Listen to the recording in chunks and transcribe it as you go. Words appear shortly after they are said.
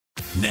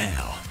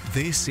Now,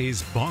 this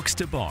is Box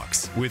to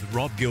Box with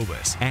Rob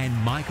Gilbert and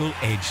Michael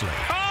Edgley.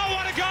 Oh,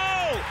 what a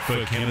goal!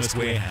 For Chemist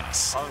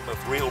Warehouse. Home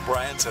of real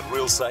brands and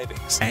real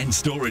savings. And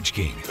Storage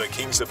King. The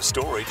kings of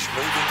storage,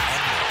 moving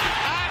and moving.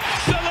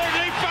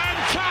 Absolutely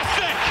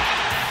fantastic!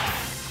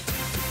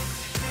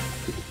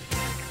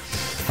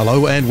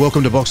 Hello and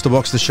welcome to Box,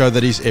 the show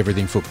that is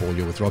everything football.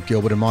 You're with Rob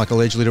Gilbert and Michael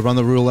Edgley to run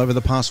the rule over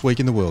the past week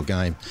in the World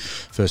Game.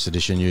 First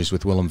edition news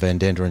with Willem van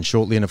Denderen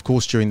shortly, and of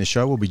course during the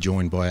show we'll be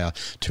joined by our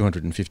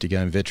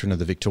 250-game veteran of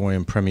the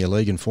Victorian Premier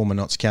League and former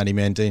Notts County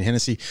man Dean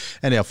Hennessy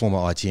and our former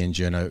ITN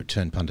journo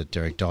turned pundit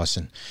Derek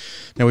Dyson.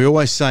 Now we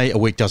always say a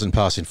week doesn't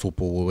pass in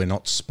football where we're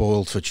not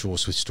spoiled for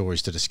choice with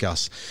stories to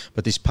discuss,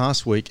 but this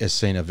past week has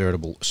seen a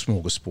veritable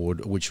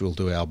smorgasbord which we'll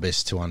do our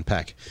best to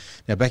unpack.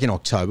 Now back in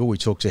October we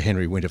talked to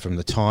Henry Winter from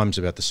The Times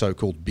about the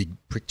so-called Big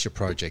Picture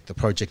project, the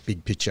Project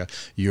Big Picture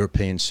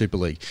European Super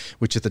League,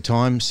 which at the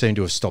time seemed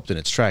to have stopped in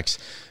its tracks.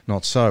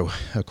 Not so,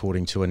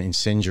 according to an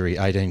incendiary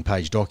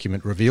 18-page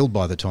document revealed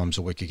by The Times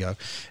a week ago,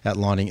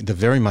 outlining the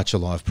very much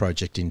alive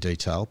project in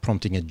detail,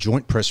 prompting a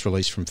joint press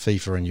release from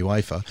FIFA and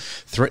UEFA,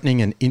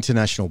 threatening an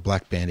international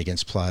black ban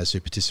against players who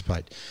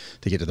participate.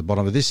 To get to the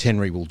bottom of this,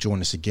 Henry will join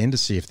us again to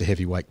see if the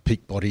heavyweight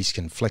peak bodies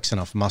can flex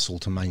enough muscle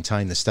to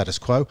maintain the status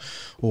quo,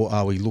 or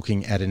are we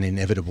looking at an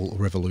inevitable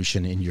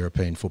revolution in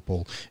European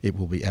football? It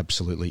will be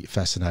absolutely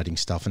fascinating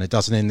stuff. And it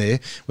doesn't end there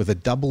with a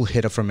double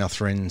header from our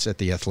friends at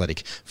The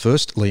Athletic.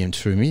 First, Liam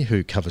Toomey,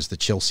 who covers the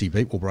Chelsea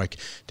beat, will break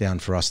down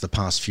for us the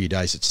past few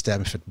days at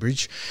Stamford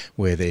Bridge,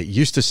 where they're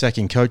used to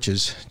sacking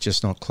coaches,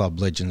 just not club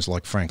legends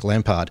like Frank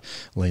Lampard.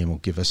 Liam will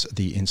give us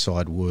the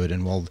inside word.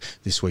 And while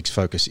this week's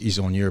focus is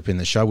on Europe in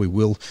the show, we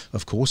will,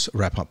 of course,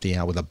 wrap up the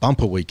hour with a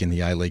bumper week in the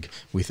A-League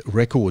with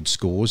record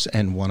scores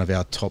and one of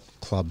our top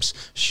clubs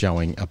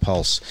showing a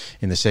pulse.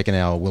 In the second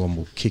hour, Willem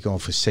will kick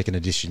off with second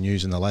edition news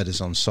and the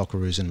latest on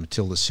Socceroos and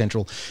Matilda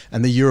Central.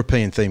 And the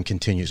European theme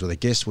continues with a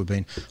guest we've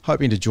been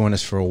hoping to join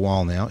us for a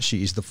while now.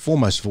 She is the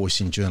foremost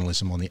voice in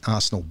journalism on the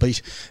Arsenal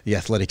beat, The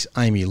Athletic's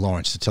Amy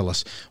Lawrence, to tell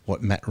us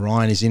what Matt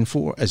Ryan is in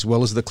for, as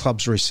well as the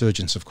club's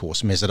resurgence, of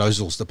course, Mesut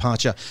Ozil's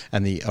departure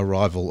and the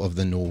arrival of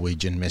the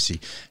Norwegian Messi.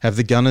 Have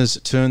the Gunners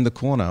turned the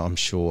corner? I'm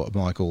sure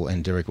Michael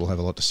and Derek will have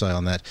a lot to say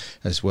on that,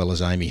 as well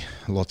as Amy.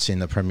 Lots in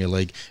the Premier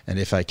League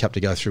and FA Cup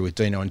to go through with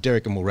Dino and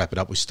Derek, and we'll wrap it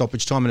up with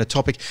stoppage time and a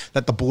topic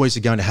that the boys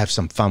are going to have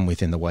some fun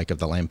with in the wake of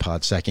the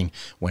Lampard sacking,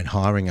 when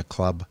hiring a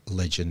club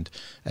legend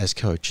as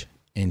coach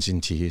ends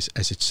in tears,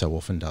 as it so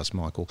often does,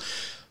 Michael.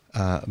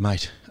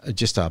 Mate,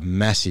 just a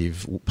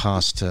massive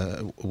past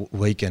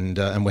week,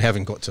 and we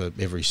haven't got to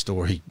every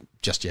story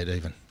just yet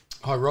even.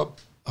 Hi, Rob.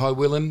 Hi,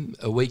 Willem.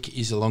 A week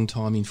is a long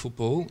time in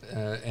football,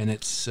 and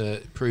it's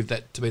proved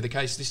that to be the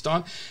case this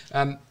time.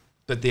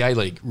 But the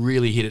A-League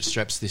really hit its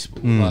straps this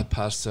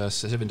past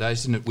 7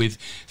 days, didn't it? With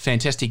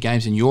fantastic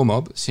games in your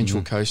mob,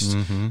 Central Coast,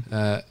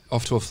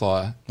 off to a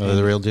flyer.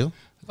 The real deal?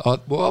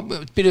 Well,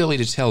 a bit early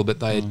to tell, but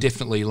they are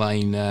definitely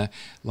laying down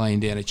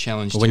a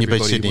challenge. Well, when to you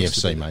beat everybody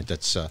Sydney FC, mate,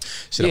 that's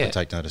set up and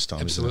take notice time.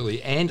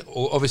 Absolutely, and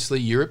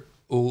obviously Europe,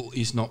 all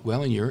is not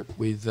well in Europe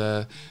with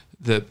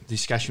the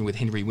discussion with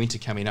Henry Winter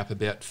coming up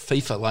about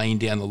FIFA laying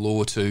down the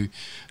law to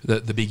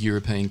the big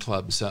European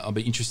clubs. I'll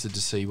be interested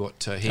to see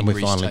what Henry's and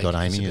we finally got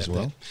take Amy is as about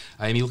well.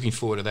 that. Amy, looking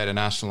forward to that, and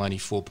Arsenal only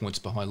 4 points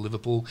behind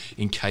Liverpool,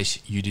 in case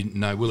you didn't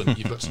know. Willem,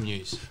 you've got some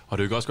news. I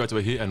do, guys. Great to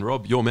be here. And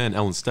Rob, your man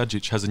Alan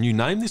Stajic has a new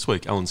name this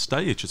week. Alan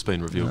Stajic has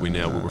been revealed. We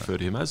now will refer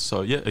to him as.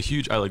 So, yeah, a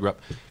huge A-League wrap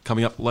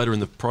coming up later in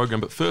the program.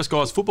 But first,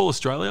 guys, Football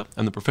Australia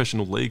and the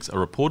professional leagues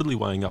are reportedly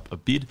weighing up a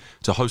bid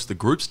to host the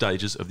group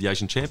stages of the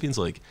Asian Champions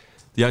League.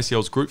 The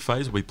ACL's group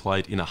phase will be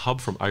played in a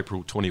hub from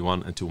April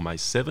 21 until May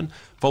 7,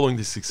 following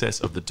the success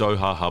of the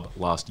Doha hub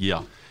last year.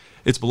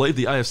 It's believed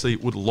the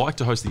AFC would like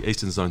to host the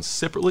Eastern Zones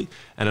separately,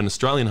 and an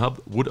Australian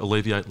hub would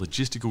alleviate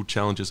logistical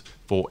challenges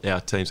for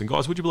our teams. And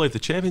guys, would you believe the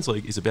Champions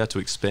League is about to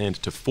expand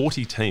to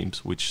 40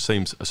 teams, which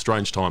seems a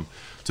strange time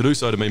to do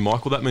so to me,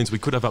 Michael? That means we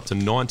could have up to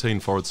 19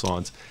 forward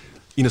sides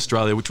in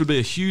Australia, which would be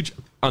a huge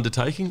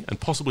undertaking and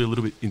possibly a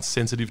little bit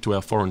insensitive to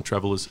our foreign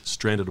travellers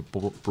stranded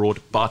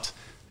abroad, but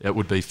it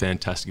would be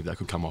fantastic if that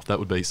could come off. That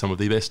would be some of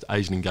the best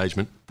Asian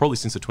engagement, probably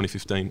since the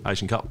 2015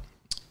 Asian Cup.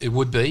 It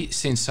would be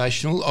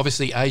sensational.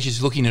 Obviously,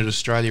 Asia's looking at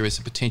Australia as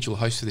a potential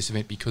host for this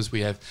event because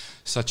we have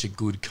such a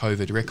good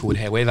COVID record.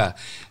 However,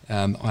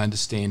 I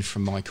understand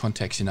from my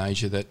contacts in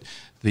Asia that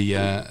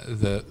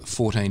the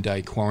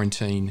 14-day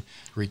quarantine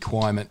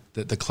requirement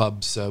that the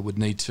clubs would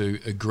need to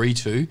agree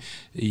to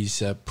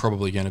is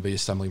probably going to be a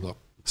stumbling block.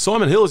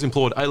 Simon Hill has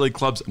implored A-League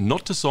clubs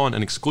not to sign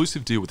an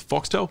exclusive deal with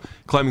Foxtel,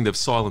 claiming they've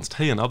silenced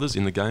he and others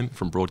in the game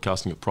from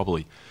broadcasting it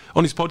properly.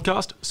 On his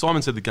podcast,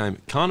 Simon said the game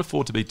can't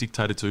afford to be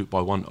dictated to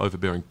by one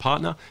overbearing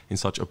partner in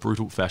such a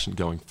brutal fashion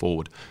going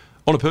forward.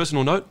 On a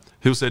personal note,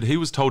 Hill said he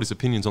was told his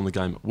opinions on the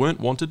game weren't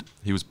wanted.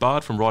 He was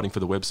barred from writing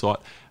for the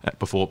website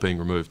before being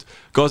removed.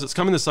 Guys, it's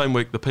coming the same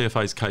week the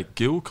PFA's Kate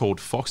Gill called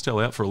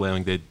Foxtel out for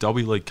allowing their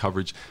W League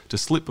coverage to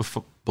slip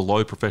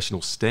below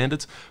professional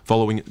standards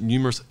following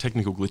numerous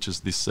technical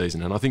glitches this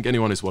season. And I think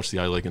anyone who's watched the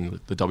A-League and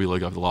the W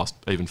League over the last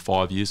even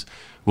 5 years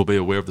will be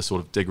aware of the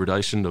sort of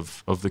degradation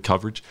of the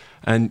coverage.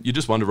 And you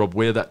just wonder, Rob,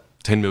 where that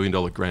 $10 million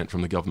grant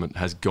from the government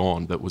has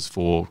gone that was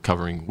for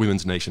covering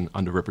women's niche and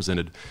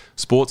underrepresented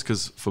sports,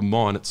 because for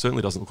mine, it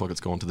certainly doesn't look like it's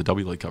gone to the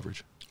W League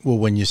coverage. Well,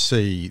 when you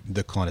see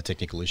the kind of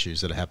technical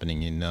issues that are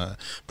happening in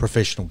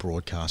professional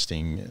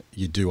broadcasting,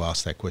 you do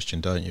ask that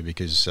question, don't you?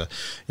 Because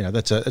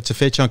it's a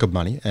fair chunk of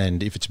money,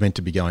 and if it's meant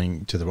to be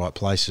going to the right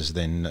places,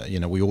 then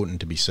we oughtn't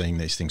to be seeing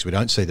these things. We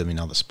don't see them in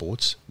other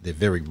sports; they're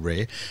very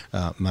rare,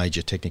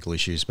 major technical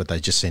issues, but they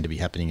just seem to be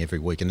happening every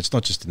week. And it's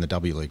not just in the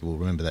W League. We'll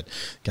remember that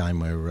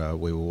game where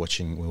we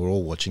were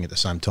all watching at the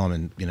same time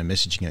and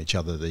messaging each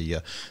other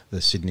the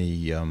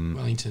Sydney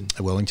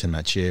Wellington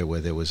match, where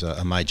there was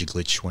a major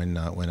glitch when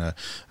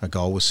a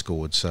goal was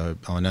scored. So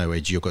I know,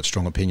 Edge, you've got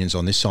strong opinions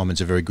on this. Simon's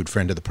a very good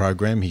friend of the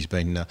program. He's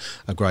been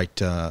a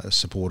great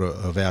supporter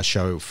of our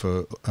show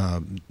for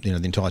the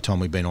entire time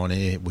we've been on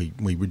air.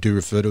 We do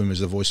refer to him as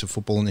the voice of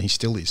football, and he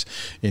still is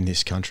in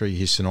this country.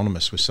 He's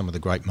synonymous with some of the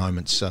great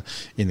moments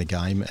in the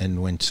game.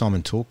 And when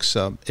Simon talks,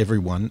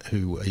 everyone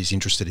who is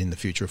interested in the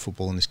future of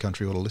football in this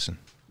country ought to listen.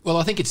 Well,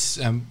 I think it's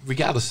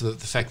regardless of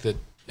the fact that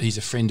he's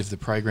a friend of the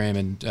program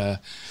and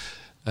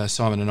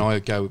Simon and I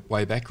go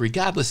way back,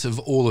 regardless of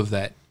all of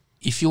that,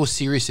 if you're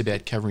serious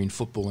about covering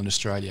football in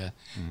Australia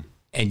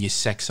and you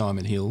sack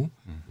Simon Hill,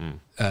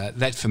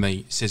 that for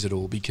me says it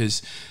all,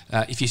 because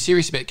if you're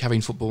serious about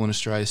covering football in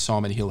Australia,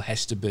 Simon Hill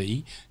has to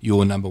be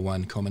your number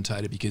one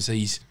commentator, because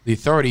he's the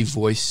authority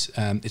voice.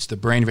 It's the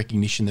brand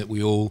recognition that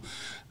we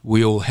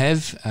all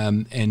have,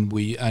 and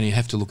we only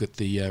have to look at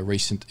the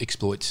recent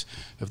exploits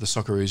of the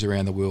Socceroos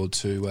around the world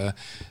to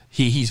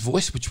hear his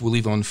voice, which will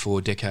live on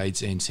for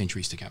decades and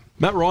centuries to come.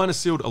 Matt Ryan has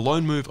sealed a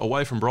loan move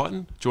away from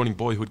Brighton, joining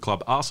boyhood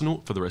club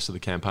Arsenal for the rest of the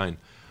campaign.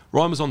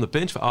 Ryan was on the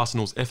bench for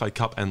Arsenal's FA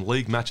Cup and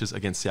League matches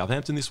against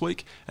Southampton this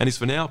week, and is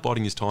for now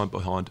biding his time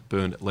behind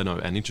Bernd Leno.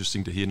 And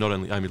interesting to hear not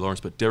only Amy Lawrence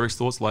but Derek's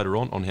thoughts later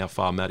on how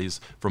far Matt is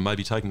from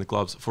maybe taking the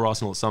gloves for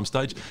Arsenal at some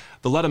stage.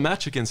 The latter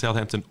match against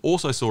Southampton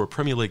also saw a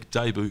Premier League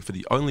debut for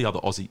the only other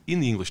Aussie in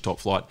the English top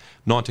flight.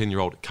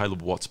 19-year-old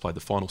Caleb Watts played the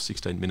final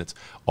 16 minutes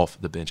off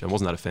the bench. And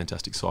wasn't that a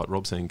fantastic sight,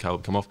 Rob, seeing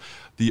Caleb come off?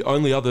 The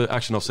only other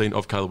action I've seen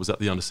of Caleb was at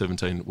the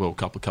Under-17 World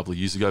Cup a couple of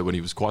years ago when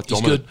he was quite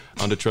dominant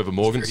under Trevor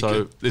Morgan.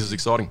 So this is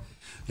exciting.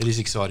 It is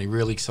exciting,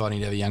 really exciting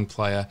to have a young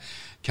player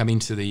come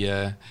into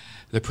the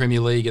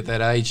Premier League at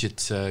that age.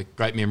 It's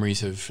great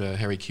memories of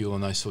Harry Kewell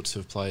and those sorts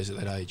of players at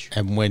that age.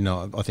 And when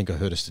I think I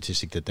heard a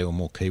statistic that there were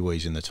more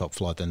Kiwis in the top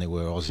flight than there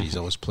were Aussies,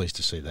 I was pleased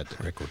to see that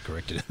record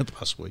corrected in the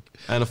past week.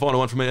 And a final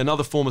one from me.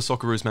 Another former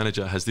Socceroos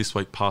manager has this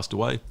week passed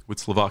away, with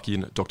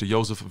Slovakian Dr.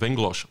 Josef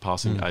Vengloš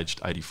passing aged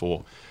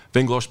 84.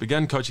 Vengloš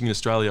began coaching in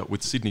Australia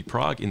with Sydney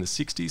Prague in the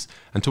 60s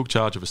and took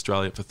charge of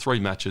Australia for 3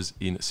 matches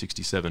in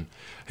 67.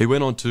 He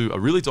went on to a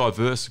really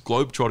diverse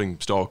globe-trotting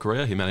style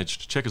career. He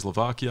managed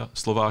Czechoslovakia,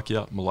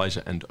 Slovakia,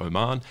 Malaysia and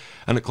Oman.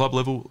 And at club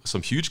level,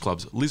 some huge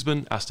clubs: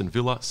 Lisbon, Aston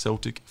Villa,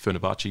 Celtic,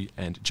 Fenerbahce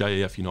and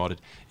JEF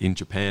United in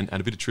Japan. And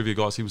a bit of trivia,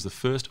 guys, he was the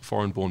first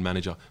foreign-born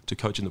manager to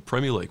coach in the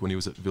Premier League when he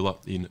was at Villa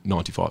in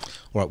 95.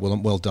 All right,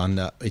 well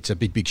done. It's a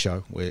big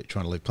show. We're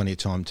trying to leave plenty of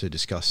time to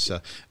discuss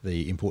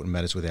the important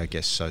matters with our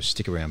guests, so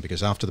stick around,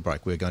 because after the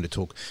break we're going to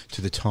talk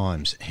to the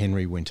Times'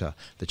 Henry Winter,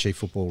 the chief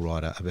football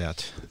writer,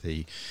 about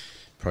the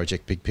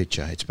project Big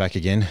Picture. It's back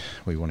again.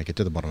 We want to get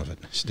to the bottom of it.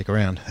 Stick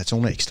around. That's all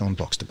next on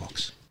Box to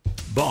Box.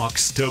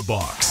 Box to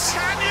Box.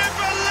 Can you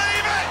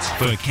believe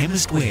it? For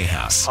Chemist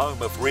Warehouse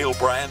Home of real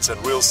brands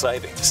and real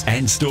savings.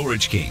 and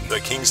Storage King. The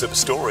kings of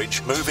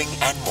storage, moving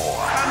and more.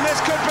 And this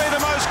could be the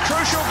most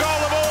crucial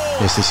goal of all.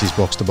 Yes, this is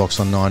Box to Box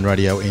on 9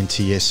 Radio,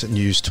 NTS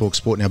News Talk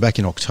Sport. Now, back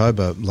in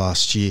October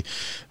last year,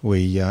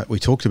 we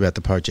talked about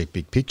the project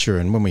Big Picture,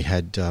 and when we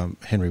had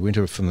Henry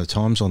Winter from the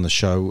Times on the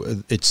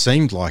show, it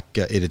seemed like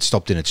it had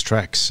stopped in its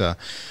tracks.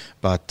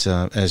 But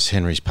as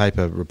Henry's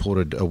paper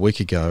reported a week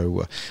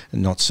ago,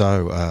 not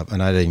so. An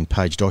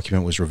 18-page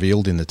document was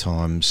revealed in the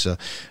Times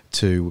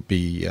to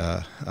be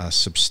a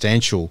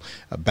substantial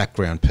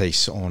background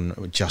piece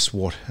on just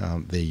what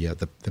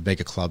the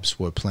mega clubs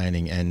were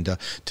planning, and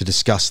to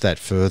discuss that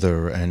further,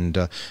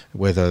 and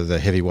whether the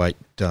heavyweight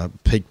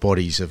peak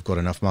bodies have got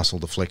enough muscle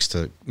to flex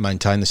to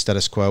maintain the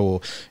status quo,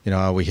 or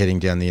are we heading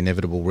down the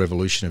inevitable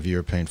revolution of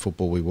European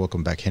football? We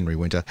welcome back Henry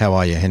Winter. How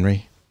are you,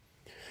 Henry?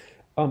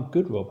 I'm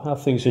good, Rob. How are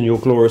things in your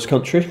glorious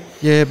country?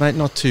 Yeah, mate,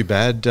 not too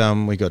bad.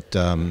 We got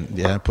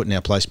put in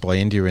our place by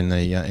India in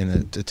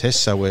the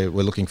test, so we're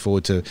looking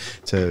forward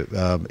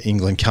to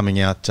England coming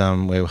out.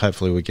 Where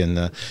hopefully we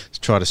can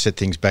try to set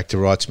things back to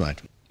rights, mate.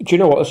 Do you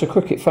know what? As a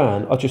cricket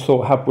fan, I just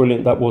thought how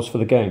brilliant that was for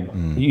the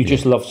game. You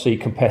just love to see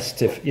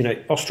competitive.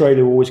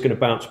 Australia are always going to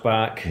bounce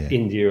back. Yeah.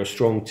 India are a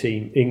strong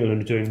team.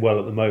 England are doing well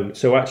at the moment.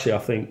 So actually, I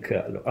think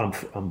I'm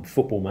a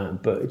football man,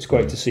 but it's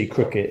great to see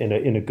cricket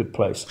in a good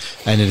place.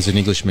 And as an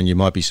Englishman, you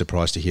might be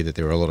surprised to hear that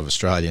there are a lot of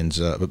Australians,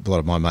 a lot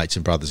of my mates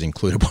and brothers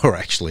included, were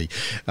actually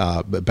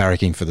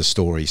barracking for the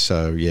story.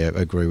 So yeah,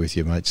 I agree with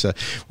you, mate. So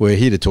we're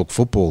here to talk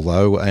football,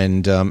 though,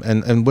 and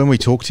when we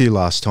talked to you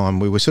last time,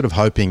 we were sort of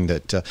hoping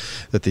that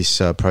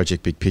this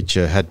Project Big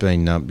Picture had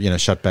been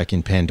shut back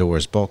in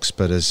Pandora's box,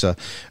 but as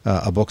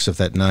a box of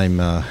that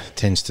name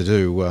tends to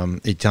do,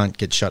 it can't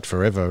get shut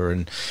forever.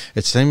 And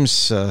it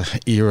seems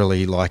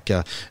eerily like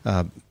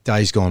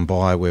days gone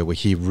by where we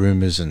hear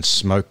rumours and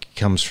smoke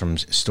comes from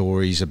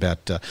stories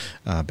about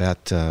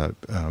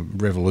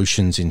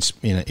revolutions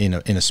in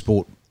a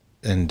sport.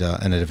 And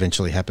it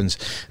eventually happens.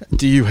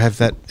 Do you have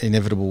that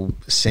inevitable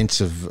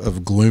sense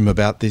of gloom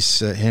about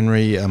this,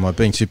 Henry? Am I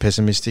being too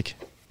pessimistic?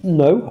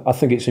 No, I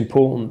think it's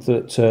important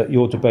that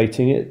you're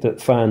debating it,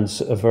 that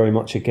fans are very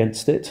much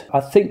against it. I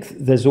think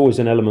there's always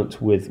an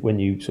element with when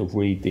you sort of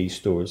read these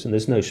stories, and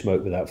there's no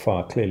smoke without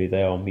fire. Clearly,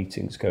 there are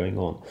meetings going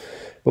on.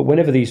 But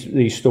whenever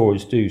these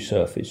stories do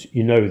surface,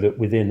 you know that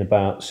within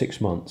about 6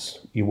 months,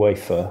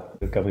 UEFA,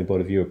 the governing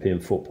body of European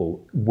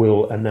football,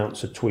 will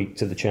announce a tweak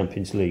to the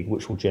Champions League,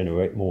 which will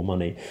generate more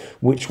money,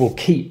 which will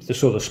keep the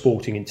sort of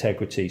sporting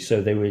integrity.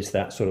 So there is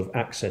that sort of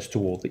access to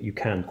all that you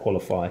can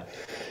qualify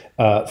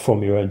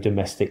from your own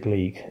domestic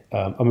league.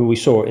 We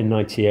saw it in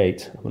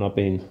 '98.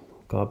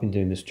 I've been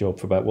doing this job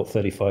for about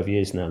 35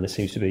 years now, and there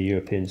seems to be a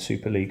European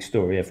Super League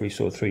story every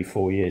sort of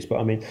 3-4 years.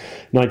 But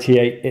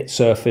 '98 it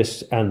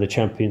surfaced, and the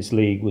Champions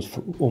League was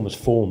almost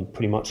formed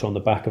pretty much on the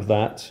back of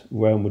that.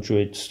 Real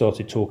Madrid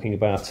started talking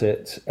about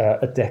it.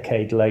 A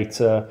decade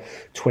later,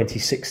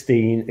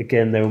 2016,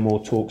 again there were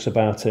more talks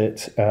about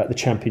it. The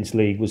Champions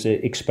League was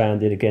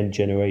expanded again,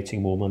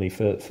 generating more money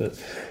for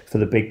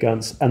the big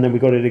guns, and then we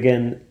got it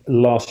again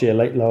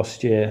late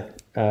last year.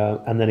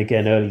 And then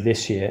again early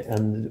this year,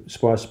 and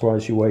surprise,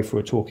 UEFA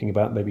are talking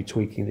about maybe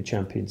tweaking the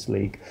Champions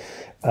League,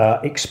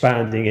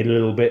 expanding it a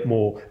little bit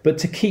more. But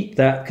to keep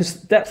that,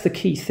 because that's the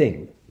key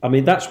thing.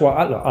 That's why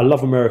I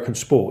love American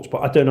sports,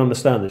 but I don't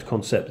understand this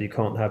concept that you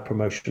can't have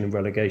promotion and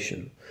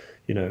relegation.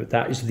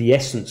 That is the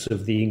essence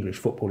of the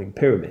English footballing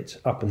pyramid,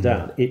 up and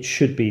down. It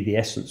should be the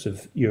essence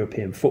of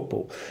European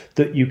football,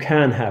 that you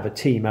can have a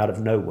team out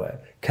of nowhere,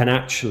 can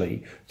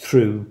actually,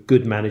 through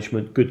good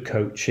management, good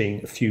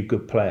coaching, a few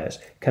good players,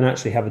 can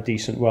actually have a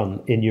decent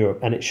run in Europe,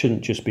 and it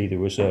shouldn't just be the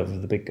reserve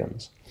of the big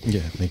guns.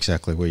 Yeah,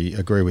 exactly. We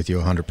agree with you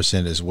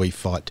 100% as we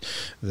fight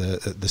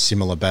the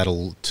similar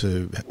battle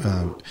to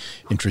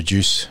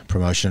introduce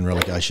promotion and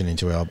relegation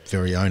into our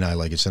very own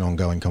A-League. It's an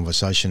ongoing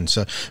conversation.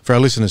 So for our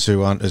listeners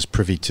who aren't as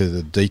privy to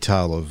the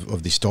detail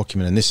of this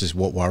document, and this is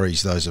what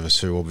worries those of us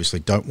who obviously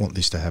don't want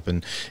this to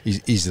happen,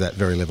 is that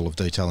very level of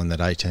detail in that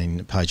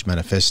 18-page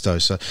manifesto.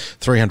 So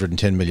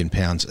 £310 million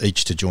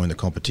each to join the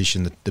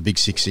competition. The big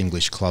six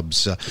English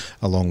clubs,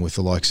 along with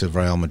the likes of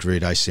Real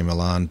Madrid, AC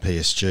Milan,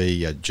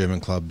 PSG, German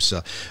clubs,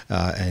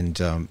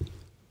 and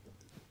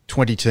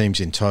 20 teams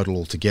in total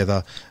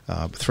altogether,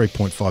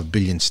 3.5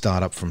 billion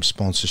startup from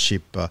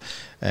sponsorship,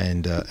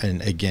 and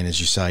again, as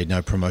you say,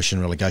 no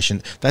promotion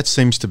relegation. That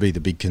seems to be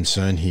the big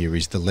concern here,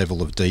 is the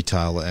level of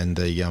detail and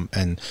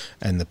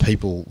the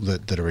people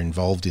that are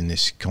involved in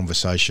this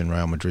conversation.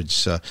 Real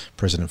Madrid's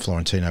president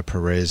Florentino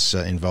Perez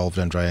involved,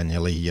 Andrea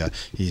Agnelli,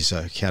 his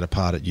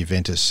counterpart at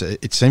Juventus.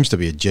 It seems to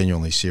be a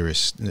genuinely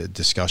serious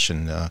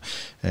discussion,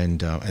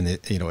 and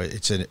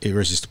it's an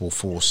irresistible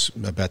force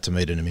about to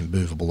meet an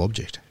immovable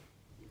object.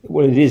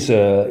 Well, it is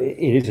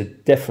a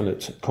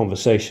definite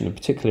conversation, and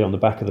particularly on the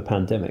back of the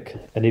pandemic.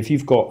 And if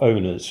you've got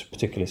owners,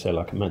 particularly say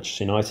like at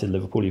Manchester United,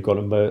 Liverpool, you've got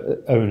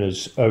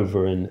owners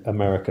over in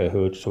America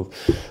who are sort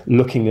of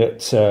looking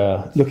at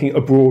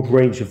a broad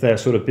range of their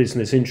sort of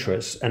business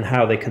interests and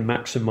how they can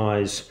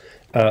maximise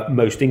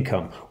most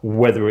income,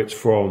 whether it's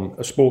from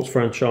a sports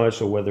franchise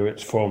or whether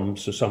it's from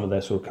some of their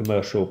sort of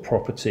commercial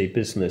property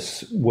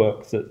business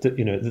work that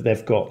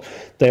they've got.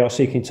 They are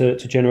seeking to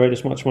generate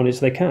as much money as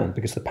they can,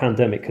 because the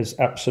pandemic has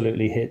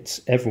absolutely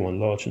hit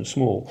everyone, large and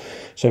small.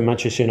 So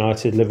Manchester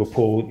United,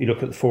 Liverpool, you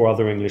look at the four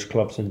other English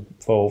clubs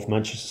involved,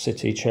 Manchester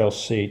City,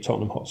 Chelsea,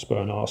 Tottenham Hotspur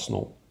and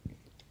Arsenal.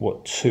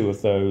 Two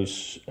of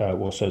those,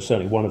 so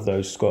certainly one of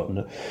those has got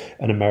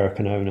an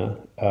American owner,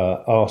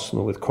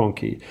 Arsenal with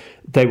Kroenke.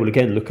 They will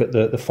again look at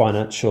the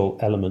financial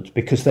element,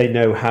 because they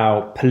know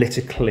how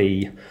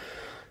politically,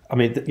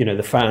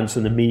 the fans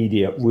and the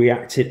media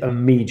reacted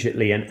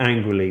immediately and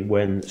angrily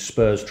when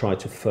Spurs tried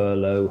to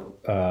furlough,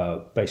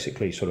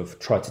 basically sort of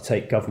tried to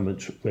take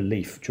government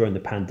relief during the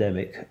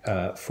pandemic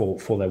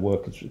for their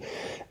workers.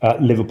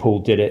 Liverpool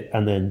did it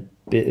and then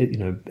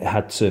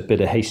had to bid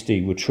a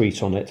hasty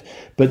retreat on it.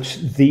 But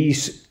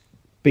these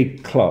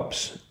big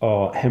clubs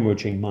are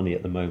hemorrhaging money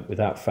at the moment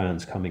without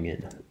fans coming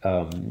in.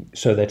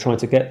 So they're trying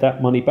to get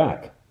that money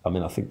back. I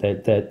mean, I think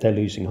they're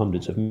losing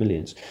hundreds of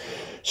millions.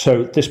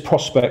 So this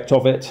prospect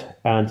of it,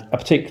 and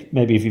particularly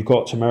maybe if you've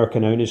got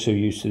American owners who are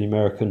used to the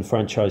American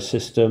franchise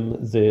system,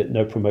 the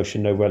no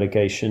promotion, no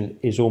relegation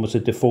is almost a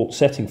default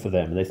setting for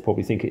them. And they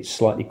probably think it's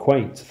slightly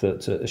quaint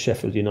that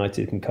Sheffield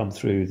United can come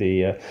through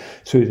the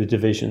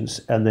divisions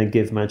and then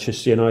give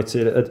Manchester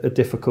United a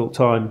difficult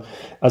time,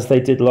 as they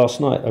did last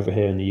night over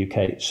here in the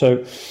UK.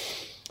 So,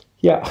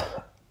 yeah,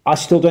 I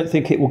still don't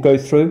think it will go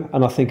through,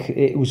 and I think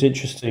it was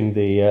interesting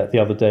the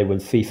other day when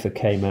FIFA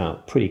came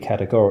out pretty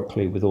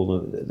categorically with all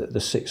the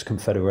 6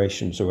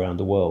 confederations around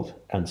the world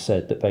and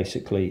said that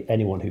basically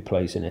anyone who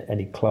plays in it,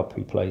 any club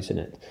who plays in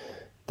it,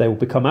 they will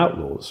become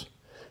outlaws.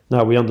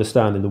 Now, we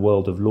understand in the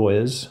world of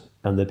lawyers,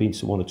 and there have been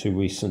 1 or 2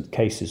 recent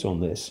cases on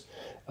this,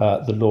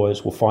 the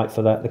lawyers will fight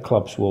for that, the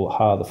clubs will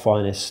hire the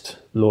finest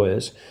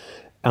lawyers,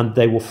 and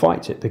they will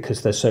fight it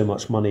because there's so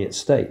much money at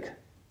stake.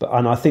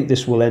 And I think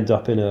this will end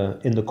up in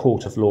the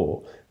court of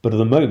law. But at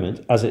the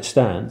moment, as it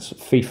stands,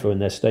 FIFA in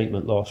their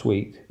statement last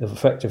week have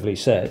effectively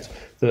said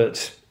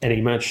that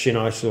any Manchester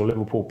United or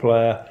Liverpool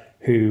player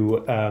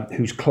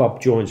whose club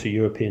joins the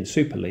European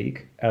Super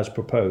League, as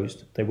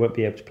proposed, they won't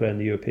be able to play in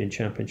the European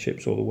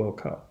Championships or the World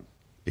Cup.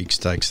 Big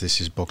stakes.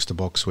 This is Box to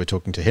Box. We're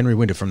talking to Henry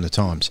Winter from The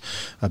Times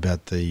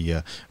about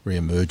the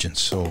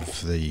re-emergence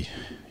of the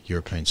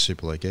European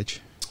Super League edge.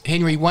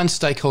 Henry, one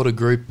stakeholder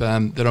group that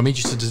I'm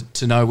interested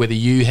to know whether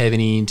you have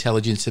any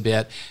intelligence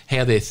about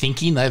how they're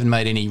thinking. They haven't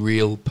made any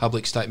real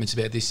public statements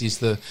about this, is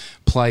the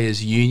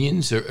players'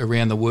 unions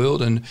around the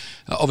world. And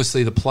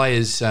obviously the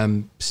players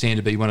stand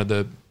to be one of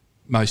the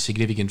most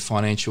significant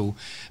financial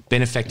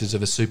benefactors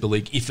of a Super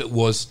League if it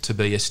was to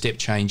be a step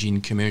change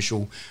in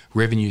commercial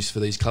revenues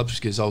for these clubs,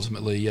 because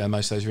ultimately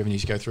most of those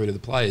revenues go through to the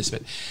players.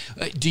 But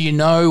do you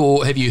know,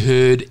 or have you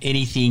heard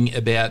anything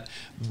about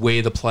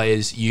where the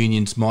players'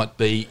 unions might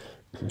be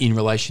in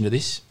relation to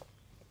this?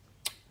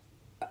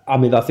 I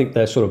mean, I think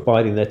they're sort of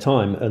biding their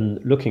time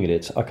and looking at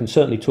it. I can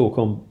certainly talk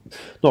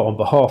not on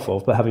behalf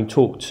of, but having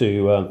talked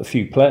to a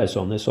few players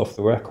on this off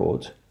the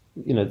record.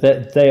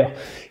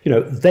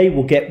 They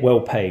will get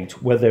well paid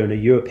whether they're in a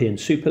European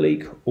Super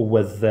League or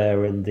whether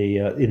they're in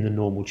the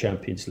normal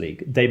Champions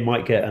League. They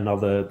might get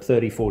another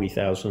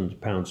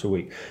 £30,000-40,000 a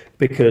week,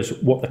 because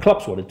what the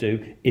clubs want to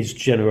do is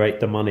generate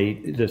the money,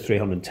 the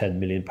 £310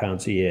 million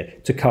a year,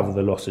 to cover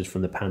the losses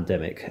from the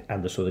pandemic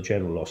and the sort of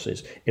general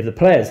losses. If the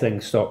players then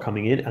start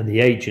coming in, and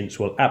the agents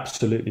will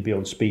absolutely be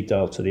on speed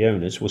dial to the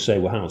owners, will say,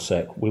 well, hang on a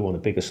sec, we want a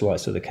bigger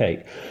slice of the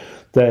cake,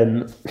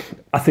 then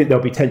I think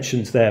there'll be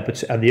tensions there.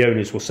 And the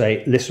owners will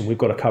say, listen, we've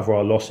got to cover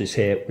our losses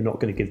here. We're not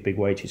going to give big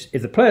wages.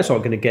 If the players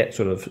aren't going to get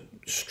sort of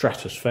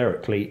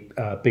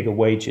stratospherically bigger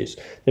wages,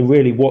 then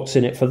really what's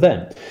in it for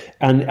them?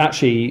 And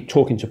actually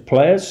talking to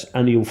players,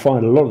 and you'll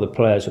find a lot of the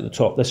players at the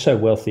top, they're so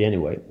wealthy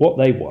anyway. What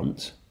they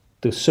want,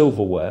 the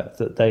silverware,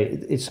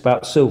 it's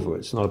about silver,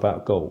 it's not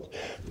about gold.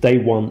 They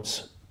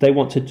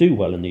want to do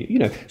well in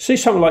the, see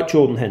someone like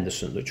Jordan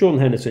Henderson. Jordan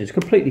Henderson is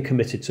completely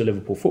committed to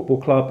Liverpool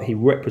Football Club. He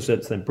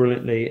represents them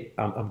brilliantly.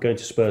 I'm going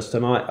to Spurs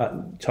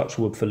tonight. Touch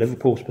wood for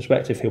Liverpool's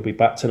perspective, he'll be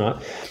back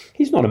tonight.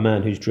 He's not a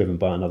man who's driven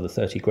by another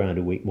 30 grand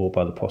a week more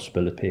by the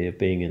possibility of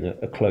being in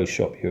a closed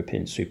shop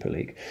European Super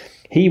League.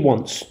 He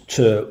wants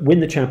to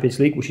win the Champions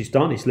League, which he's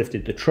done. He's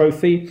lifted the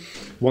trophy,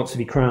 wants to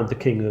be crowned the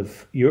King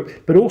of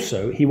Europe, but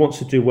also he wants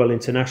to do well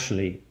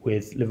internationally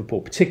with Liverpool,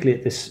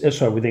 particularly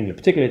with England,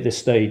 particularly at this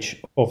stage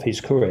of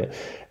his career.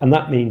 And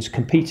that means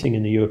competing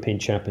in the European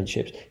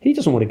Championships. He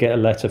doesn't want to get a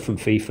letter from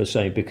FIFA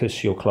saying,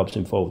 because your club's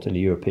involved in the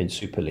European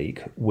Super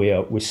League,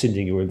 we're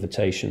rescinding your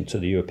invitation to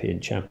the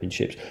European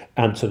Championships,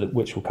 and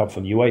which will come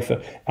from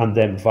UEFA, and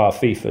then via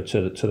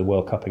FIFA to the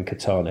World Cup in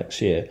Qatar next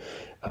year.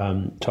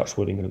 Touch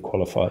wood, England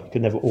qualify. You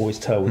can never always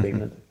tell with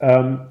England.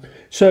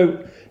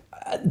 So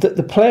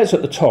the players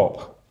at the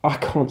top, I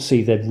can't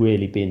see they'd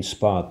really be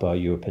inspired by a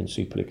European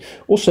Super League.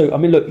 Also, I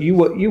mean, look, you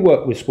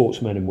work with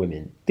sportsmen and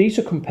women. These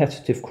are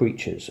competitive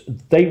creatures.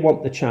 They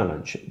want the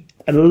challenge.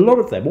 And a lot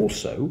of them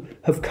also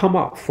have come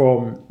up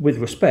from, with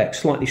respect,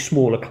 slightly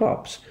smaller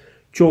clubs.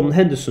 Jordan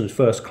Henderson's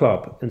first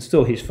club, and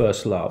still his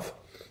first love,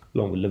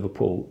 along with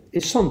Liverpool,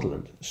 is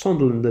Sunderland.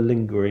 Sunderland, the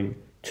lingering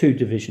 2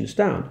 divisions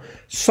down.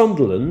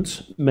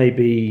 Sunderland,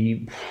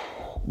 maybe,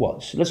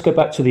 let's go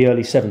back to the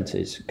early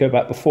 70s, go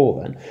back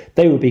before then,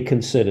 they would be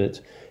considered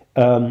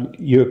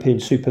European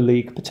Super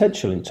League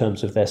potential in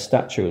terms of their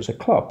stature as a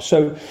club.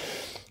 So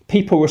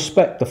people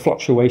respect the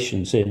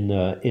fluctuations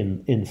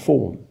in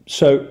form.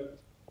 So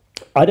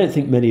I don't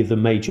think many of the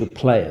major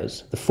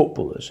players, the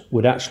footballers,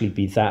 would actually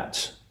be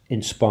that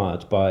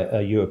inspired by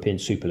a European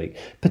Super League,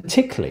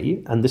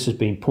 particularly, and this has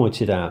been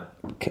pointed out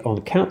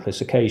on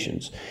countless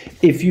occasions,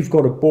 if you've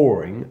got a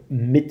boring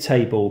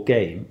mid-table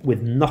game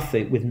with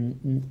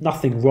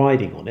nothing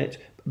riding on it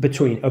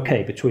between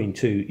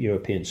 2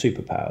 European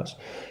superpowers.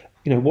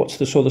 What's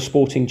the sort of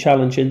sporting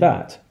challenge in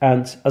that?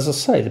 And as I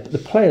say, the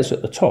players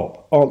at the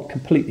top aren't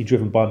completely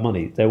driven by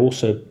money. They're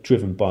also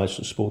driven by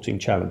some sporting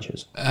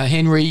challenges.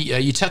 Henry,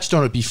 you touched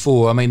on it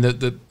before. I mean,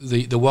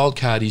 the wild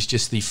card is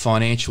just the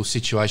financial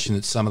situation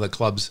that some of the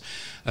clubs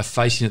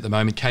facing at the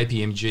moment.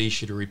 KPMG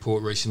issued a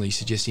report recently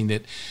suggesting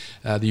that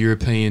the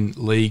European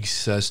leagues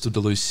stood to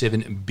lose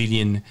 $7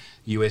 billion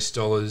US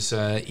dollars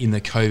in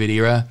the COVID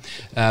era,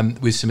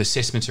 with some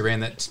assessments around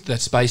that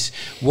space.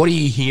 What are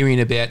you hearing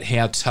about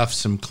how tough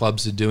some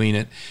clubs are doing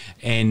it,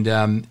 and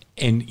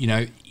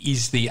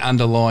is the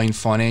underlying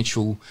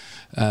financial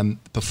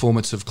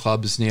performance of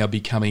clubs now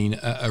becoming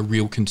a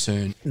real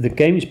concern? The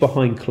games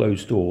behind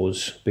closed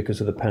doors because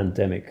of the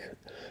pandemic,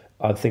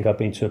 I think I've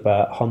been to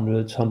about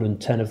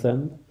 110 of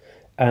them.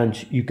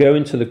 And you go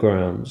into the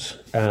grounds,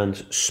 and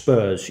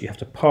Spurs, you have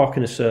to park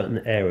in a certain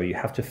area. You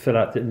have to fill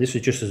out, and this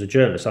is just as a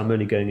journalist, I'm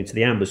only going into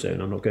the amber zone.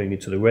 I'm not going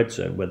into the red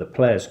zone where the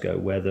players go,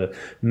 where the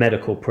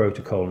medical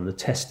protocol and the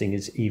testing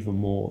is even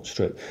more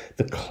strict.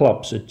 The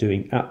clubs are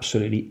doing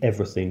absolutely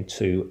everything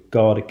to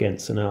guard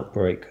against an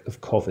outbreak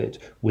of COVID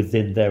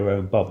within their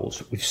own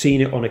bubbles. We've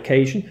seen it on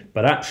occasion,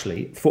 but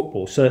actually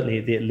football, certainly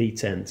at the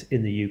elite end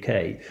in the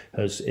UK,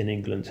 in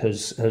England,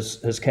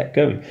 has kept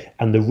going.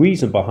 And the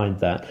reason behind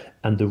that,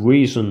 and the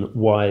reason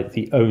why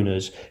the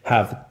owners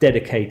have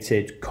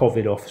dedicated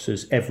COVID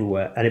officers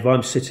everywhere, and if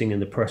I'm sitting in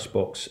the press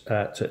box,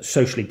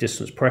 socially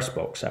distanced press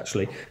box,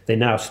 actually, they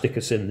now stick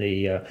us in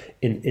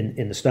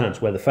the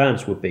stands where the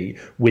fans would be,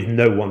 with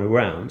no one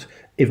around.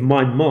 If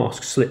my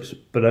mask slips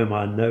below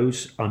my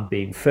nose, I'm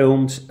being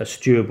filmed. A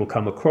steward will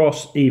come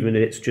across, even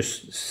if it's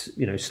just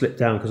slipped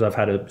down because I've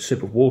had a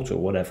sip of water or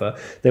whatever.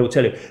 They will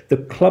tell you the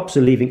clubs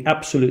are leaving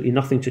absolutely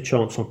nothing to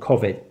chance on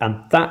COVID,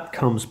 and that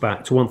comes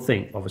back to one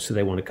thing. Obviously,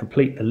 they want to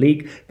complete the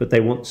league, but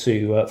they want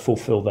to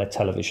fulfil their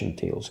television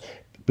deals,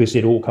 because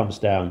it all comes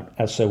down,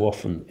 as so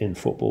often in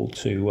football,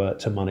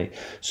 to money.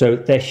 So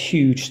there are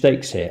huge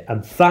stakes here,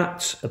 and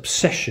that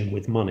obsession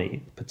with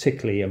money,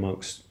 particularly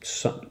amongst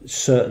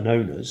certain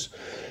owners,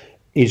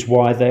 is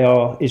why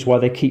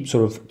they keep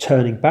sort of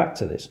turning back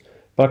to this.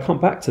 But I come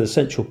back to the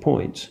central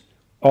point: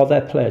 are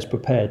their players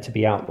prepared to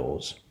be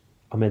outlaws?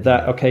 I mean,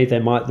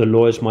 the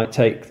lawyers might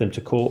take them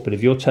to court, but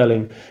if you're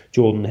telling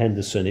Jordan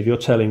Henderson, if you're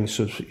telling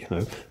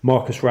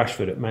Marcus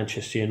Rashford at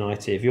Manchester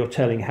United, if you're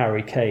telling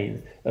Harry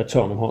Kane at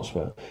Tottenham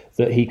Hotspur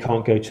that he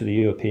can't go to the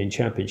European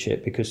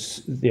Championship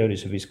because the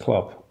owners of his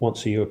club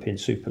wants a European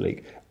Super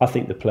League, I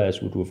think the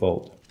players would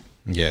revolt.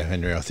 Yeah,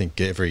 Henry, I think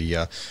every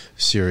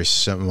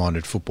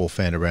serious-minded football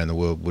fan around the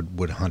world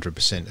would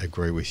 100%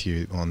 agree with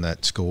you on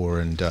that score.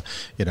 And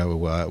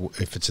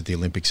if it's at the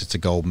Olympics, it's a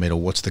gold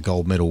medal. What's the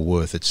gold medal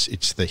worth?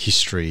 It's the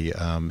history,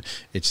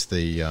 it's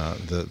the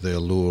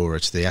allure,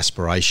 it's the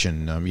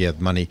aspiration.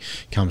 Money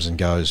comes and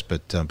goes,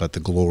 but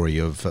the glory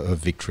of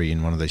victory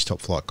in one of these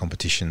top-flight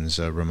competitions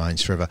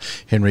remains forever.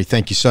 Henry,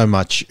 thank you so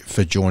much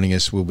for joining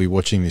us. We'll be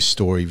watching this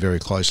story very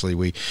closely.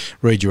 We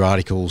read your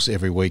articles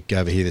every week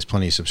over here. There's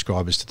plenty of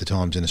subscribers to the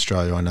Times in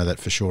Australia. I know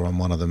that for sure. I'm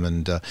one of them,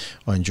 and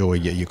I enjoy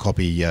your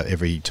copy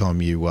every time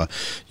you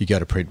go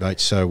to print, mate.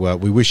 So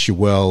we wish you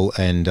well,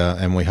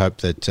 and we hope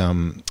that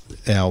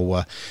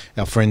our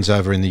friends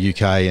over in the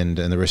UK and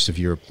the rest of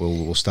Europe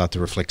will start to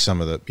reflect some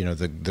of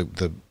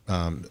the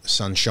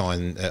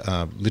sunshine,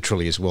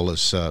 literally as well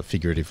as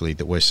figuratively,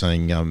 that we're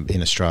seeing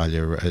in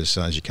Australia as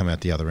you come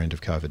out the other end of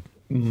COVID.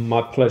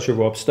 My pleasure,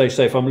 Rob. Stay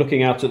safe. I'm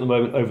looking out at the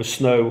moment over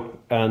snow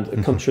and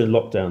a country in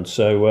lockdown.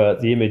 So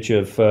the image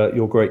of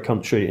your great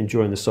country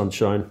enjoying the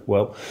sunshine.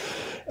 Well,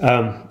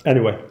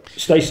 anyway,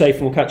 stay safe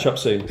and we'll catch up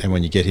soon. And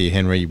when you get here,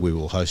 Henry, we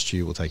will host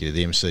you. We'll take you to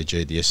the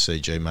MCG, the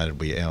SCG, mate. It'll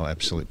be our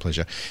absolute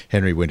pleasure.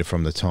 Henry Winter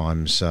from the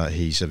Times.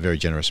 He's a very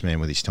generous man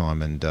with his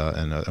time and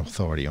an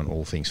authority on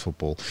all things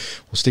football.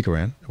 Well, stick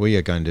around. We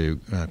are going to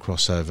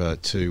cross over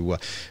to,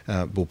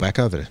 back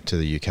over to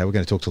the UK. We're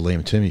going to talk to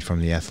Liam Toomey from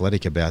The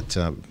Athletic about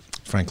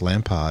Frank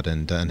Lampard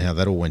and how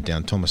that all went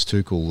down. Thomas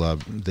Tuchel,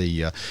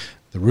 the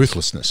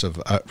ruthlessness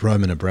of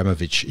Roman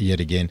Abramovich yet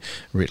again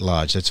writ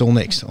large. That's all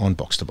next on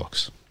Box to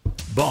Box.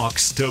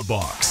 Box to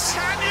Box.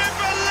 Can you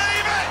believe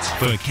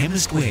it? For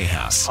Chemist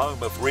Warehouse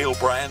Home of real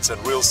brands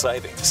and real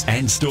savings.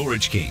 and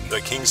Storage King. The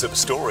kings of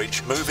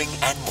storage, moving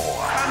and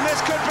more. And this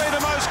could be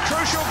the most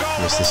crucial goal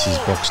Yes, of this all. is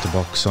Box to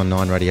Box on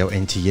 9 Radio,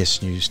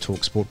 NTS News,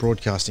 Talk Sport,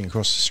 broadcasting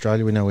across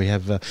Australia. We know we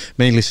have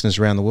many listeners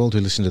around the world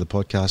who listen to the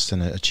podcast,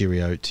 and a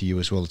cheerio to you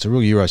as well. It's a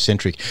real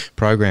Eurocentric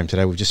program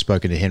today. We've just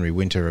spoken to Henry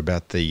Winter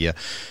about the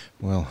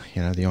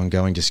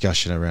ongoing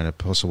discussion around a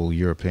possible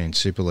European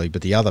Super League.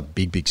 But the other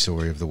big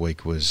story of the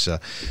week was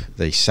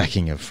the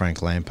sacking of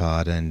Frank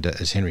Lampard. And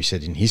as Henry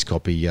said in his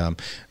copy,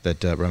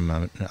 that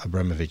Roman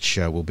Abramovich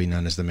will be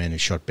known as the man who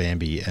shot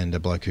Bambi, and a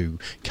bloke who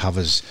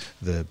covers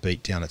the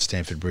beat down at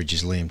Stamford Bridge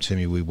is Liam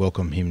Toomey. We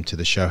welcome him to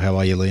the show. How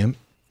are you, Liam?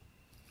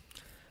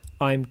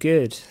 I'm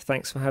good.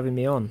 Thanks for having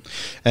me on.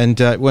 And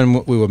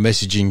when we were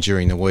messaging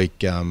during the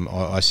week,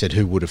 I said,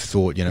 who would have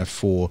thought,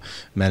 4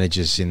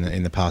 managers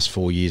in the past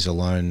 4 years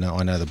alone.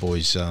 I know the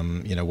boys,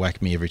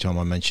 whack me every time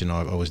I mention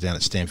I was down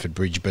at Stamford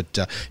Bridge, but,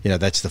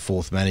 that's the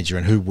 4th manager.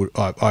 And who would,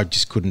 I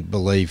just couldn't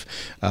believe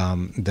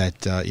that,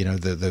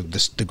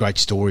 the great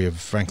story of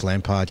Frank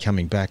Lampard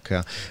coming back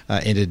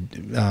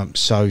ended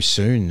so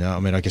soon. I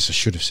mean, I guess I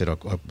should have said I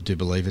do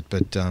believe it,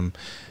 but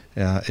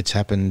it's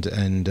happened,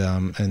 and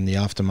the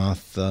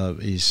aftermath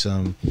is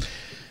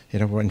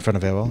right in front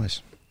of our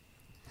eyes.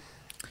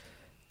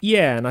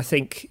 Yeah, and I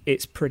think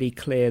it's pretty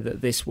clear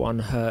that this one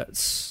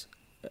hurts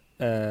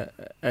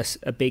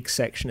a big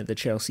section of the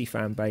Chelsea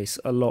fan base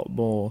a lot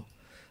more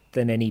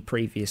than any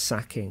previous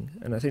sacking.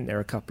 And I think there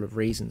are a couple of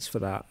reasons for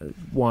that.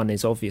 One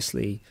is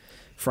obviously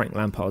Frank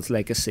Lampard's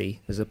legacy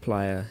as a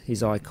player,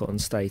 his icon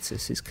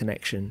status, his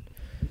connection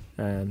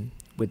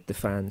with the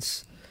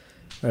fans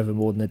over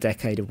more than a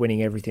decade of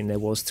winning everything there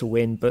was to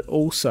win. But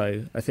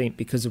also, I think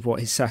because of what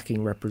his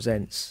sacking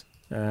represents,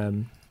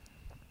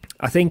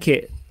 I think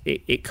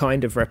it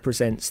kind of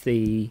represents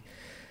the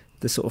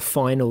sort of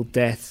final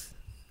death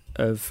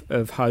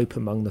of hope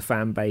among the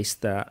fan base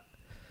that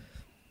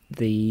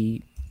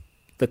the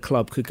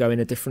club could go in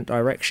a different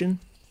direction,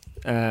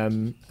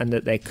 and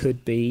that there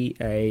could be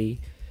a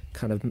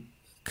kind of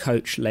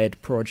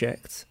coach-led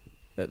project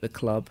at the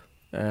club,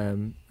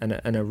 and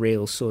a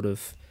real sort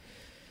of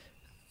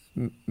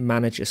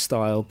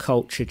manager-style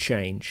culture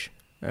change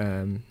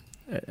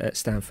at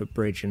Stamford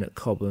Bridge and at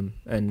Cobham.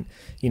 And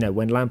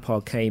when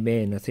Lampard came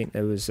in, I think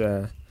there was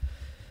a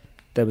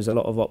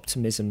lot of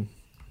optimism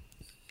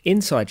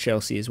inside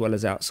Chelsea as well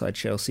as outside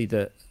Chelsea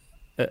that,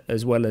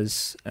 as well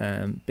as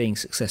being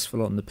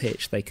successful on the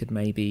pitch, they could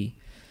maybe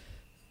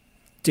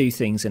do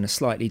things in a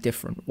slightly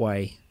different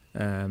way.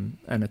 And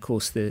of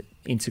course, the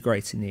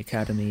integrating the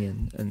academy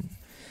and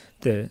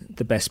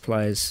the best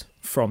players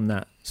from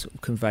that sort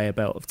of conveyor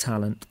belt of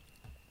talent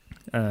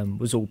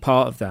was all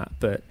part of that.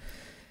 But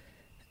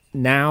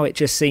now it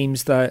just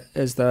seems that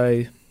as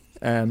though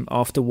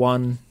after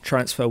one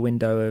transfer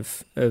window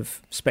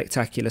of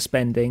spectacular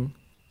spending,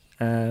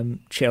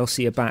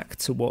 Chelsea are back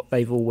to what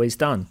they've always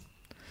done,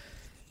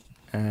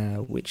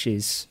 which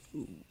is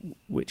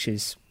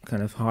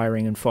kind of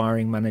hiring and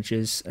firing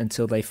managers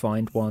until they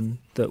find one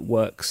that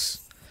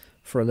works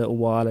for a little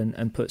while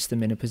and puts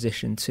them in a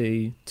position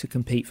to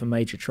compete for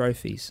major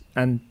trophies.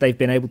 And they've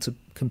been able to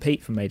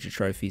compete for major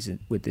trophies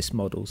with this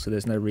model, so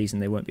there's no reason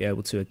they won't be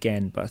able to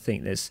again. But I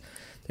think there's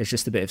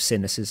just a bit of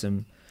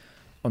cynicism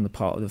on the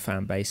part of the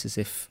fan base, as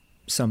if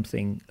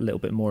something a little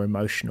bit more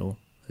emotional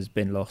has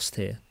been lost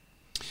here.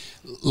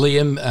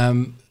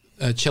 Liam,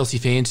 Chelsea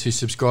fans who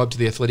subscribe to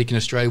The Athletic in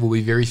Australia will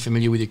be very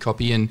familiar with your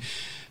copy, and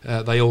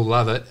they all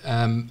love it.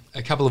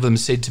 A couple of them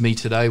said to me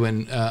today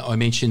when I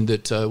mentioned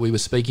that we were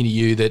speaking to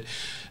you that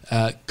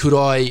could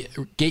I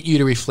get you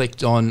to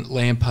reflect on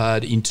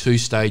Lampard in two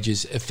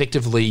stages,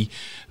 effectively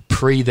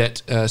pre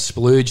that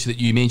splurge that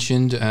you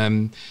mentioned,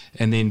 and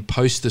then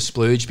post the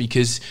splurge,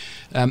 because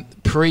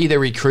pre the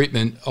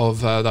recruitment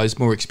of those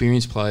more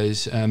experienced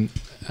players,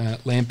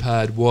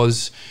 Lampard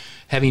was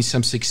having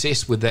some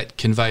success with that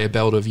conveyor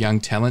belt of young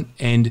talent,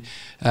 and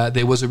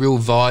there was a real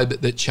vibe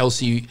that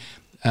Chelsea,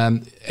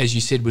 as you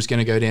said, was going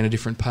to go down a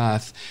different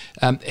path.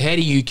 How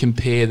do you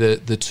compare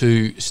the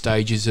two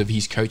stages of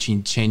his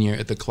coaching tenure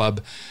at the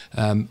club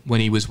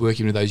when he was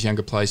working with those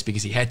younger players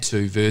because he had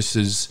to,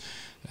 versus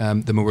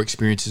the more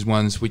experienced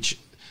ones, which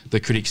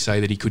the critics say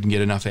that he couldn't get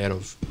enough out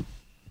of?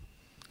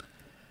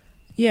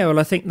 Yeah, well,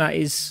 I think that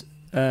is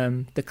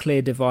the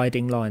clear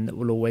dividing line that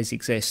will always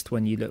exist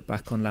when you look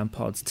back on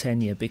Lampard's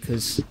tenure,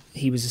 because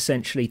he was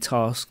essentially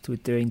tasked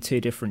with doing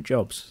two different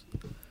jobs.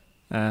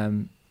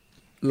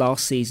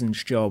 Last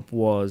season's job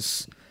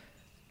was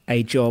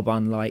a job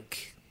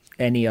unlike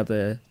any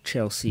other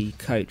Chelsea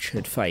coach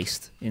had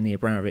faced in the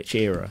Abramovich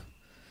era,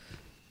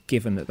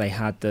 given that they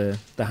had the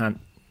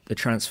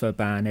transfer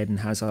ban, Eden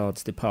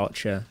Hazard's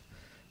departure,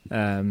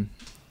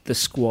 the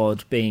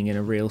squad being in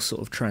a real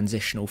sort of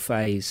transitional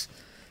phase.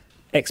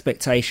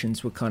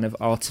 Expectations were kind of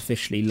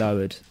artificially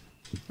lowered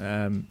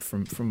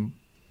from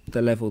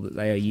the level that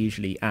they are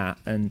usually at,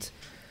 and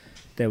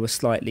there were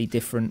slightly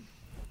different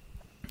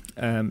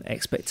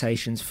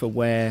expectations for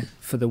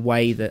the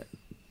way that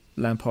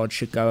Lampard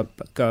should go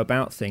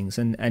about things,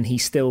 and he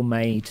still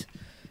made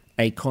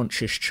a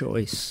conscious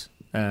choice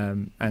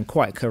and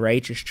quite a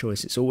courageous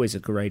choice. It's always a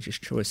courageous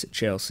choice at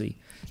Chelsea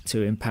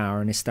to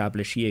empower and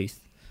establish youth.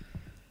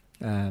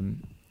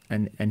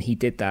 And he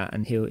did that,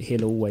 and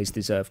he'll always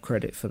deserve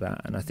credit for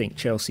that. And I think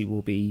Chelsea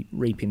will be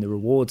reaping the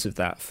rewards of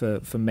that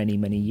for many,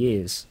 many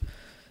years,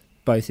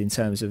 both in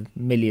terms of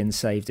millions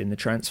saved in the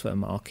transfer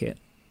market,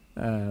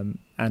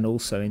 and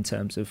also in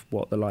terms of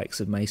what the likes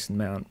of Mason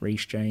Mount,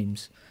 Reece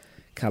James,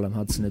 Callum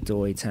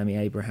Hudson-Odoi, Tammy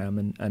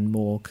Abraham and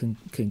more can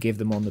give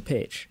them on the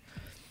pitch.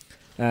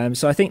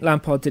 So I think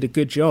Lampard did a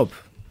good job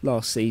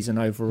last season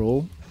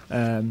overall,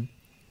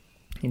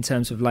 in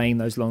terms of laying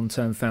those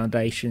long-term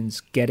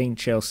foundations, getting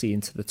Chelsea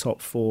into the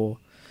top four.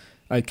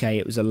 Okay,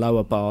 it was a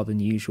lower bar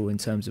than usual in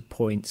terms of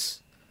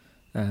points,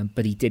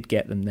 but he did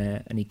get them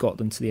there, and he got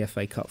them to the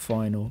FA Cup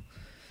final.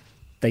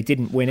 They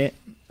didn't win it,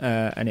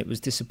 and it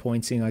was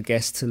disappointing, I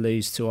guess, to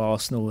lose to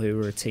Arsenal, who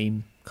were a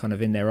team kind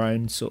of in their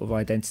own sort of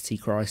identity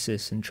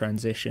crisis and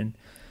transition.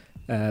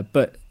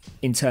 But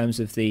in terms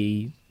of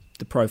the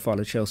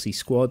profile of Chelsea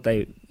squad,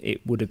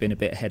 it would have been a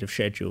bit ahead of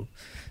schedule.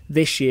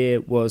 This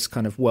year was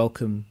kind of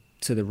welcome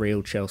to the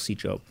real Chelsea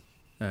job,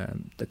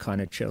 the kind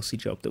of Chelsea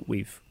job that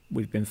we've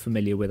been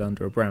familiar with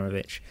under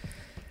Abramovich.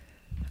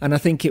 And I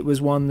think it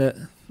was one that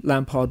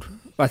Lampard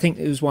I think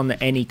it was one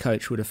that any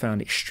coach would have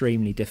found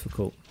extremely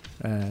difficult,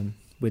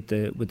 with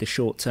the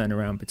short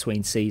turnaround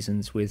between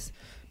seasons, with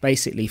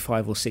basically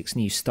 5 or 6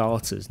 new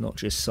starters, not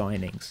just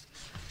signings.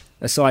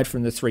 Aside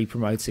from the 3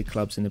 promoted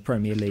clubs in the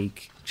Premier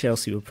League,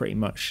 Chelsea were pretty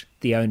much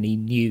the only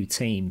new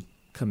team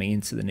coming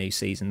into the new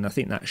season. And I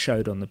think that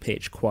showed on the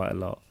pitch quite a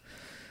lot.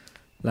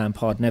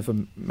 Lampard never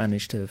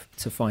managed to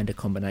find a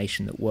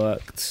combination that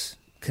worked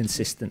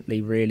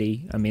consistently,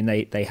 really. I mean,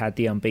 they had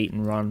the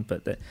unbeaten run,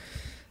 but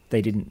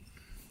they didn't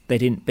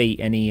beat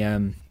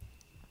any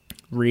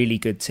really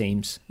good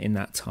teams in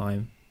that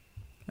time.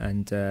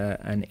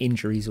 And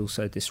injuries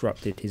also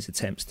disrupted his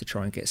attempts to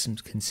try and get some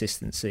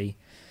consistency.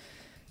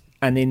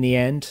 And in the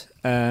end,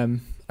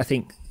 I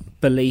think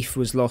belief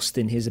was lost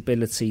in his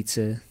ability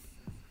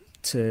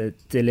to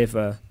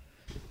deliver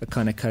a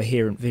kind of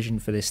coherent vision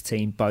for this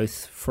team,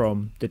 both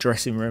from the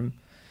dressing room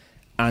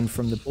and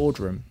from the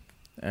boardroom.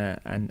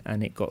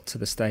 And it got to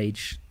the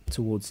stage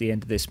towards the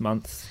end of this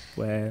month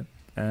where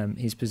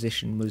his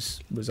position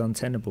was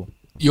untenable.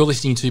 You're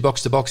listening to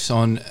Box to Box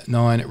on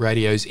 9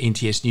 Radio's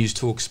NTS News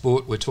Talk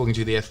Sport. We're talking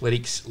to the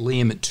Athletics'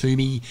 Liam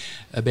Toomey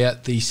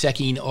about the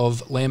sacking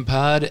of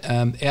Lampard.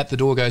 Out the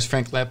door goes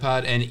Frank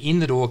Lampard, and in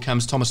the door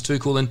comes Thomas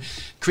Tuchel. And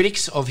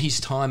critics of his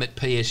time at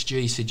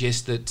PSG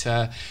suggest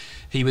that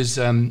he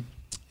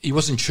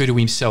wasn't true to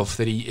himself,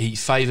 that he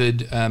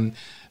favoured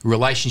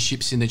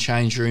relationships in the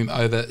change room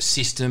over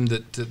system,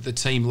 that the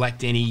team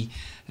lacked any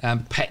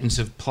patterns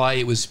of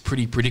play. It was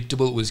pretty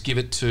predictable. It was give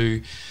it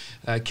to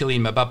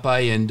Kylian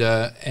Mbappe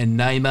and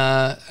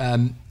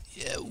Neymar.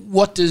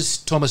 What does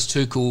Thomas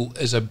Tuchel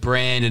as a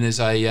brand and as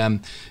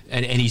and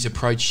his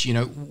approach?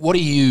 What are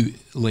you,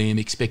 Liam,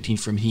 expecting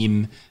from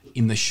him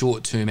in the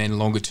short term and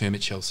longer term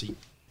at Chelsea?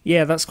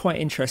 Yeah, that's quite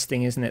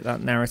interesting, isn't it?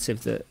 That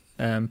narrative that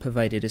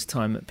pervaded his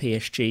time at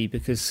PSG,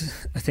 because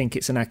I think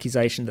it's an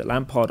accusation that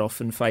Lampard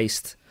often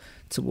faced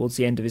towards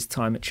the end of his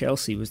time at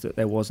Chelsea, was that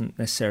there wasn't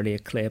necessarily a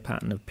clear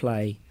pattern of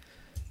play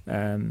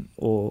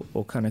or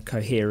kind of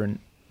coherent,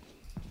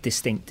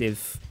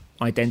 distinctive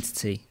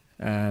identity.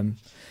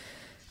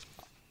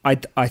 I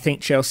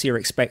think Chelsea are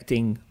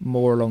expecting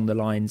more along the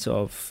lines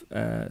of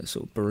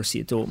sort of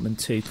Borussia Dortmund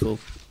Tuchel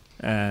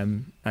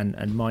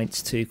and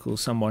Mainz Tuchel,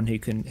 someone who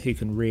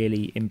can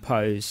really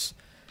impose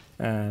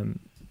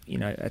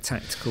a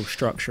tactical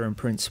structure and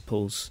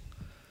principles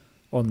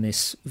on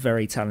this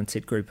very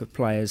talented group of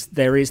players.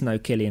 There is no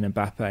Kylian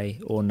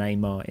Mbappe or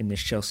Neymar in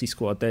this Chelsea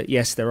squad.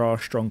 Yes, there are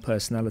strong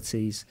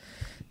personalities.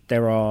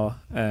 There are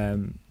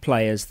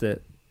players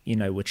that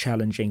were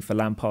challenging for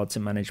Lampard to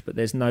manage, but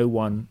there's no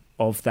one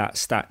of that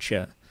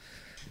stature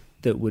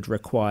that would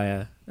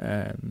require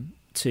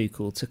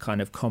Tuchel to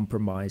kind of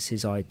compromise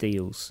his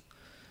ideals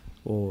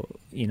or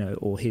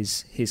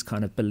his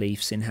kind of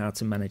beliefs in how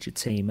to manage a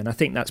team. And I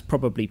think that's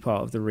probably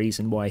part of the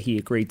reason why he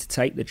agreed to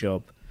take the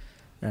job,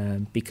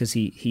 because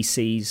he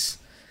sees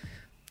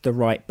the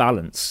right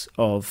balance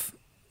of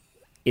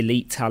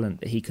elite talent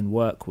that he can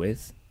work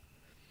with,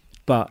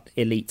 but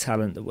elite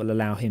talent that will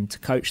allow him to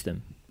coach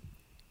them.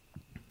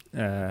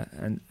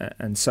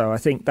 And so I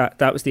think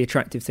that was the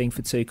attractive thing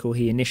for Tuchel.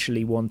 He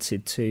initially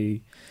wanted to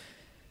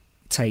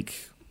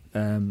take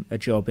a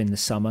job in the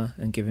summer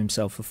and give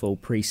himself a full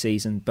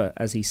pre-season, but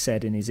as he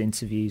said in his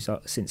interviews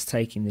since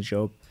taking the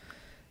job,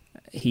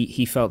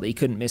 he felt that he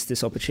couldn't miss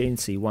this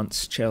opportunity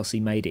once Chelsea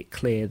made it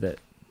clear that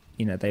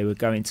they were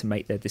going to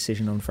make their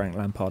decision on Frank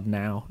Lampard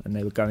now, and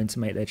they were going to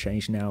make their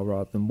change now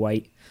rather than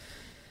wait.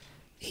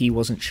 He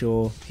wasn't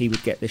sure he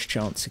would get this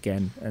chance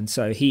again. And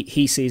so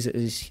he sees it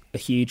as a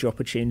huge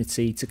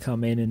opportunity to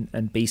come in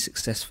and be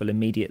successful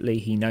immediately.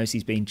 He knows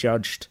he's being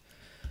judged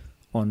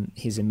on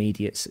his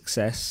immediate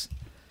success.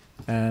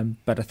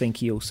 But I think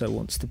he also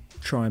wants to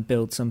try and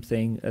build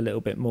something a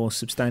little bit more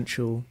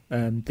substantial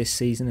this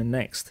season and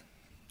next.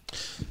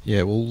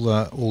 Yeah,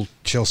 all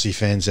Chelsea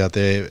fans out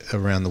there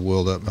around the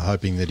world are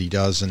hoping that he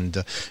does, and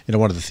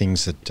one of the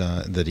things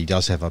that he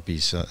does have up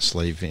his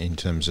sleeve in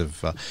terms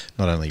of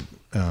not only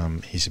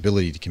his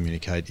ability to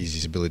communicate is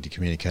his ability to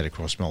communicate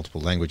across multiple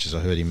languages.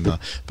 I heard him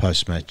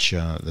post-match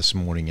this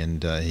morning,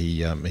 and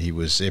he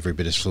was every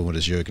bit as fluent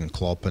as Jurgen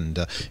Klopp,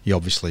 and he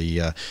obviously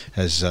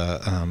has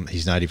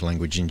his native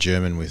language in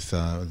German with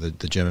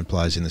the German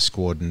players in the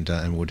squad,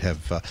 and would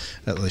have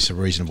at least a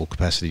reasonable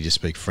capacity to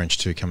speak French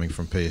too, coming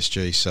from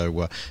PSG.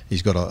 So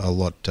he's got a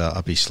lot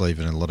up his sleeve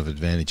and a lot of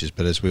advantages.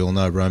 But as we all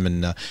know,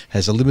 Roman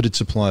has a limited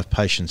supply of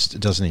patience,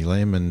 doesn't he,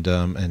 Liam?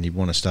 And he'd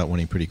want to start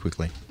winning pretty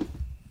quickly.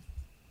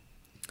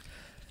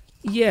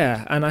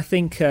 Yeah, and I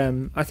think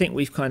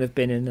we've kind of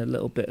been in a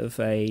little bit of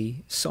a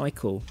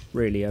cycle,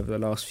 really, over the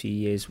last few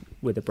years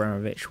with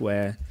Abramovich,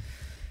 where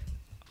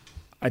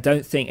I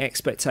don't think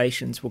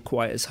expectations were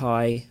quite as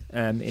high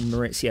in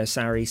Maurizio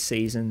Sarri's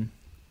season,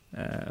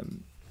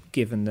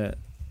 given that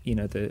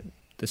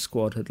the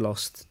squad had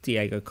lost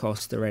Diego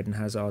Costa, Eden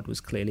Hazard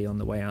was clearly on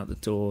the way out the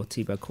door,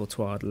 Thibaut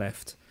Courtois had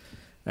left,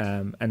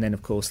 and then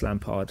of course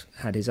Lampard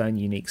had his own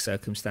unique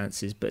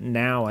circumstances. But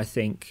now I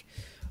think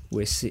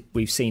we've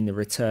seen the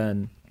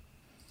return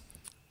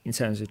in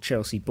terms of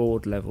Chelsea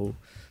board level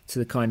to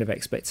the kind of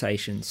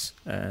expectations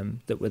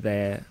that were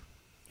there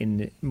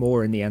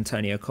more in the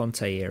Antonio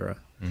Conte era,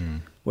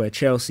 where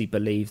Chelsea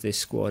believe this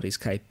squad is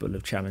capable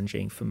of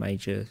challenging for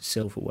major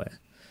silverware.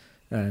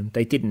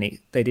 They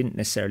didn't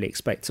necessarily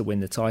expect to win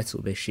the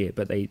title this year,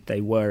 but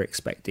they were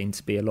expecting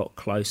to be a lot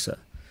closer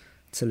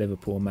to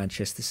Liverpool and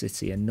Manchester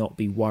City and not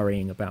be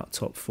worrying about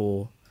top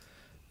four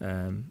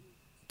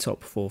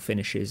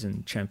finishes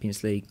and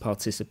Champions League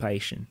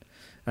participation.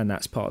 And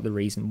that's part of the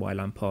reason why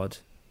Lampard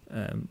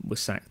was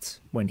sacked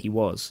when he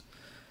was.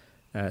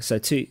 So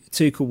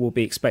Tuchel will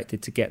be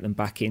expected to get them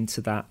back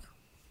into that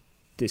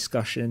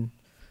discussion.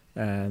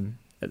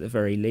 At the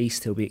very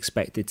least, he'll be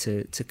expected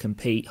to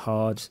compete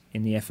hard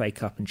in the FA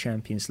Cup and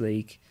Champions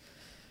League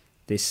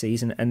this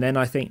season. And then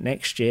I think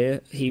next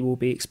year he will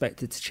be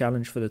expected to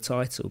challenge for the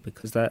title,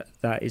 because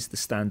that is the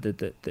standard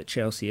that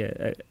Chelsea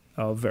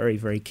are very,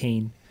 very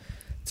keen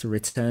to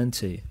return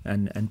to.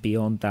 And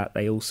beyond that,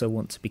 they also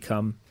want to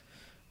become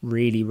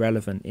really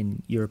relevant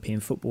in European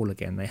football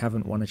again. They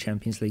haven't won a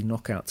Champions League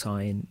knockout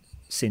tie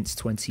since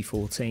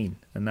 2014,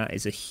 and that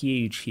is a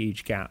huge,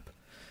 huge gap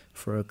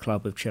for a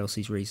club of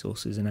Chelsea's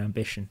resources and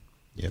ambition.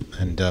 Yep,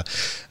 and a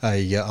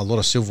lot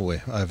of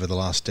silverware over the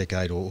last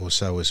decade or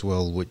so as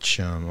well, which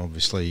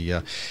obviously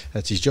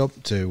that's his job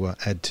to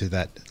add to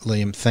that.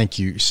 Liam, thank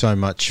you so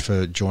much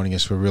for joining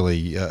us. We're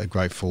really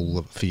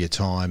grateful for your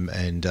time,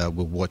 and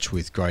we'll watch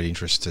with great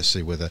interest to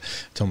see whether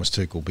Thomas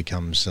Tuchel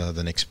becomes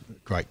the next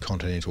great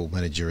continental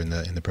manager in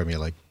the Premier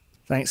League.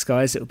 Thanks,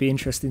 guys. It'll be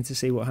interesting to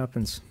see what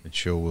happens. It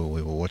sure will.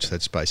 We will watch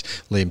that space.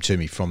 Liam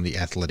Toomey from The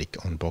Athletic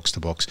on Box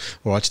to Box.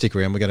 All right, stick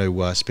around. We're going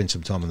to spend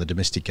some time on the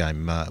domestic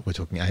game. We're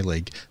talking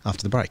A-League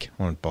after the break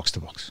on Box to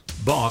Box.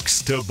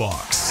 Box to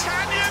Box.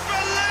 Can you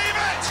believe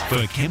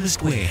it? For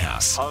Chemist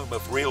Warehouse Home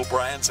of real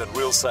brands and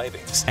real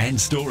savings.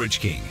 and Storage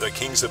King. The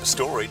kings of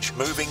storage,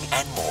 moving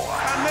and more.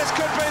 And this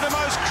could be the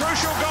most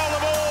crucial goal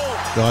of all.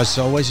 Guys,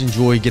 I always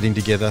enjoy getting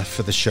together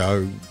for the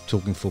show,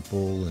 talking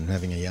football and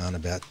having a yarn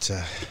about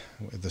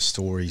the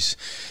stories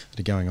that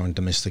are going on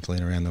domestically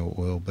and around the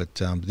world. But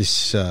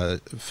this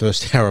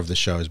first hour of the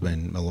show has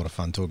been a lot of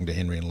fun talking to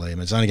Henry and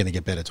Liam. It's only going to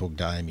get better talking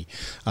to Amy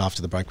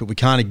after the break. But we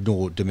can't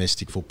ignore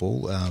domestic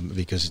football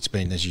because it's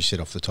been, as you said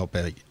off the top,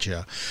 a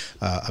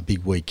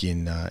big week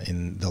in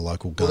the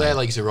local game. Well, our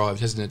league's arrived,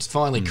 hasn't it? It's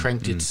finally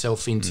cranked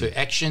itself into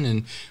action,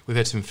 and we've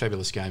had some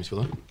fabulous games,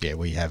 Willem. Yeah,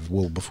 we have.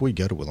 Well, before we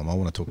go to Willem, I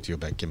want to talk to you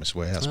about Chemist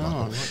Warehouse,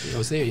 Michael. Right. I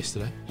was there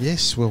yesterday.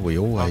 Yes, well, we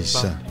always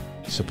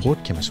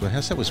support Chemist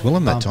Warehouse. That was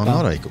Willem that time,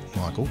 not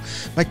Michael.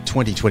 Make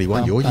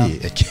 2021 your year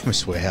at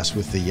Chemist Warehouse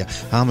with the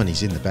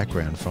harmonies in the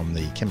background from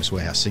the Chemist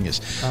Warehouse singers.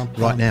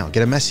 Right now,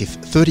 get a massive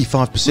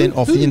 35%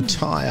 off the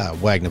entire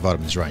Wagner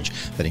vitamins range.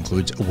 That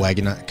includes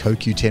Wagner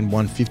CoQ10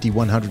 150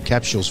 100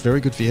 capsules. Very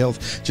good for your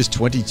health. Just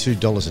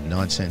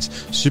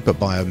 $22.09. Super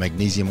Bio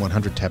Magnesium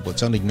 100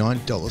 tablets, only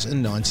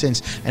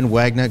 $9.09. And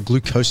Wagner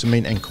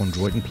Glucosamine and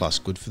Chondroitin Plus.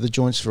 Good for the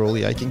joints for all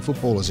the aching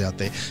footballers out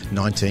there.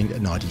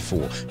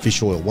 $19.94.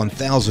 Fish oil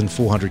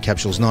 1,400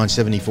 capsules,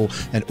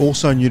 $9.74. And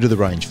also new to the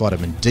range,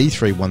 vitamin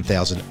D3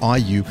 1000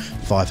 IU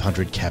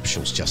 500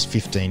 capsules, just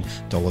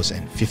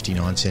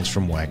 $15.59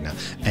 from Wagner.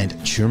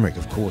 And turmeric,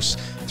 of course,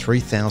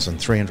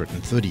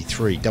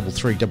 3,333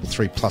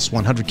 3333 plus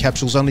 100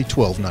 capsules, only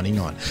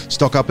 $12.99.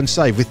 Stock up and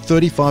save with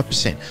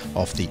 35%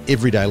 off the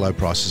everyday low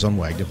prices on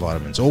Wagner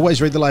vitamins.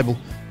 Always read the label.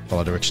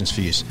 Follow directions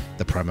for use.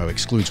 The promo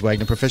excludes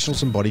Wagner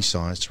Professionals and Body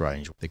Science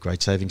range. The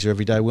great savings are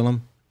every day,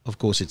 Willem. Of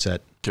course, it's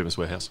at Chemist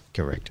Warehouse.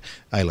 Correct.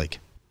 A-League.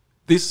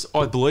 This,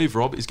 I believe,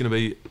 Rob, is going to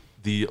be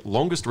the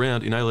longest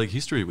round in A-League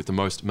history with the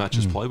most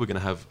matches played. We're going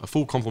to have a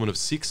full complement of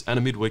 6 and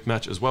a midweek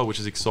match as well, which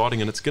is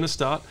exciting. And it's going to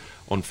start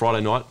on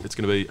Friday night. It's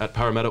going to be at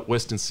Parramatta,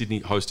 Western Sydney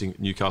hosting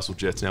Newcastle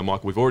Jets. Now,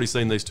 Michael, we've already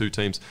seen these two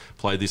teams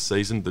play this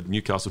season. The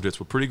Newcastle Jets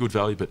were pretty good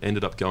value, but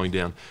ended up going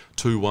down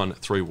 2-1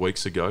 3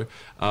 weeks ago.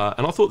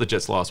 And I thought the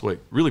Jets last week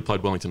really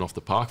played Wellington off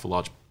the park for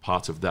large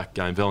parts of that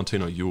game.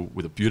 Valentino Ewell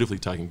with a beautifully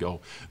taken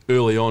goal.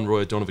 Early on,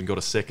 Roy Donovan got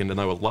a second, and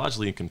they were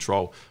largely in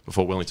control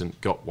before Wellington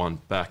got one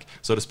back.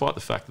 So despite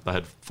the fact that they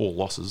had 4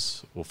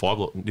 losses, or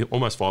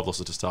almost 5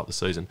 losses to start the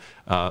season,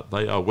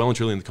 they are well and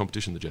truly in the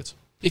competition, the Jets.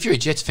 If you're a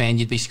Jets fan,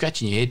 you'd be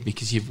scratching your head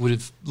because you would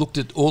have looked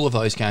at all of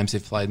those games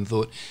they've played and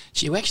thought,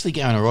 gee, we're actually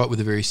going all right with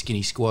a very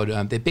skinny squad.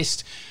 Their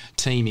best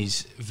team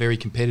is very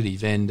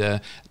competitive, and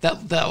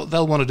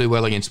they'll want to do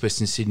well against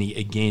Western Sydney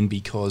again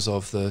because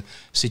of the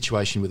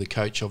situation with the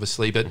coach,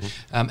 obviously. But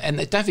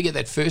and don't forget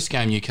that first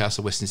game,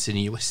 Newcastle-Western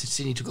Sydney. Western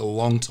Sydney took a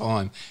long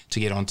time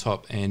to get on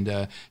top,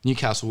 and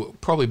Newcastle were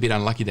probably a bit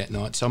unlucky that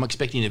night. So I'm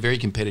expecting a very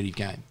competitive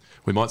game.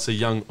 We might see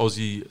young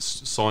Aussie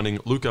signing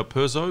Luca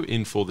Perzo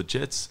in for the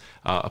Jets.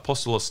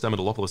 Apostolos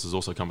Stamatoulopoulos has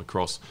also come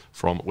across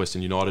from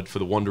Western United. For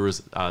the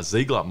Wanderers,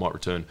 Ziegler might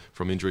return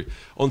from injury.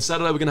 On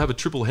Saturday, we're going to have a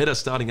triple header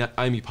starting at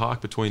Amy Park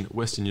between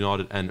Western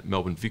United and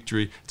Melbourne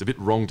Victory. It's a bit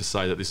wrong to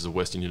say that this is a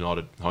Western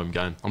United home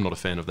game. I'm not a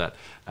fan of that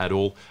at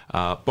all.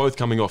 Both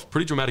coming off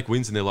pretty dramatic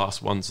wins in their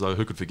last ones, though.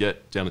 Who could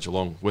forget down at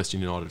Geelong,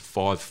 Western United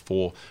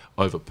 5-4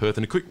 over Perth.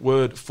 And a quick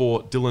word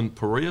for Dylan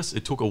Parias.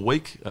 It took a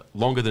week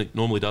longer than it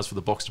normally does for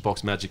the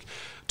box-to-box magic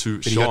to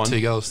But shine. he got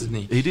 2 goals, didn't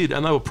he? He did,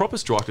 and they were proper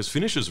strikers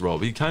finishers,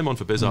 Rob. He came on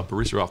for Bezat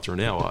Barissa after an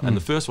hour, and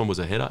the first one was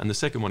a header, and the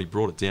second one he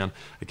brought it down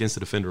against the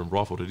defender and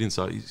rifled it in.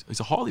 So he's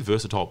a highly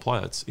versatile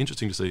player. It's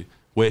interesting to see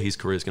where his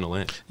career is going to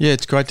land. Yeah,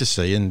 it's great to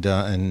see, and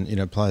you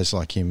know, players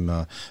like him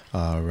are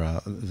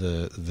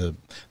the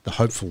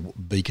hopeful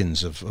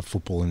beacons of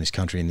football in this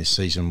country in this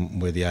season,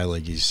 where the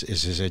A-League is,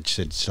 as Ed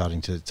said,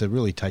 starting to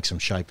really take some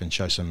shape and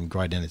show some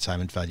great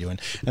entertainment value,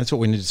 and that's what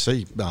we need to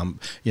see.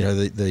 You know,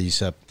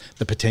 the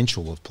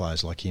potential of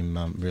players like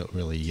him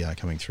really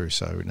coming through.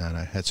 So no,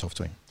 hats off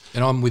to him.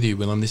 And I'm with you,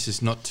 Willem. This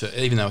is not,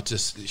 even though it's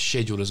just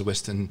scheduled as a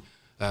Western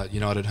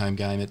United home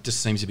game, it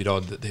just seems a bit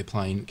odd that they're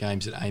playing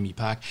games at Amy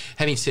Park.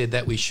 Having said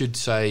that, we should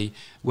say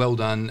well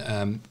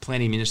done.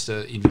 Planning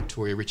Minister in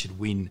Victoria, Richard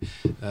Wynne,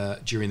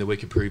 during the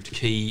week approved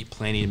key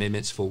planning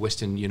amendments for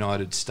Western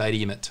United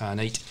Stadium at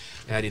Tarneet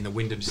out in the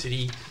Wyndham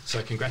City.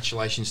 So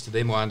congratulations to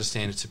them. I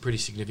understand it's a pretty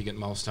significant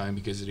milestone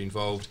because it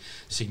involved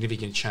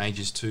significant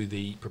changes to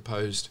the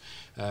proposed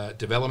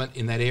development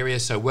in that area.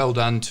 So well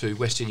done to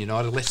Western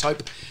United. Let's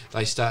hope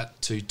they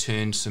start to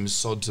turn some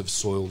sods of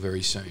soil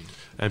very soon.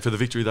 And for the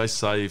victory, they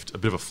saved a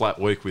bit of a flat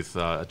week with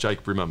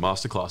Jake Brimmer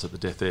masterclass at the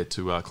death there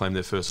to claim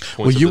their first points.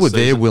 Well, you were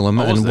there, Willem,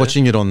 and there.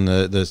 Watching it on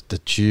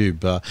the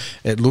tube,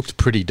 it looked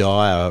pretty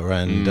dire.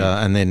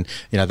 And then,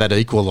 you know, that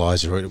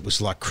equaliser, it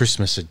was like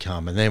Christmas had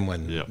come. And then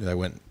when they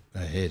went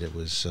ahead, it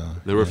was...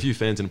 there were a few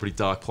fans in a pretty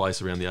dark place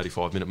around the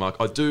 85-minute mark.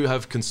 I do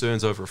have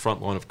concerns over a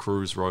front line of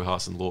Cruz,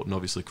 Rojas and Lawton.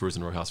 Obviously, Cruz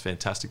and Rojas,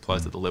 fantastic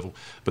players at the level,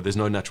 but there's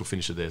no natural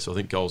finisher there, so I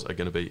think goals are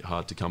going to be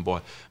hard to come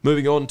by.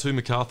 Moving on to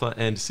MacArthur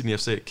and Sydney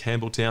FC at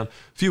Campbelltown.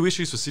 Few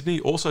issues for Sydney,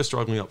 also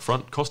struggling up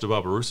front. Costa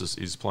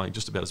Barbarouses is playing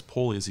just about as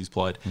poorly as he's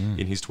played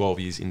in his 12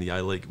 years in the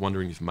A-League,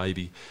 wondering if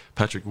maybe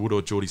Patrick Wood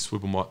or Geordie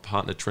Swibble might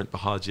partner Trent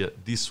Bahagia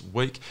this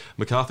week.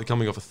 MacArthur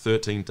coming off a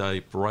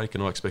 13-day break,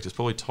 and I expect it's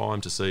probably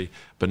time to see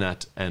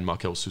Bernat and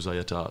Markel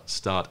Suzayeta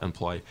start and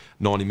play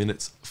 90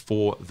 minutes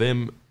for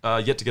them.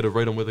 Yet to get a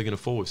read on where they're going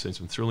to fall. We've seen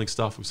some thrilling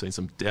stuff. We've seen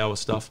some dour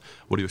stuff.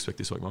 What do you expect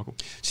this week, Michael?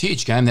 It's a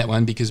huge game, that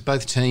one, because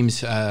both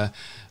teams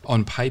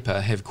on paper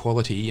have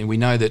quality, and we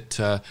know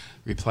that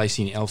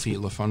replacing Alfie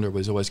Lafondra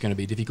was always going to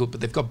be difficult,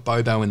 but they've got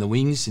Bobo in the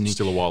wings. And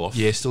still a while off.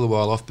 Yeah, still a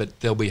while off, but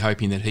they'll be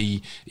hoping that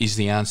he is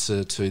the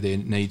answer to their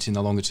needs in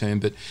the longer term.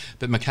 But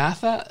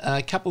MacArthur,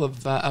 a couple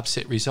of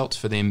upset results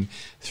for them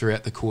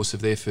throughout the course of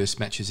their first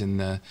matches in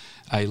the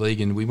A-League,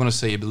 and we want to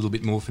see a little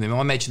bit more from them.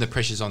 I imagine the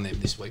pressure's on them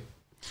this week.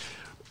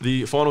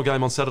 The final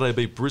game on Saturday will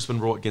be Brisbane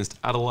Roar against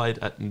Adelaide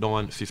at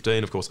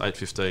 9:15. Of course,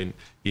 8:15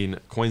 in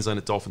Queensland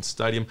at Dolphin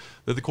Stadium.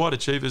 They're the quiet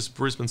achievers,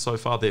 Brisbane, so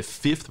far. They're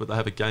 5th, but they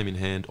have a game in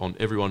hand on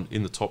everyone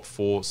in the top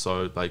 4,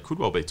 so they could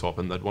well be top,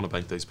 and they'd want to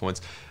bank these points.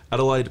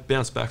 Adelaide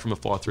bounced back from a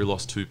 5-3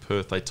 loss to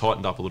Perth. They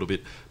tightened up a little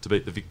bit to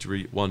beat the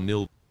Victory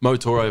 1-0. Mo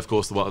Torre, of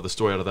course, the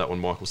story out of that one,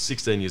 Michael,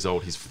 16 years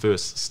old, his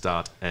first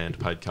start, and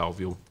paid Carl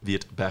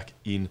Viet back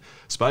in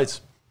spades.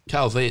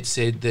 Carl Viet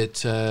said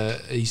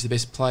that he's the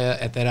best player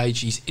at that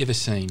age he's ever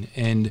seen,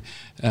 and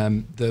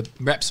the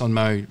raps on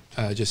Mo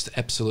are just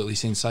absolutely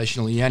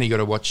sensational. You only got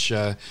to watch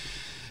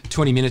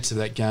 20 minutes of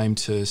that game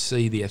to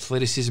see the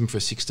athleticism for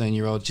a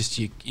 16-year-old.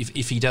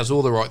 If he does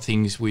all the right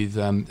things with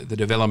the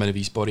development of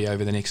his body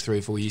over the next 3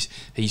 or 4 years,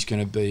 he's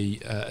going to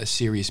be a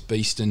serious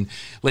beast. And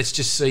let's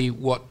just see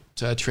what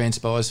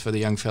transpires for the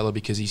young fella,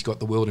 because he's got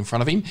the world in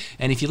front of him.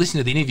 And if you listen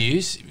to the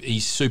interviews,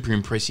 he's super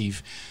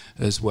impressive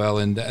as well,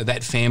 and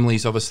that family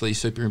is obviously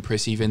super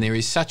impressive, and there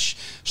is such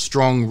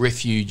strong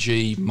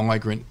refugee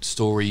migrant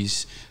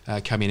stories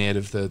coming out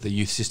of the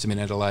youth system in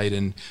Adelaide,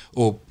 and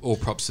all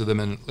props to them,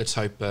 and let's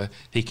hope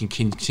he can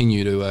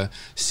continue to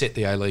set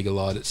the A-League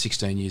alight at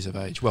 16 years of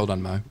age. Well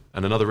done, Mo.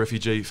 And another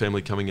refugee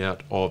family coming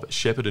out of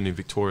Shepparton in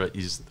Victoria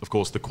is, of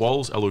course, the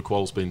Quolls. Alu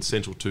Quoll's been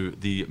central to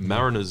the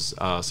Mariners'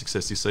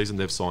 success this season.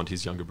 They've signed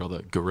his younger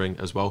brother, Gareng,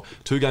 as well.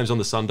 2 games on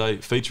the Sunday,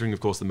 featuring,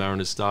 of course, the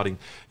Mariners starting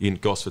in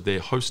Gosford.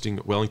 They're hosting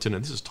Wellington,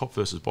 and this is top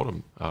versus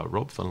bottom,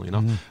 Rob, funnily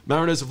enough.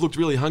 Mariners have looked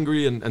really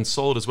hungry and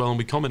solid as well, and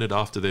we commented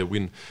after their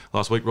win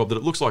last week, Rob, that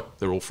it looks like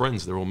they're all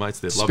friends, they're all mates,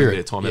 they're loving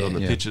their time out on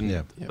the pitch,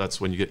 and that's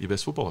when you get your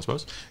best football, I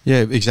suppose. Yeah,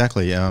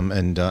 exactly.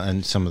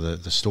 And some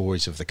of the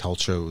stories of the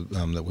culture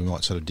that we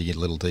might sort of dig a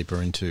little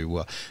deeper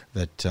into.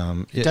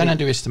 Don't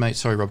underestimate,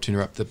 sorry Rob to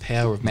interrupt, the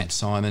power of Matt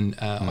Simon.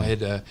 I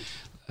had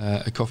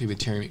a coffee with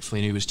Terry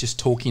McFlynn, who was just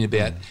talking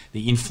about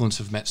the influence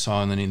of Matt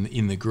Simon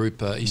in the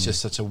group. He's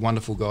just such a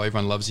wonderful guy.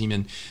 Everyone loves him,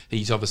 and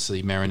he's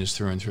obviously Mariners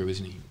through and through,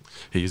 isn't he?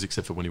 He is,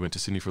 except for when he went to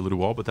Sydney for a little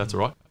while, but that's all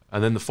right.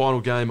 And then the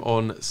final game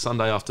on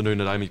Sunday afternoon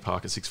at Amy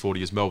Park at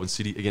 6:40 is Melbourne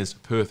City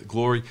against Perth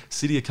Glory.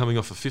 City are coming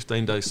off a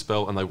 15-day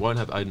spell, and they won't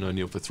have Aidan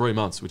O'Neill for 3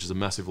 months, which is a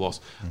massive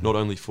loss, not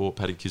only for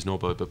Paddy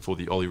Kisnorbo, but for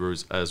the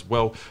Olyroos as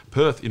well.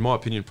 Perth, in my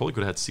opinion, probably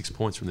could have had 6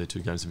 points from their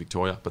 2 games in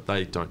Victoria, but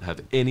they don't have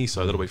any,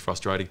 so that'll be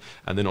frustrating.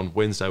 And then on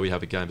Wednesday, we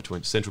have a game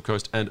between Central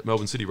Coast and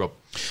Melbourne City, Rob.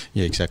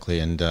 Yeah, exactly.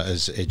 And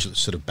as Edge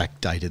sort of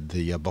backdated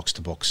the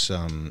box-to-box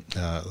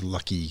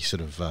lucky sort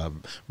of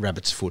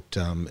rabbit's foot,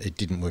 it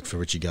didn't work for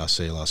Richie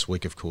Garcia last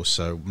week, of course. course.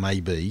 So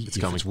maybe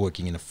it's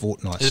working in a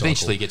fortnight cycle. It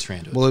eventually gets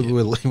round to it. Well,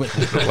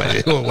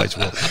 it always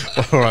will.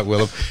 All right,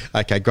 Willem.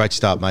 Okay, great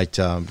start, mate.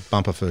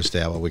 Bumper first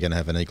hour. We're going to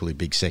have an equally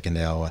big second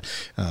hour.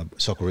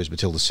 Socceroos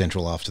Matilda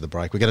Central after the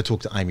break. We're going to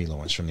talk to Amy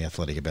Lawrence from The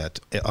Athletic about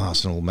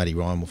Arsenal. Matty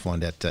Ryan will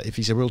find out if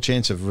he's a real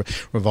chance of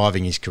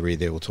reviving his career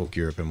there. We'll talk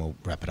Europe and we'll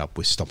wrap it up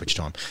with stoppage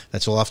time.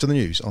 That's all after the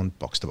news on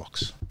Box to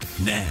Box.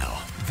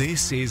 Now,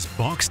 this is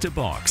Box to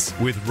Box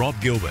with Rob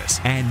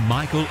Gilbert and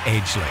Michael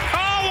Edgley.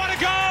 Oh, what a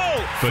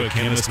goal! For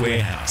Chemist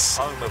Warehouse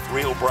Home of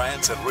real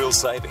brands and real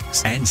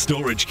savings. and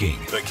Storage King.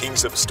 The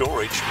kings of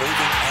storage, moving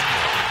and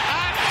more.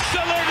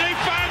 Absolutely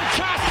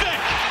fantastic!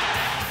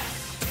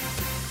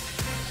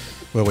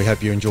 Well, we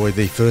hope you enjoyed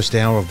the first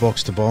hour of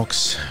Box to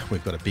Box.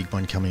 We've got a big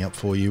one coming up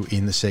for you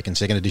in the second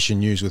edition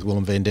news with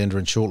Willem van Dender,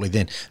 and shortly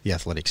then the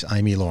Athletics'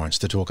 Amy Lawrence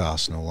to talk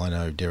Arsenal. I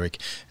know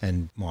Derek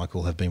and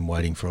Michael have been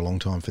waiting for a long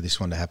time for this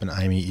one to happen.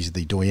 Amy is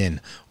the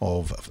doyenne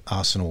of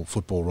Arsenal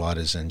football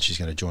writers, and she's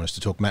going to join us to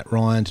talk Matt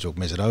Ryan, to talk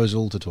Mesut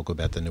Ozil, to talk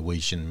about the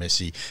Norwegian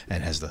Messi,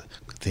 and has the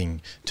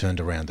thing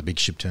turned around, the big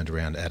ship turned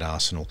around at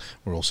Arsenal.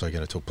 We're also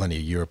going to talk plenty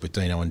of Europe with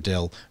Dino and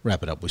Dell,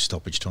 wrap it up with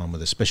stoppage time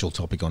with a special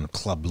topic on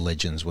club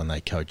legends when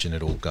they coach and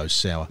it all goes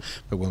sour.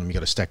 But Willem, you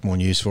got a stack more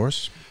news for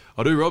us?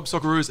 I do, Rob.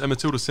 Socceroos and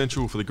Matilda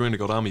Central for the Green and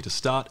Gold Army to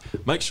start.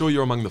 Make sure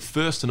you're among the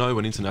first to know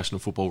when international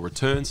football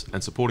returns,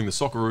 and supporting the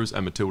Socceroos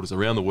and Matildas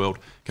around the world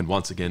can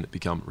once again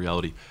become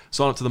reality.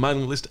 Sign up to the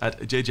mailing list at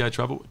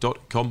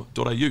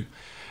ggtravel.com.au.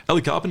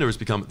 Ellie Carpenter has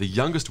become the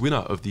youngest winner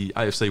of the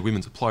AFC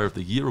Women's Player of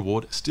the Year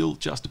award, still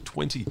just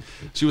 20.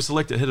 She was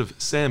selected ahead of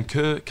Sam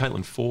Kerr,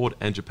 Caitlin Ford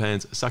and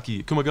Japan's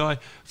Saki Kumagai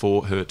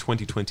for her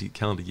 2020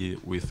 calendar year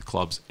with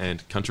clubs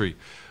and country.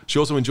 She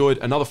also enjoyed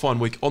another fine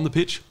week on the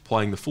pitch,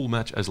 playing the full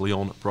match as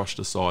Lyon brushed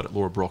aside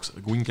Laura Brock's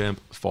Guingamp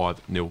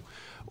 5-0.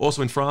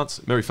 Also in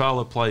France, Mary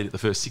Fowler played the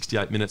first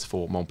 68 minutes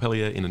for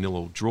Montpellier in a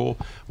 0-0 draw,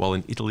 while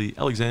in Italy,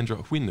 Alexandra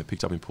Huyn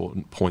picked up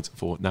important points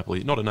for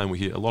Napoli. Not a name we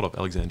hear a lot of,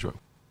 Alexandra.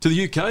 To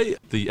the UK,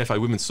 the FA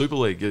Women's Super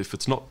League, if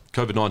it's not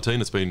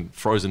COVID-19, it's been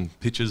frozen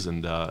pitches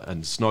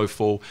and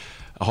snowfall.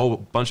 A whole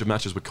bunch of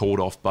matches were called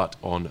off, but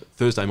on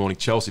Thursday morning,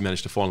 Chelsea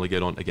managed to finally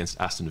get on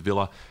against Aston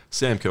Villa.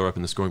 Sam Kerr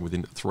opened the scoring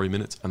within 3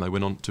 minutes, and they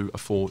went on to a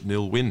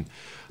 4-0 win.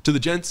 To the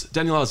gents,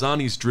 Daniel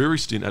Arzani's dreary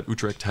stint at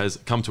Utrecht has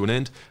come to an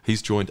end.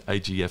 He's joined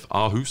AGF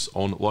Aarhus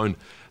on loan.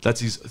 That's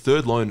his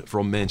third loan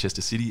from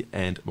Manchester City,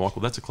 and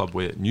Michael, that's a club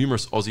where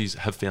numerous Aussies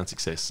have found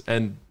success.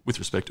 And with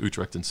respect,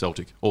 Utrecht and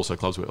Celtic, also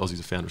clubs where Aussies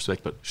have found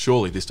respect, but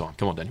surely this time.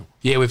 Come on, Daniel.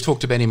 Yeah, we've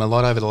talked about him a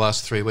lot over the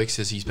last 3 weeks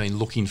as he's been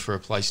looking for a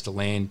place to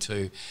land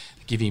to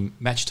give him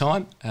match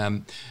time.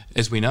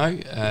 As we know,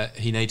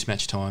 he needs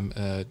match time.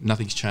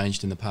 Nothing's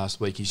changed in the past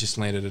week. He's just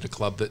landed at a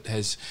club that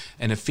has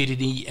an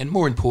affinity and,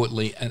 more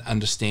importantly, an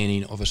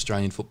understanding of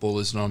Australian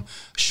footballers. And I'm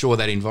sure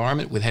that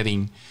environment, with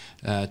having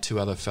two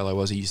other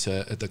fellow Aussies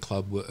at the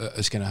club,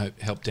 is going to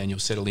help Daniel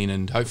settle in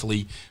and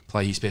hopefully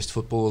play his best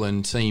football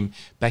and see him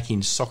back in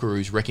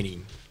Socceroos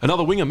reckoning.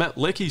 Another winger, Matt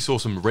Leckie, saw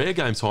some rare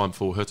game time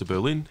for Hertha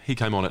Berlin. He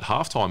came on at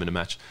half-time in a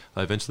match.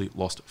 They eventually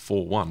lost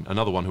 4-1.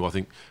 Another one who I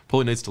think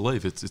probably needs to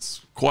leave.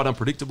 It's quite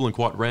unpredictable and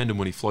quite random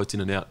when he floats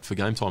in and out for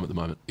game time at the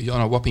moment. He's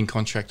on a whopping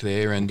contract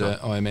there, and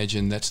I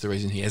imagine that's the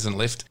reason he hasn't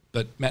left.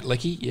 But Matt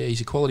Leckie, yeah,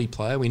 he's a quality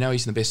player. We know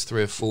he's in the best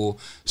 3 or 4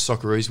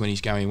 Socceroos when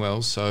he's going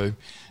well, so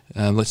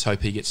let's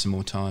hope he gets some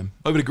more time.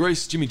 Over to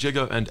Greece, Jimmy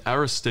Jego and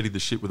Aris steadied the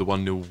ship with a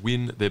 1-0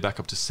 win. They're back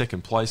up to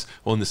second place.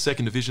 While in the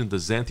second division, the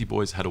Xanthi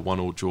boys had a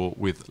 1-1 draw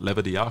with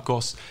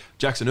Levadiakos.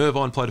 Jackson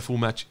Irvine played a full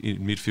match in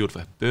midfield for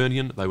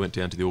Hibernian. They went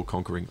down to the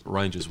all-conquering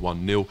Rangers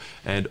 1-0.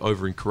 And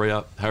over in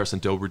Korea, Harrison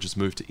Delbridge's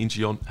move to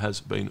Incheon has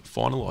been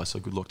finalised, so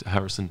good luck to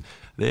Harrison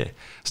there.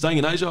 Staying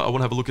in Asia, I want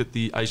to have a look at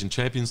the Asian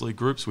Champions League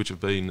groups, which have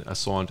been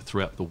assigned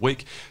throughout the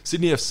week.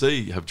 Sydney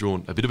FC have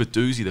drawn a bit of a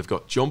doozy. They've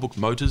got Jeonbuk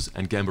Motors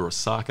and Gamba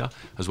Osaka,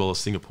 as well as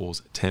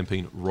Singapore's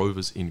Tampine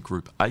Rovers in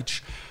Group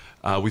H.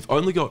 We've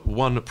only got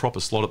one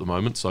proper slot at the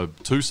moment, so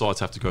 2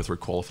 sides have to go through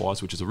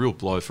qualifiers, which is a real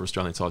blow for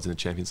Australian sides in the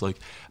Champions League.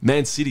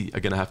 Melbourne City are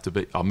going to have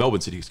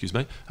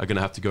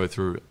to go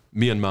through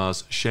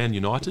Myanmar's Shan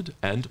United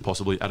and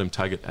possibly Adam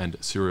Taggart and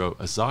Sirio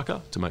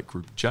Azaka to make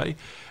Group J.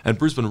 And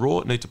Brisbane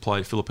Roar need to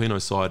play Filipino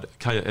side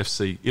Kaya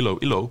FC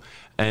Iloilo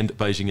and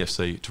Beijing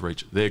FC to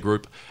reach their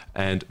group.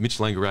 And Mitch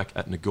Langerak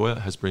at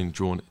Nagoya has been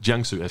drawn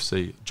Jiangsu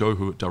FC,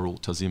 Johor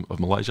Darul Tazim of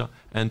Malaysia,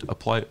 and a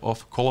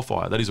play-off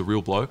qualifier. That is a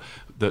real blow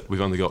that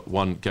we've only got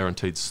one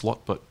guaranteed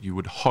slot, but you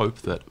would hope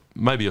that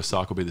maybe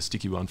Osaka will be the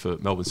sticky one for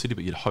Melbourne City,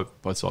 but you'd hope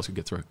both sides could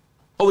get through.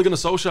 Ole Gunnar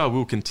Solskjaer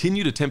will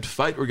continue to tempt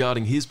fate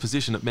regarding his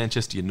position at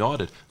Manchester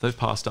United. They've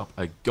passed up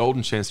a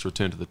golden chance to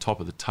return to the top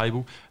of the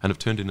table and have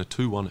turned in a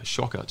 2-1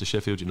 shocker to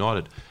Sheffield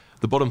United.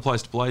 The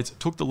bottom-placed Blades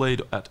took the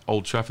lead at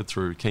Old Trafford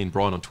through Keane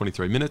Bryan on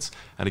 23 minutes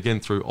and again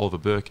through Oliver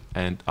Burke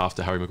and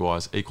after Harry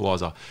Maguire's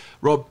equaliser.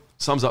 Rob,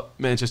 sums up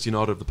Manchester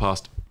United of the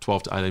past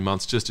 12 to 18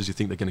 months, just as you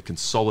think they're going to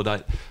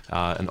consolidate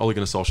and Ole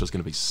Gunnar Solskjaer is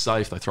going to be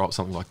safe. They throw up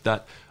something like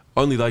that.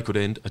 Only they could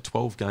end a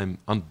 12-game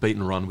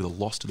unbeaten run with a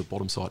loss to the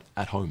bottom side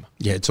at home.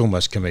 Yeah, it's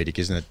almost comedic,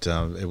 isn't it?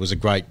 It was a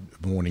great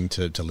morning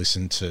to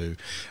listen to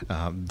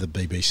the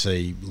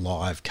BBC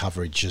live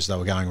coverage as they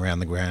were going around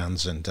the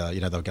grounds, and they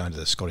were going to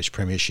the Scottish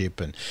Premiership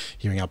and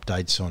hearing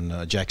updates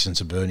on Jackson's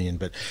Hibernian.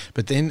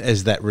 But then,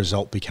 as that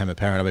result became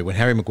apparent, I mean, when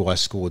Harry Maguire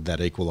scored that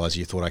equaliser,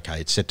 you thought,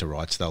 okay, it's set to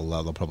rights.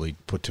 They'll probably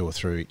put two or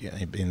three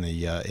in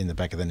the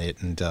back of the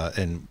net, and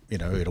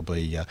it'll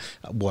be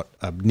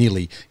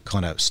nearly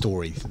kind of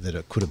story that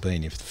it could have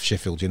been if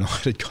Sheffield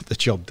United got the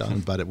job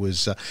done. But it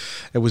was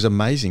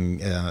amazing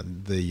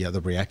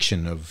the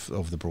reaction of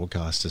the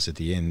broadcasters at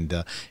the end.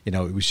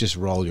 It was just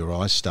roll your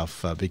eyes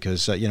stuff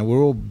because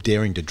we're all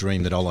daring to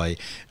dream that Ole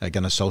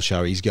Gunnar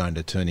Solskjaer is going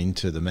to turn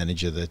into the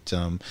manager that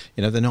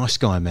the nice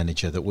guy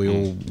manager that we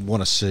all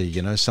want to see.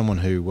 Someone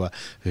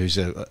who's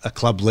a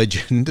club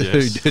legend.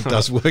 Yes. who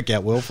does work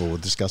out well for. We'll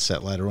discuss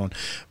that later on.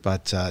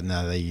 But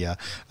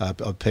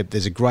Pep.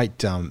 There's a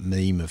great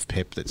meme of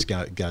Pep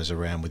that goes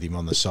around with him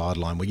on the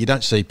sideline where you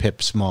don't see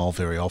Pep smile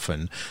very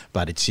often,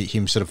 but it's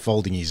him sort of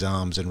folding his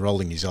arms and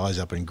rolling his eyes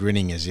up and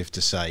grinning as if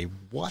to say,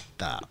 "What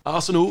the?"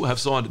 Arsenal have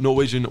signed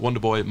Norwegian wonder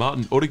boy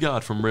Martin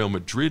Odegaard from Real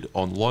Madrid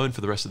on loan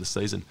for the rest of the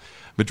season.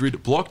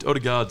 Madrid blocked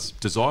Odegaard's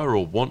desire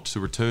or want to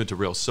return to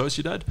Real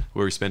Sociedad,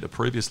 where he spent a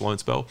previous loan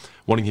spell,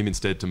 wanting him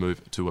instead to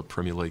move to a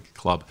Premier League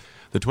club.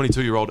 The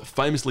 22-year-old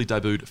famously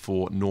debuted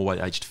for Norway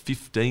aged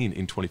 15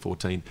 in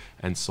 2014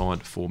 and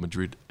signed for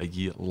Madrid a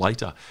year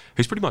later.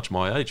 He's pretty much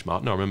my age,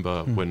 Martin. I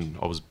remember when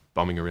I was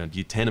bumming around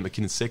year 10 at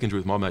McKinnon Secondary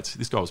with my mates.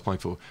 This guy was playing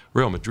for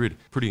Real Madrid.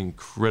 Pretty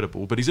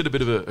incredible. But he's at a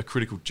bit of a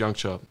critical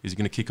juncture. Is he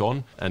going to kick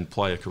on and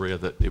play a career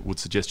that it would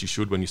suggest you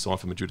should when you sign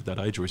for Madrid at that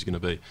age, or is he going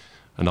to be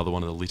another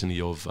one of the litany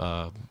of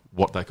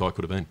what that guy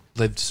could have been?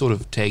 They've sort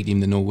of tagged him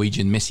the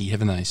Norwegian Messi,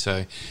 haven't they?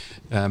 So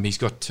he's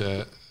got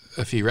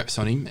a few reps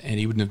on him, and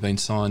he wouldn't have been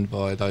signed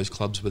by those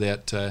clubs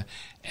without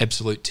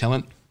absolute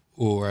talent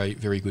or a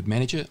very good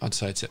manager. I'd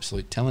say it's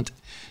absolute talent.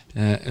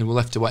 And we'll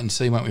have to wait and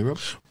see, won't we, Rob?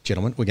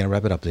 Gentlemen, we're going to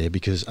wrap it up there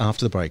because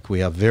after the break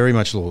we are very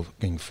much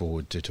looking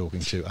forward to talking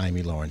to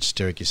Amy Lawrence.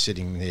 Derek is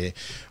sitting there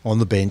on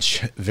the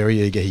bench,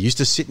 very eager. He used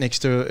to sit next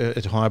to her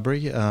at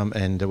Highbury,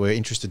 and we're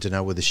interested to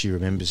know whether she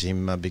remembers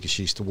him because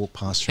she used to walk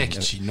past him.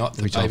 Heck, she not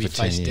the every time for 10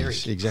 baby-faced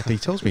years. Derek. Exactly. He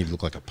tells me he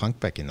looked like a punk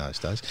back in those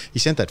days. He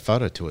sent that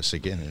photo to us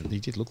again, and he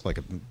did look like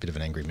a bit of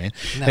an angry man.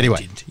 No,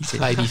 anyway, he didn't. He's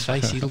baby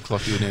face. He looked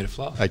like he would need a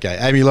fly. Okay,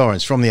 Amy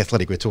Lawrence from The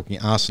Athletic. We're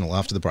talking Arsenal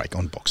after the break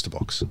on Box to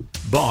Box.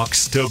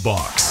 Box to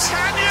Box.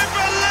 Can you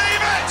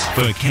believe it?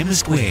 For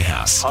Chemist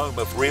Warehouse Home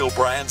of real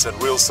brands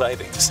and real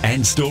savings.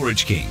 and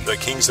Storage King. The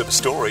kings of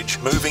storage,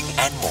 moving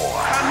and more.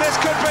 And this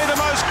could be the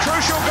most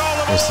crucial goal of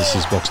all. Yes, this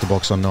is Box to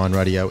Box on 9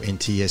 Radio,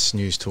 NTS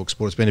News Talk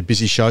Sport. It's been a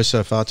busy show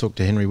so far. Talked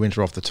to Henry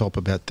Winter off the top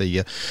about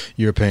the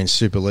European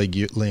Super League.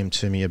 Liam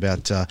Toomey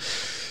about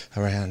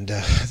around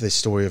the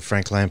story of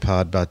Frank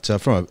Lampard. But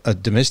from a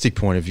domestic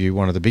point of view,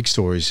 one of the big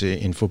stories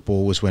in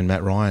football was when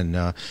Matt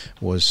Ryan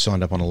was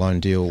signed up on a loan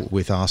deal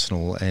with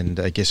Arsenal. And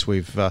I guess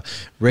we've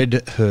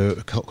read her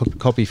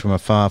copy from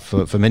afar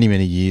for many,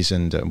 many years.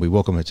 And we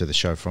welcome her to the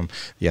show from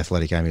The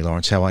Athletic, Amy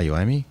Lawrence. How are you,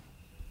 Amy?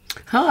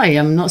 Hi,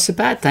 I'm not so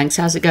bad, thanks.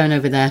 How's it going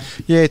over there?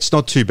 Yeah, it's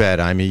not too bad,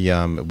 Amy.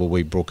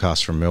 We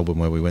broadcast from Melbourne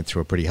where we went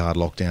through a pretty hard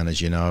lockdown,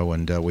 as you know,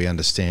 and we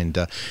understand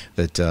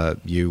that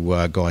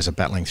you guys are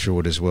battling through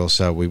it as well,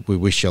 so we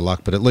wish you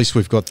luck. But at least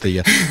we've got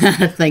the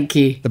Thank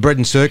you. the bread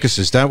and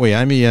circuses, don't we,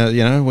 Amy?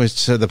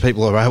 So the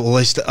people are at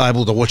least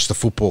able to watch the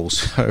football.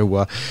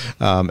 So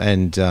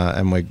and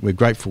we're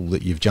grateful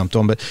that you've jumped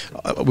on.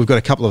 But we've got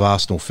a couple of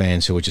Arsenal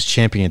fans who are just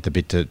champing at the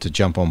bit to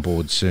jump on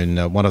board soon.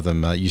 One of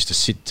them used to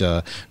sit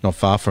not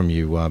far from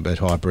you at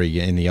Highbury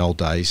in the old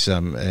days.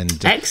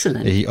 And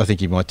Excellent. I think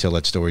he might tell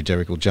that story.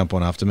 Derek will jump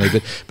on after me.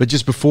 But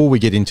just before we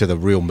get into the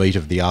real meat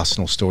of the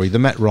Arsenal story, the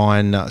Matt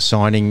Ryan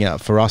signing,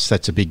 for us,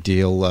 that's a big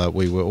deal.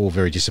 We were all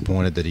very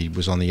disappointed that he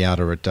was on the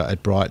outer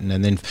at Brighton.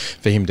 And then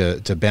for him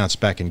to bounce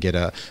back and get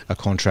a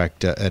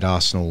contract at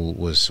Arsenal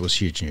was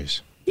huge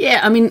news.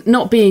 Yeah, I mean,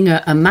 not being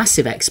a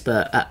massive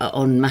expert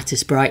on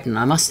Mattis Brighton,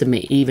 I must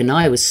admit, even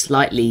I was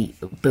slightly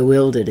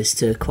bewildered as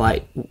to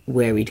quite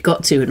where he'd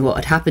got to and what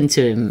had happened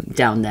to him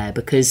down there,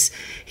 because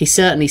he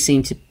certainly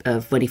seemed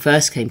to, when he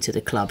first came to the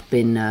club,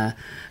 been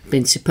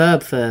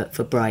superb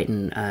for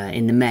Brighton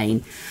in the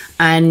main.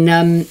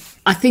 And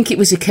I think it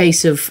was a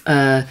case of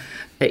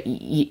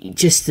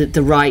just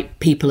the right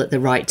people at the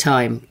right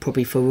time,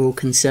 probably for all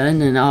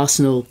concerned. And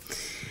Arsenal,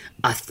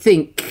 I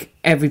think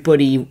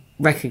everybody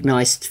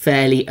recognised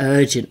fairly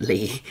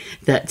urgently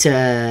that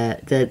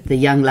the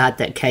young lad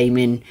that came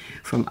in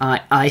from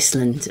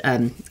Iceland,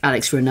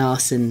 Alex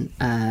Runarsson,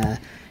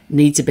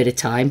 needs a bit of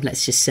time,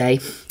 let's just say.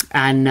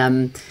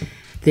 And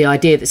the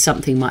idea that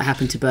something might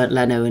happen to Bernd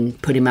Leno and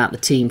put him out the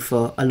team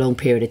for a long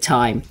period of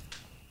time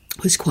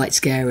was quite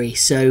scary.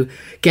 So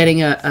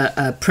getting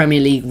a Premier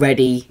League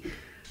ready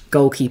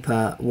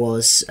goalkeeper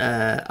was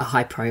a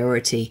high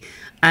priority.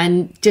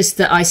 And just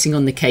the icing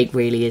on the cake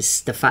really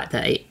is the fact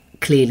that it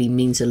clearly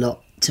means a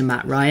lot to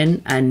Matt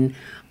Ryan. And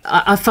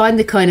I find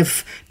the kind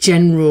of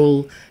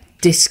general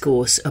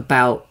discourse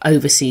about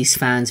overseas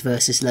fans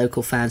versus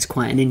local fans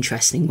quite an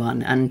interesting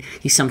one. And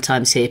you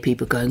sometimes hear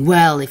people going,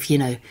 well, if you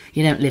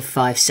don't live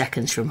 5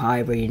 seconds from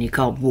Highbury and you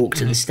can't walk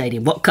to the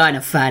stadium, what kind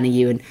of fan are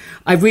you? And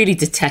I really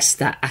detest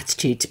that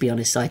attitude, to be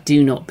honest. I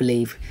do not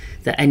believe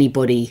that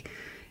anybody,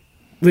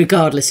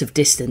 regardless of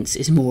distance,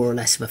 is more or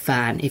less of a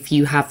fan. If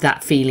you have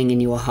that feeling in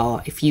your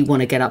heart, if you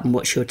want to get up and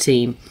watch your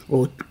team,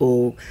 or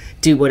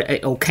do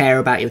what, or care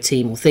about your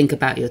team, or think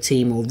about your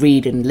team, or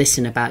read and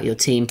listen about your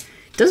team,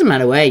 it doesn't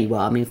matter where you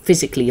are. I mean,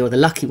 physically, you're the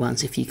lucky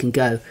ones if you can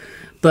go.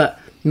 But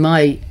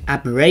my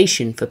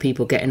admiration for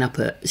people getting up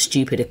at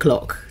stupid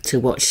o'clock to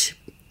watch,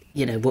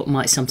 what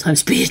might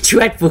sometimes be a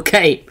dreadful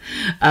game,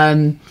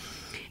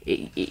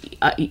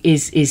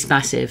 is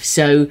massive.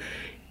 So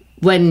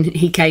when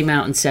he came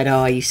out and said,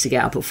 I used to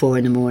get up at 4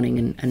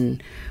 a.m.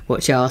 and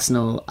watch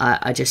Arsenal,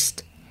 I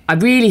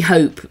really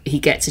hope he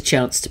gets a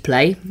chance to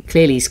play.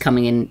 Clearly he's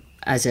coming in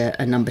as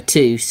a number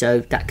 2, so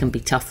that can be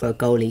tough for a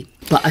goalie.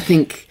 But I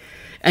think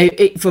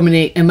from an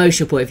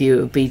emotional point of view,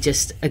 it would be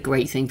just a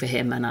great thing for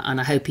him, and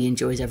I hope he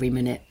enjoys every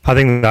minute. I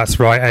think that's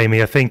right,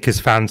 Amy. I think as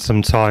fans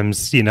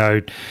sometimes,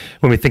 when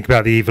we think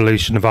about the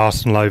evolution of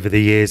Arsenal over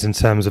the years in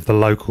terms of the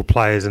local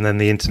players and then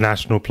the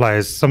international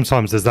players,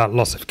 sometimes there's that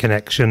loss of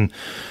connection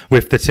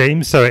with the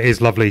team. So it is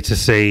lovely to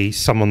see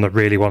someone that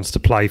really wants to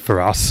play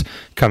for us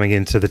coming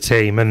into the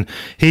team. And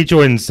he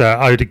joins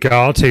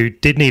Odegaard, who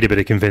did need a bit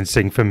of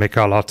convincing from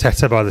Mikel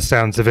Arteta by the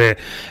sounds of it,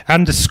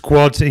 and a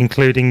squad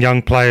including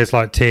young players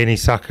like Tierney,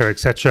 Saka,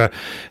 etc.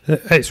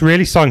 It's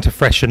really starting to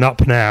freshen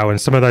up now, and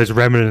some of those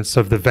remnants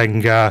of the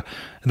Wenger,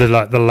 the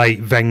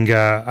late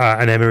Wenger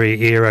and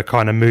Emery era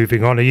kind of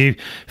moving on. Are you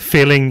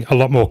feeling a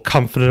lot more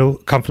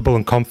comfortable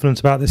and confident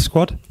about this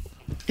squad?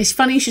 It's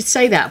funny you should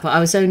say that, but I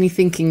was only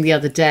thinking the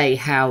other day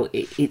how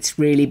it's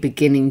really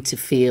beginning to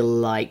feel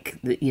like,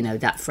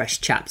 that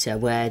fresh chapter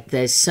where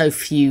there's so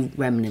few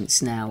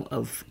remnants now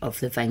of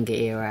the Wenger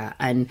era,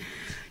 and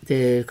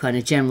the kind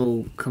of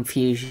general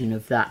confusion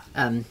of that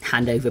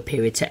handover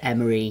period to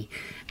Emery.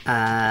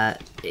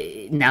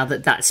 Now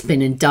that's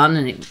been and done,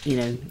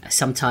 and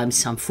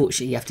sometimes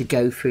unfortunately you have to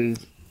go through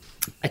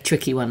a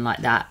tricky one like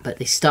that, but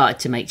they started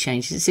to make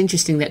changes. It's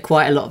interesting that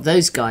quite a lot of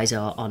those guys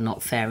are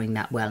not faring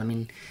that well. I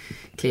mean,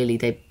 clearly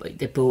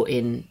they brought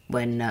in,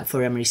 when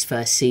for Emery's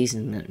first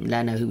season,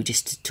 Leno, who we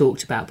just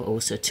talked about, but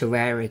also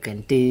Torreira,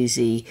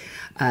 Guendouzi,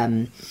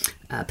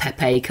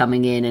 Pepe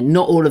coming in, and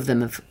not all of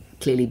them have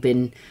clearly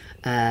been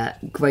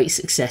great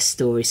success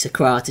stories.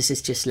 Socrates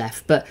has just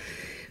left, but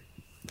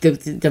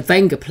the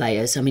Wenger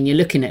players, I mean, you're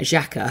looking at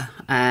Xhaka,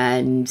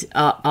 and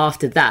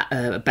after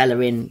that,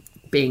 Bellerin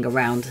being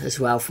around as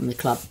well from the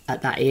club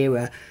at that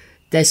era,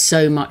 there's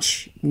so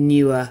much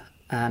newer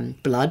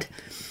blood,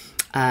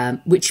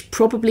 which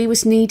probably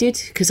was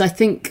needed, because I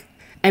think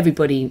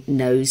everybody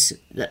knows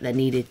that there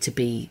needed to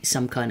be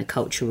some kind of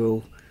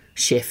cultural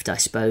shift, I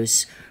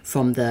suppose,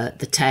 from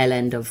the tail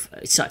end of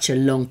such a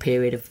long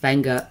period of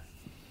Wenger,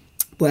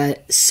 where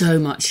so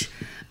much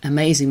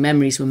amazing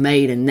memories were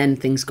made, and then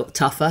things got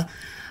tougher.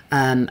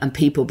 And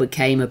people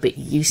became a bit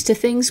used to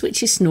things,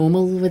 which is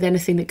normal with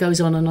anything that goes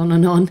on and on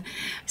and on.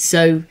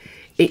 So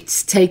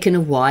it's taken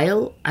a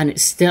while, and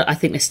I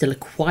think there's still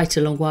quite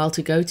a long while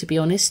to go, to be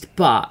honest.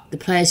 But the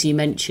players you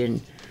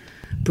mentioned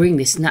bring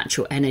this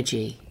natural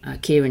energy.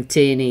 Kieran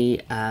Tierney,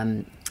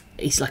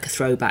 he's like a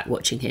throwback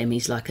watching him.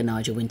 He's like a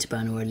Nigel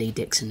Winterburn or a Lee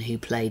Dixon, who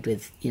played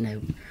with,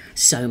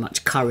 so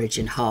much courage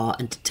and heart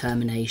and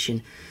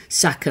determination.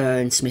 Saka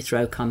and Smith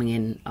Rowe coming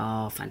in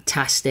are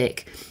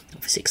fantastic.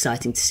 It's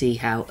exciting to see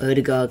how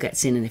Odegaard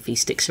gets in, and if he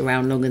sticks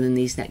around longer than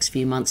these next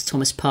few months.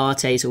 Thomas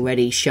Partey is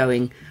already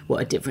showing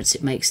what a difference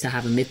it makes to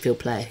have a midfield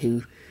player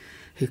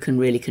who can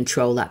really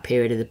control that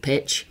period of the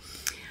pitch.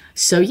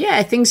 So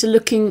yeah, things are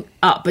looking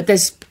up, but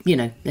there's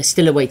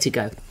still a way to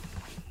go.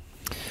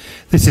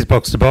 This is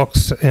Box to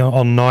Box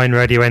on 9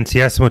 Radio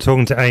NTS, and we're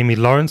talking to Amy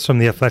Lawrence from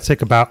The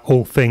Athletic about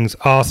all things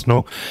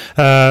Arsenal.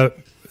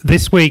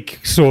 This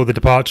week saw the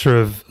departure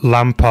of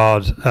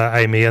Lampard,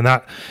 Amy, and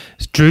that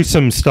drew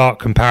some stark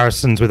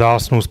comparisons with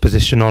Arsenal's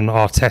position on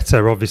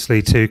Arteta,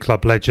 obviously two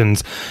club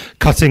legends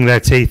cutting their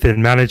teeth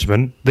in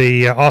management.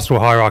 The Arsenal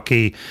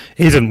hierarchy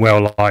isn't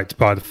well liked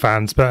by the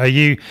fans, but are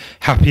you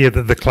happier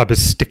that the club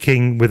is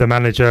sticking with a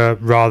manager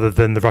rather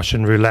than the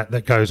Russian roulette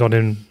that goes on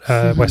in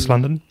West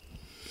London?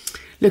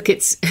 Look,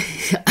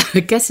 I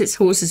guess it's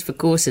horses for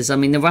courses. I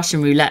mean, the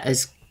Russian roulette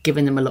has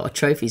given them a lot of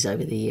trophies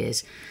over the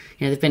years.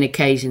 There have been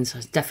occasions,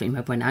 I definitely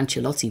remember when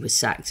Ancelotti was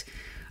sacked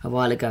a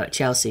while ago at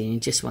Chelsea and he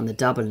just won the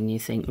double, and you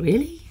think,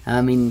 really?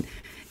 I mean,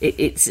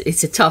 it's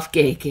a tough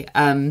gig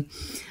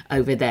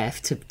over there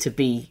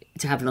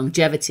to have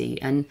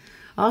longevity. And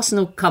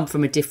Arsenal come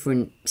from a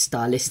different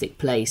stylistic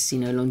place.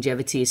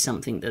 Longevity is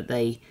something that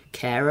they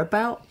care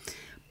about.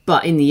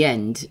 But in the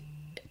end,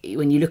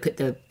 when you look at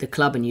the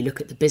club and you look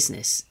at the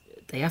business,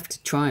 they have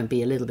to try and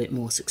be a little bit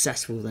more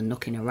successful than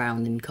knocking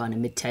around in kind of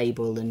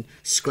mid-table and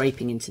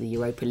scraping into the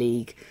Europa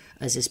League,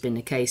 as has been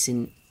the case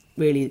in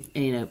really,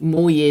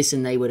 more years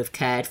than they would have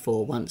cared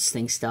for once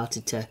things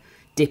started to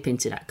dip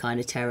into that kind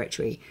of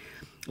territory.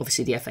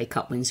 Obviously, the FA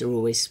Cup wins are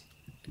always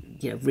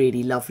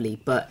really lovely.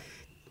 But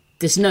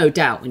there's no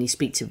doubt when you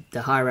speak to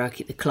the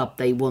hierarchy at the club,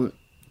 they want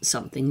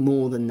something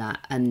more than that.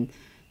 And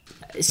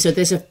so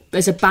there's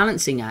a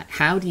balancing act.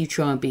 How do you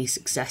try and be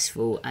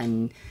successful?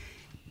 And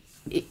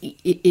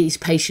is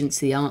patience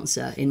the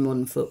answer in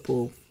modern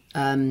football?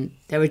 There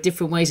are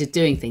different ways of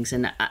doing things,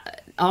 and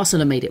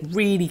Arsenal have made it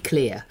really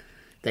clear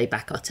they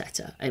back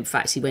Arteta. In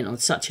fact, he went on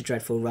such a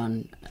dreadful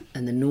run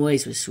and the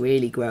noise was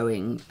really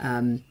growing.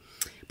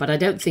 But I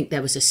don't think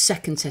there was a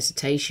second's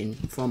hesitation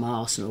from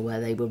Arsenal where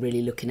they were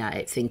really looking at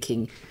it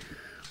thinking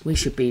we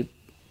should be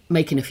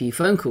making a few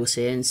phone calls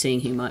here and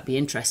seeing who might be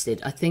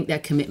interested. I think their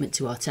commitment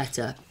to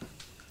Arteta,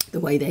 the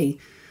way they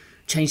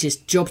changed his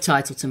job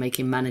title to make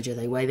him manager,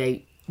 the way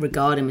they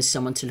regard him as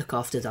someone to look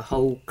after the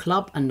whole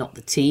club and not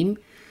the team.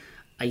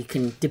 You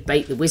can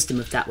debate the wisdom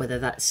of that, whether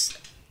that's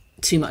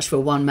too much for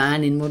one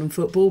man in modern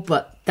football,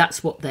 but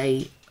that's what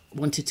they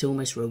wanted to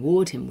almost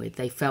reward him with.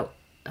 They felt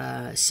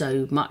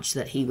so much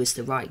that he was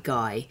the right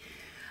guy.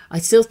 I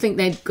still think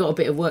they've got a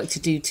bit of work to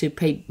do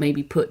to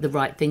maybe put the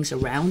right things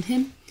around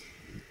him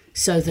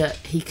so that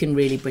he can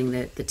really bring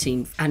the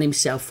team and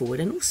himself forward.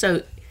 And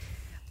also,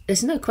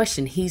 there's no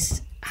question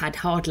he's had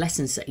hard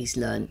lessons that he's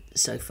learned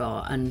so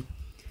far, and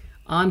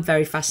I'm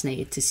very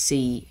fascinated to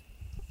see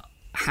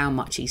how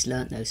much he's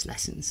learnt those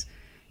lessons.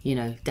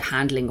 The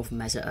handling of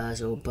Mesut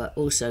Ozil, but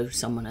also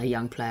a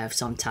young player of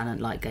some talent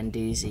like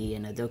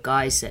Guendouzi. The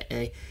guys that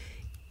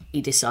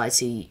he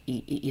decides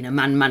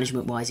man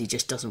management wise, he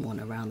just doesn't want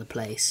around the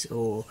place,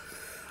 or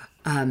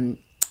some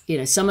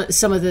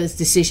of the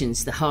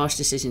decisions, the harsh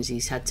decisions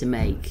he's had to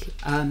make.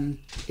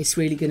 It's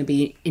really going to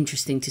be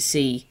interesting to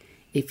see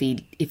if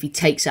he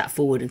takes that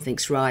forward and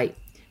thinks, right,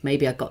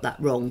 maybe I got that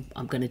wrong,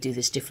 I'm going to do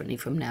this differently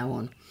from now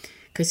on.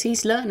 Because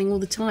he's learning all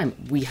the time,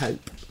 we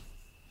hope.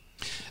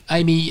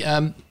 Amy,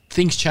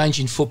 things change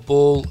in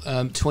football.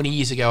 20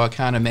 years ago, I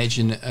can't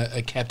imagine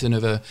a captain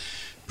of a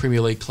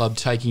Premier League club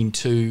taking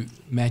 2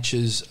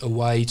 matches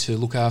away to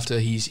look after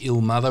his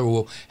ill mother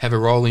or have a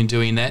role in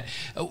doing that.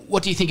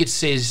 What do you think it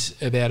says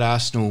about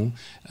Arsenal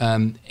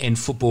and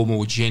football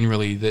more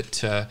generally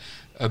that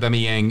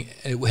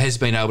Aubameyang has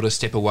been able to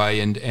step away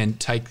and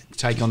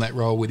take on that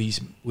role with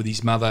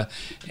his mother,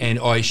 and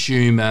I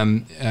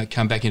assume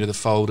come back into the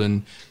fold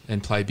and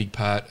play a big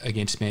part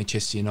against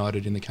Manchester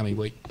United in the coming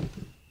week?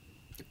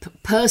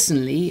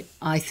 Personally,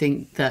 I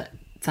think that,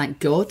 thank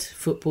God,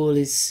 football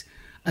is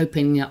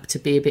opening up to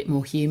be a bit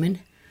more human.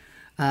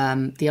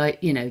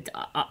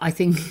 I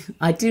think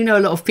I do know a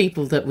lot of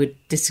people that would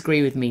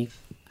disagree with me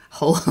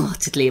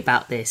wholeheartedly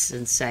about this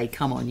and say,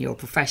 come on, you're a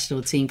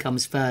professional, team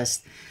comes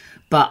first.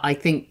 But I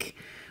think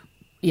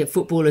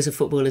footballers are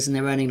footballers and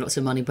they're earning lots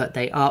of money, but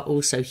they are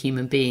also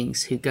human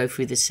beings who go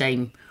through the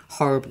same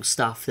horrible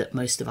stuff that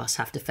most of us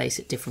have to face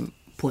at different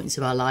points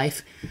of our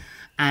life.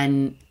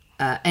 And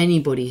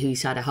anybody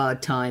who's had a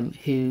hard time,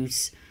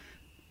 who's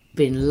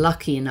been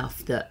lucky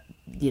enough that,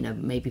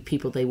 maybe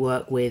people they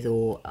work with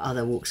or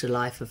other walks of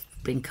life have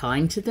been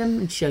kind to them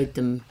and showed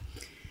them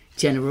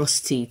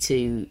generosity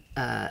to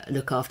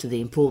look after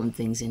the important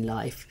things in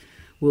life,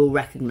 will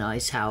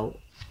recognise how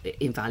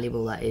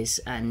invaluable that is.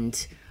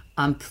 And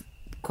I'm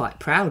quite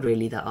proud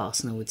really that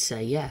Arsenal would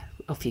say, yeah,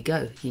 off you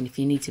go, if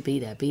you need to be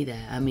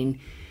there. I mean,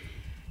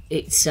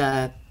 it's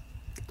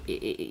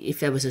if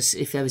there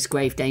was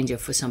grave danger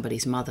for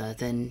somebody's mother,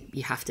 then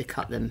you have to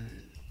cut them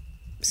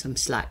some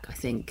slack, I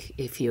think,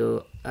 if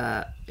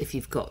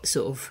you've got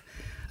sort of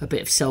a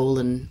bit of soul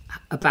and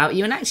about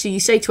you. And actually,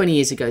 you say 20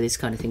 years ago this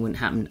kind of thing wouldn't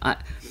happen.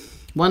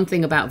 One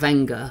thing about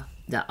Wenger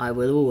that I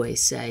will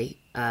always say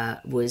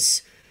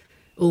was,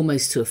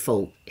 almost to a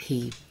fault,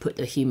 he put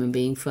the human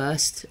being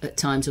first, at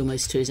times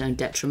almost to his own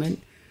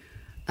detriment.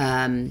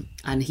 And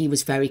he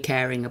was very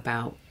caring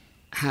about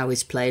how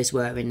his players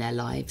were in their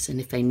lives and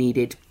if they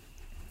needed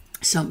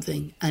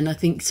something. And I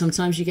think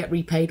sometimes you get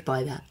repaid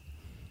by that.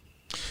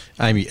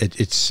 Amy,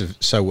 it's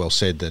so well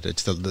said that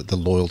it's the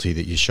loyalty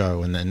that you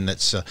show, and then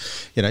that's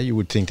you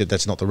would think that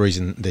that's not the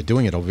reason they're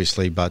doing it,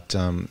 obviously, but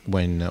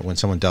when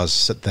someone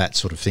does that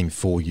sort of thing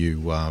for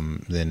you,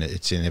 then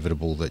it's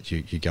inevitable that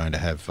you're going to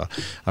have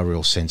a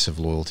real sense of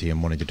loyalty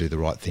and wanting to do the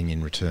right thing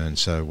in return.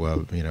 So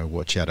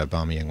watch out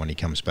Aubameyang when he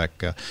comes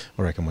back. I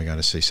reckon we're going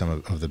to see some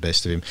of the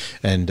best of him,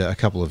 and a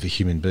couple of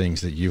human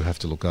beings that you have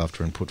to look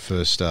after and put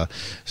first.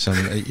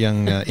 Some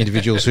young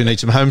individuals who need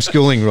some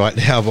homeschooling right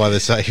now, by the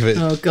sake of it.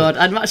 Oh God,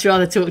 I'd much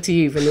rather talk to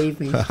you, believe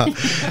me.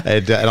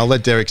 and I'll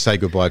let Derek say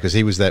goodbye because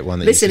he was that one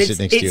that used to sit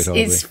next to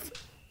you.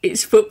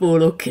 It's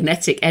football or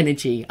kinetic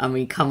energy. I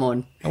mean, come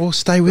on. Well,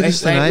 stay with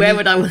us then, where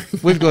would I?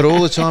 We've got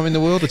all the time in the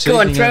world. Go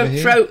on,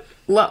 throw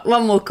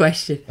one more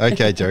question.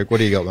 Okay, Derek, what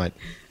do you got, mate?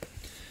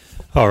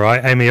 All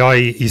right, Amy, I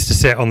used to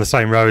sit on the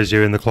same row as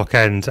you in the clock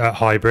end at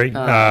Highbury. In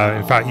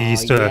fact, you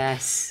used to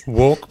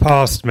walk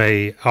past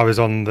me. I was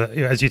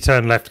as you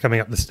turn left coming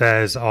up the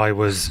stairs, I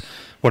was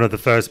one of the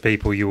first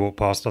people you walked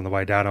past on the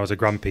way down. I was a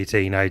grumpy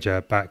teenager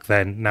back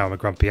then. Now I'm a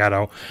grumpy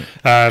adult.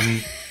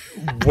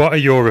 What are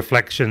your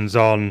reflections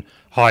on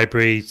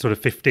Highbury, sort of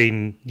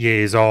 15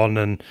 years on,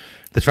 and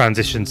the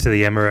transition to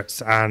the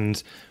Emirates,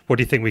 and what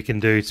do you think we can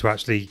do to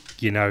actually,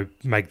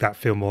 make that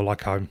feel more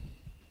like home?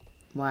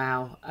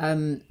 Wow.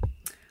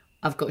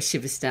 I've got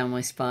shivers down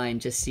my spine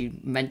just you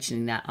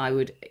mentioning that.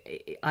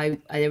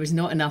 There was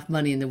not enough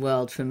money in the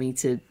world for me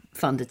to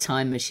fund a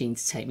time machine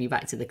to take me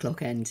back to the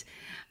Clock End.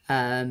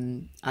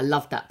 I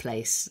loved that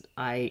place.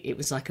 It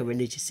was like a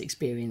religious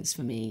experience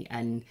for me,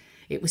 and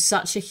it was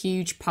such a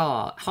huge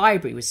part.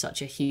 Highbury was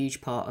such a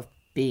huge part of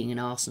being an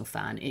Arsenal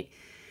fan. It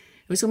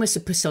was almost a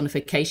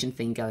personification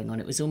thing going on.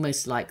 It was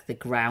almost like the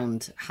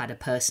ground had a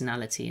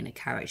personality and a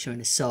character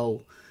and a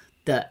soul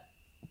that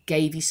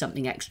gave you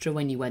something extra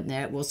when you went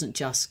there. It wasn't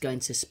just going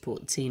to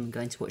support the team and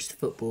going to watch the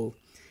football.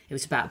 It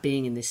was about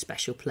being in this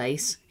special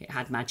place. It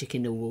had magic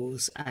in the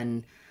walls,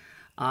 and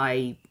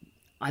I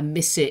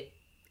miss it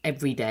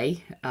every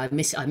day. I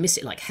miss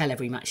it like hell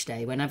every match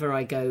day. Whenever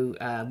I go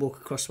walk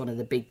across one of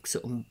the big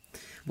sort of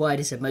wide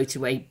as a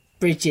motorway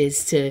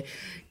bridges to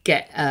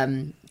get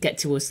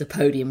towards the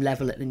podium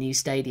level at the new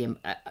stadium,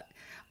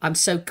 I'm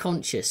so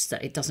conscious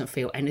that it doesn't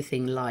feel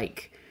anything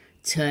like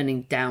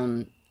turning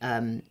down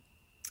and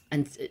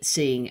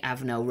seeing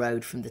Avenel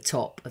Road from the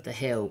top of the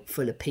hill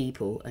full of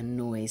people and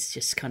noise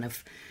just kind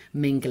of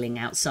mingling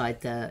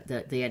outside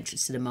the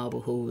entrance to the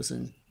Marble Halls.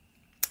 And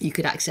you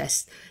could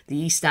access the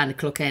East Stand, the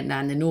Clock End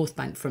and the North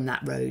Bank from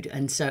that road.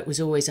 And so it was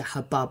always a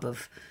hubbub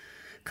of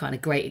kind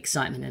of great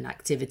excitement and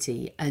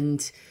activity.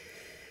 And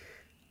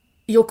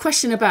your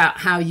question about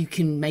how you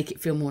can make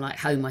it feel more like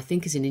home, I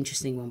think is an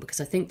interesting one,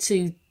 because I think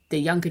to the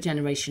younger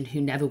generation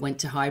who never went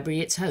to Highbury,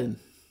 it's home.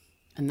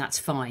 And that's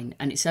fine.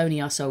 And it's only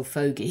us old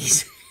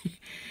fogies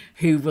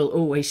who will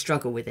always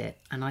struggle with it.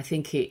 And I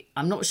think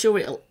I'm not sure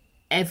it'll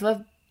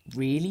ever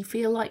really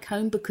feel like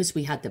home, because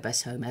we had the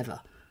best home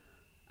ever.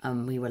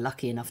 We were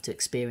lucky enough to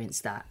experience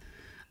that.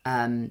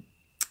 And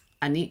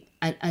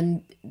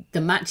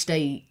the match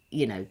day,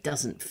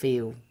 doesn't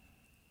feel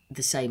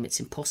the same.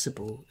 It's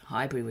impossible.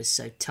 Highbury was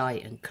so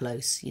tight and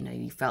close.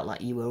 You felt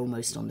like you were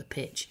almost on the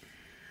pitch.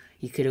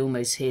 You could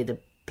almost hear the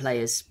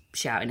players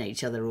shouting at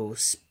each other or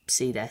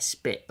see their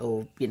spit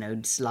or,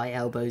 sly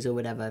elbows or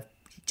whatever,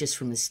 just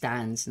from the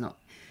stands, not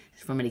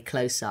from any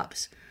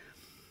close-ups.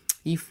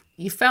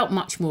 You felt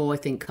much more, I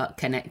think,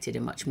 connected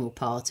and much more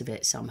part of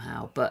it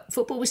somehow. But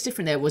football was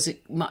different there. Was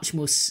it much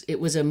more? It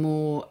was a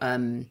more,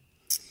 I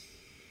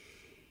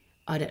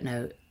don't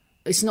know.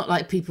 It's not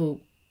like people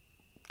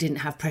didn't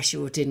have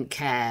pressure or didn't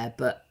care,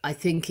 but I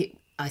think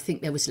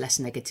there was less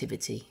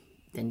negativity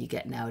than you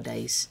get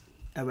nowadays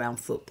around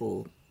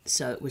football.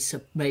 So it was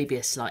maybe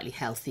a slightly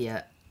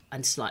healthier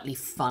and slightly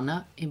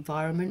funner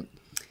environment.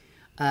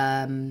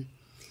 And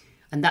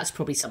that's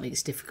probably something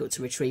that's difficult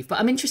to retrieve. But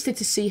I'm interested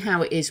to see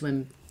how it is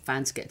when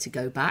fans get to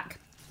go back.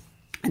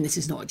 And this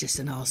is not just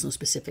an Arsenal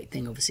specific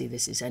thing. Obviously,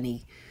 this is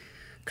any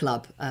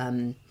club.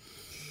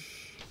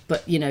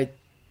 But,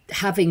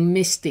 having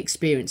missed the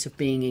experience of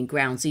being in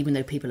grounds, even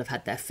though people have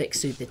had their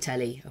fix through the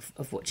telly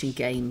of watching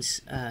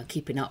games,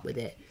 keeping up with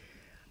it,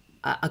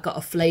 I got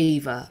a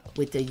flavour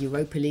with the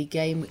Europa League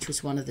game, which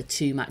was one of the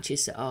two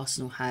matches that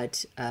Arsenal had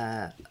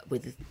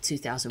with the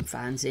 2,000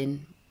 fans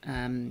in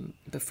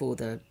before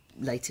the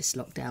latest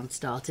lockdown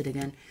started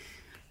again.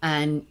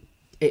 And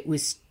it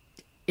was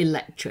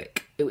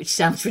electric, which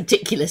sounds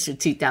ridiculous with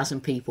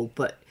 2,000 people,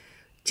 but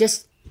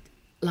just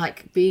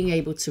like being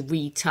able to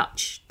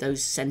retouch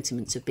those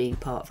sentiments of being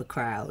part of a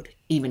crowd,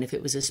 even if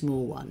it was a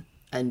small one,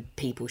 and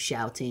people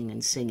shouting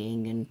and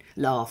singing and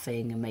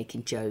laughing and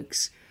making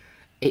jokes.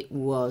 It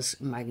was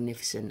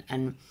magnificent.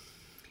 And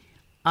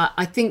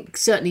I think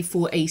certainly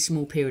for a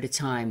small period of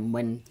time,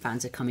 when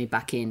fans are coming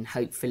back in,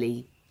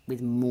 hopefully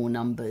with more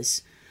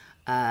numbers,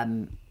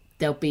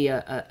 there'll be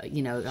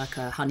like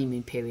a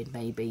honeymoon period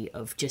maybe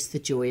of just the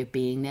joy of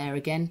being there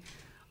again.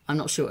 I'm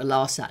not sure it'll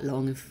last that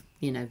long if,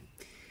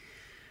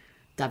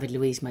 David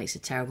Luiz makes a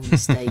terrible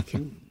mistake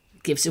and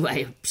gives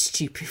away a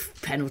stupid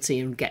penalty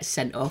and gets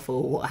sent off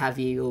or what have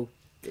you, or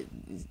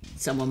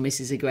someone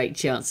misses a great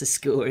chance to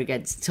score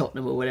against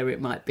Tottenham or whatever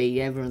it might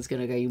be. Everyone's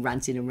going to go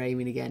ranting and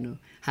raving again or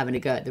having a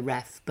go at the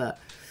ref. But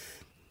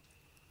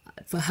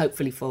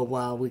hopefully for a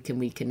while we can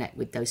reconnect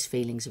with those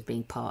feelings of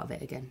being part of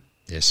it again.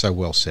 Yeah, so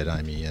well said,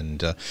 Amy,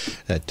 and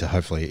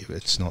hopefully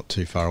it's not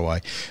too far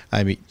away.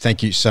 Amy,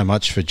 thank you so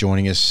much for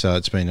joining us.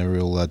 It's been a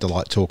real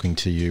delight talking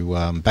to you.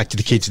 Back to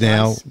the kids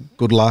now. Nice.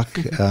 Good luck.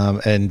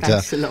 And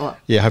thanks a lot.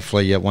 Yeah,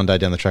 hopefully one day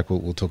down the track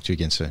we'll talk to you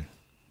again soon.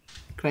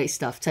 Great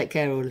stuff. Take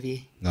care, all of you.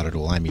 Not at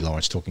all. Amy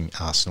Lawrence talking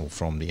Arsenal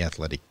from The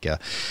Athletic.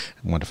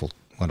 Wonderful,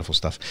 wonderful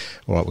stuff.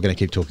 All right, we're going to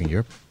keep talking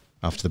Europe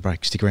after the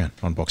break. Stick around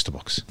on Box to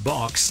Box.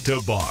 Box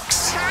to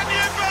Box. Can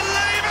you believe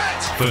it?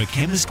 For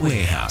Chemist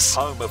Warehouse.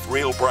 Home of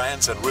real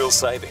brands and real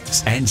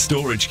savings. And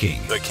Storage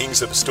King. The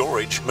kings of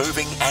storage,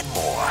 moving and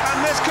more.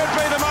 And this could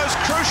be the most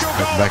crucial goal.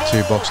 Welcome back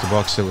to Box to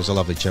Box. It was a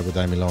lovely chat with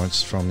Amy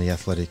Lawrence from The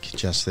Athletic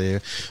just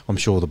there. I'm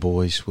sure the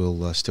boys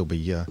will still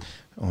be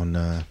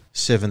on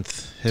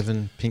seventh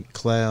heaven, pink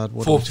cloud.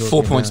 What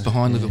 4 points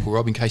behind Liverpool,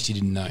 Rob, in case you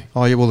didn't know.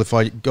 Oh yeah, well if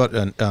I got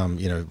an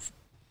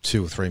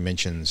 2 or 3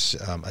 mentions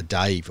a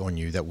day on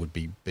you, that would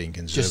be being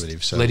conservative.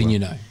 Just so letting you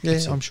know. Yeah,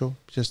 I'm sure.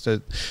 Just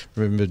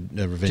remember,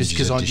 revenge. Just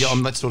because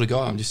I'm that sort of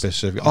guy. I'm just.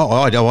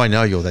 I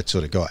know you're that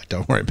sort of guy.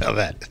 Don't worry about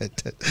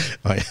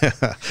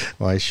that.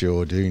 I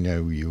sure do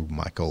know you,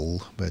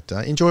 Michael. But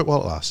enjoy it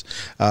while it lasts.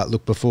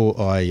 Look, before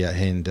I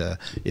hand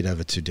it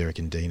over to Derek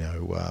and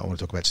Dino, I want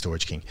to talk about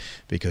Storage King,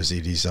 because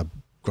it is a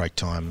great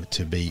time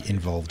to be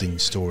involved in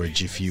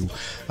storage. If you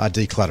are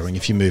decluttering,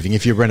 if you're moving,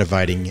 if you're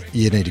renovating,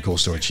 you need to call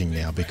Storage King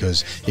now,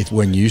 because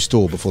when you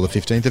store before the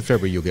 15th of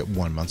February, you'll get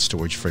 1 month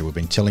storage free. We've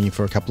been telling you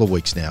for a couple of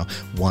weeks now,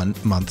 1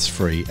 month's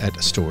free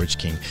at Storage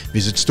King.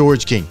 Visit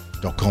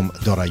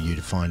storageking.com.au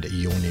to find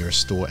your nearest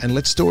store, and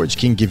let Storage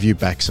King give you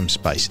back some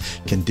space.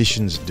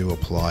 Conditions do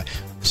apply.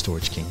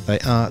 Storage King. They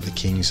are the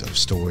kings of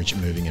storage,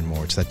 moving and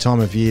more. It's that time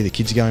of year, the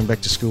kids are going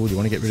back to school, you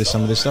want to get rid of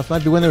some of this stuff,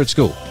 maybe when they're at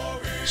school.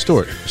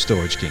 Store it for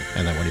Storage King,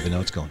 and they won't even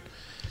know it's gone.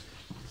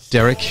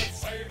 Derek,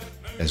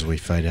 as we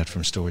fade out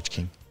from Storage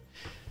King,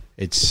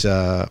 it's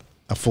a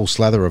full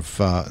slather of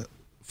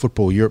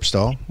football Europe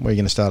style. Where are you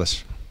going to start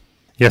us?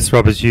 Yes,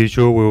 Rob, as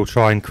usual, we'll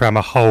try and cram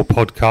a whole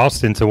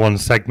podcast into one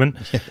segment,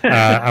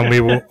 and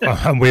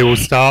we will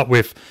start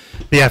with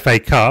the FA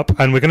Cup,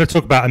 and we're going to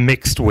talk about a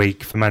mixed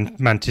week for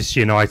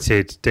Manchester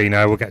United.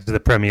 Dino, we'll get to the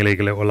Premier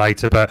League a little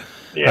later, but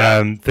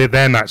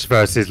their match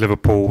versus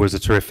Liverpool was a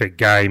terrific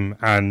game,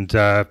 and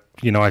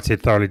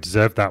United thoroughly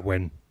deserved that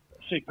win.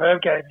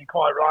 Superb game, you're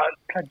quite right.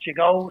 Plenty of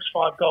goals,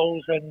 5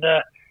 goals, and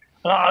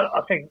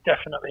I think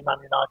definitely Man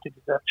United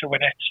deserve to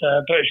win it.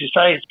 But as you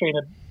say, it's been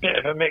a bit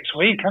of a mixed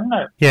week, hasn't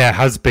it? Yeah, it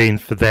has been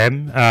for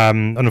them.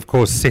 And of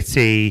course,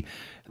 City,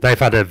 they've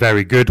had a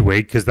very good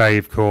week because they,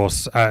 of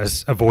course,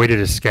 avoided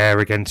a scare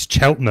against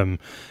Cheltenham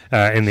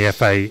in the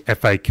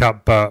FA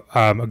Cup. But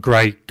a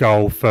great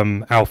goal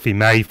from Alfie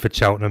May for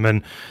Cheltenham.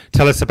 And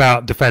tell us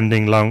about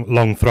defending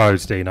long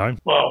throws, Dino.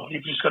 Well,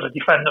 you've just got to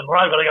defend them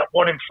right. You've got to get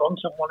one in front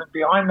and one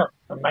behind them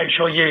and make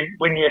sure you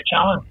win your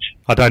challenge.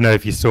 I don't know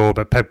if you saw,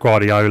 but Pep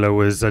Guardiola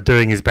was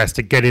doing his best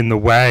to get in the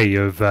way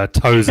of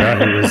Toza,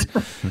 who was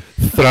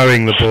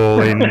throwing the ball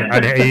in,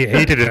 and he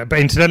did it. But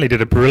incidentally, did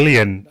a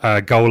brilliant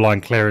goal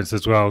line clearance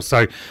as well.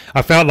 So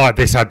I felt like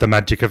this had the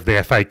magic of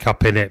the FA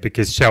Cup in it,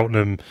 because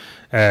Cheltenham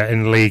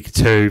in League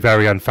Two,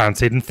 very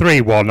unfancied, and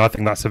 3-1. I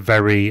think that's a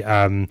very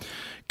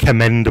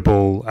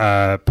commendable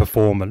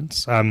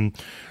performance.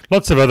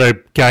 Lots of other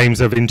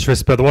games of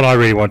interest, but the one I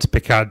really want to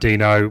pick out,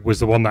 Dino, was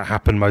the one that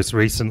happened most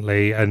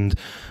recently, and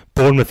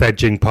Bournemouth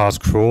edging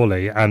past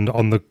Crawley, and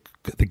on the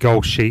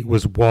goal sheet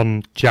was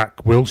one Jack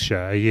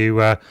Wilshere. Are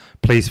you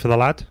pleased for the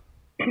lad?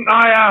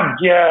 I am,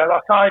 yeah.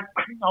 Like I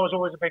was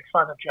always a big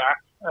fan of Jack,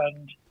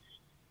 and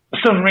for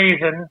some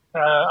reason,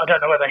 I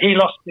don't know whether he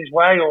lost his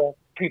way or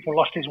people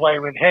lost his way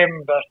with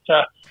him, but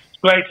it's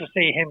great to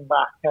see him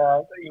back.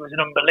 He was an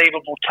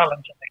unbelievable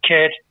talent in the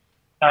kid,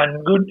 and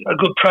a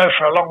good pro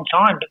for a long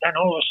time, but then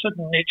all of a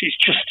sudden it's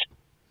just,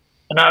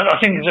 and I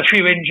think there's a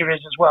few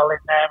injuries as well in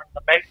there in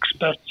the mix,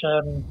 but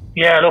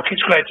look,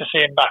 it's great to see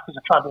him back as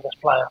a fabulous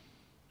player.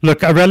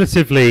 Look, a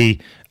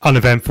relatively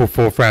uneventful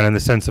fourth round in the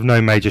sense of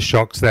no major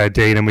shocks there,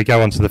 Dean, and we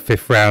go on to the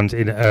fifth round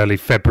in early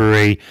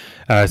February.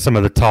 Some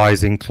of the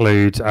ties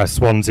include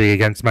Swansea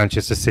against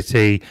Manchester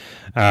City,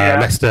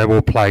 Leicester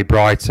will play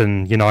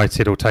Brighton,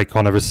 United will take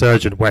on a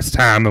resurgent West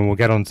Ham, and we'll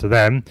get on to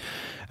them.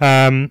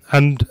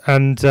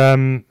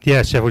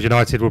 Sheffield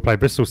United will play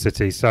Bristol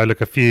City. So,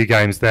 look, a few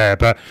games there.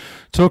 But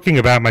talking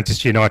about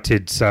Manchester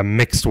United's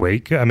mixed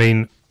week, I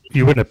mean,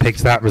 you wouldn't have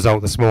picked that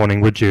result this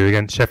morning, would you,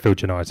 against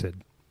Sheffield United?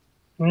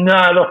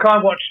 No, look, I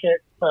watched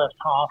it first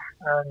half,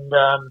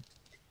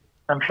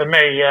 and for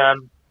me,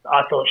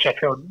 I thought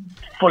Sheffield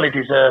fully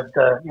deserved,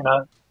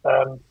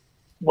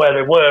 where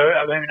they were.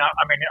 I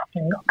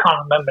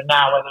can't remember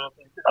now whether I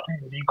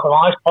think it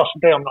equalised,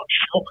 possibly. I'm not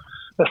sure.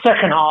 The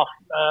second half,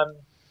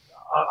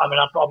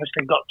 I've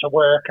obviously got to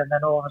work, and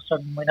then all of a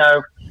sudden we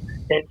know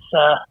it's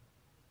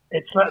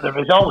the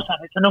result,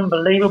 and it's an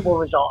unbelievable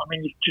result. I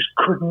mean, you just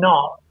could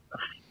not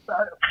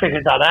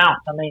figure that out.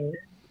 I mean,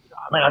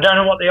 I don't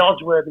know what the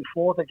odds were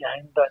before the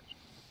game, but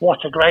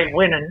what a great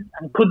win.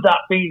 And could that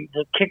be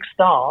the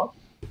kick-start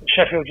that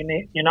Sheffield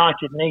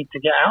United need to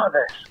get out of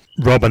this?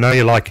 Rob, I know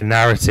you like a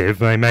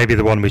narrative. Maybe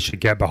the one we should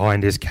get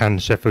behind is, can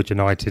Sheffield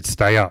United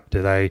stay up?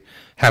 Do they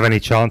have any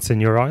chance in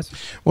your eyes?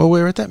 Well,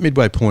 we're at that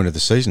midway point of the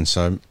season,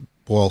 so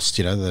whilst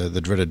the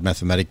dreaded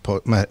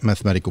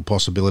mathematical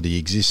possibility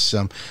exists,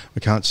 we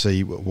can't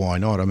see why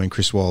not. I mean,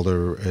 Chris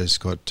Wilder has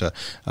got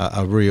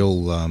a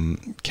real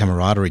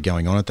camaraderie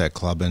going on at that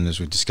club, and as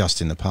we've discussed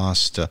in the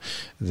past,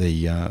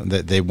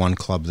 they're one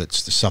club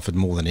that's suffered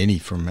more than any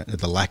from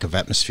the lack of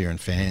atmosphere and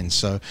fans.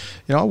 So,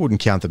 I wouldn't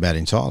count them out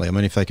entirely. I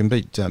mean, if they can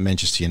beat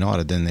Manchester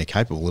United, then they're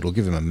capable. It'll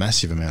give them a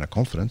massive amount of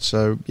confidence.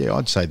 So, yeah,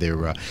 I'd say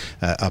they're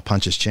a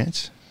puncher's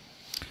chance.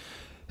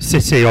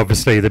 City,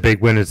 obviously, the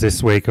big winners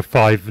this week, a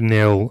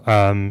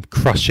 5-0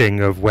 crushing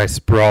of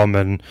West Brom,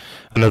 and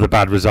another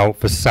bad result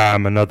for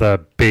Sam, another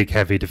big,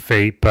 heavy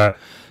defeat. But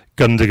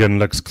Gundogan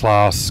looks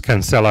class,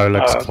 Cancelo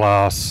looks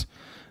class.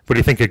 what do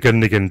you think of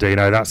Gundogan,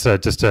 Dino? That's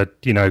just a,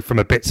 from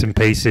a bits and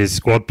pieces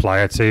squad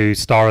player to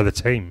star of the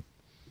team.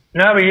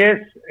 No, he is,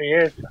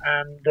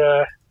 and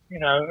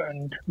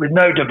and with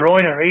no De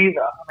Bruyne either.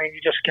 I mean,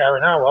 you just go,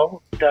 oh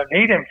well, we don't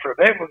need him for a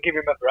bit. We'll give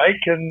him a break,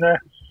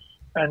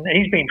 and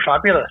he's been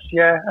fabulous.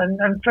 Yeah,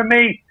 and for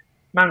me,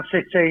 Man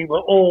City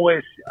were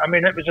always. I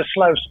mean, it was a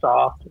slow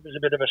start. It was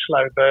a bit of a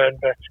slow burn,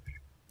 but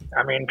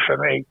I mean, for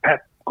me,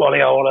 Pep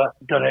Guardiola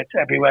done it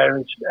everywhere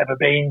he's ever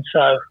been. So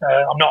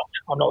I'm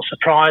not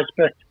surprised.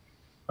 But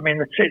I mean,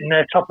 they're sitting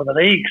there top of the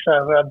league,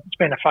 so it's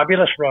been a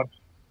fabulous run.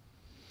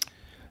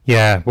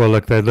 Yeah, well,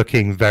 look, they're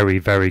looking very,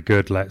 very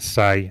good, let's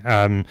say.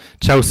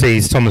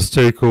 Chelsea's Thomas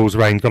Tuchel's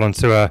reign got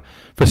onto a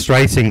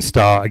frustrating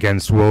start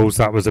against Wolves.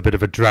 That was a bit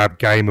of a drab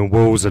game, and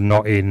Wolves are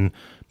not in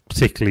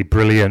particularly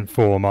brilliant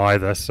form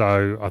either.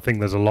 So I think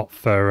there's a lot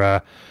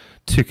for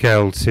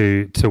Tuchel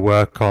to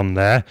work on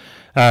there.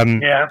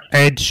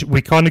 Edge,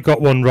 we kind of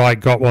got one right,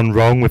 got one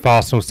wrong with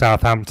Arsenal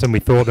Southampton. We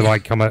thought they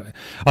might come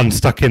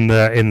unstuck in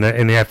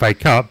the FA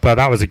Cup, but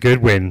that was a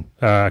good win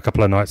a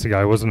couple of nights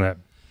ago, wasn't it?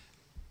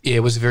 Yeah,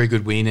 it was a very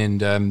good win,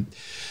 and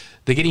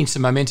they're getting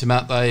some momentum,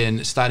 aren't they,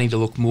 and starting to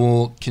look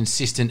more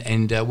consistent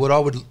and what I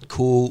would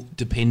call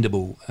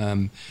dependable.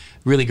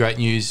 Really great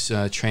news,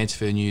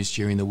 transfer news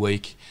during the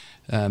week,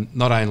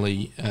 not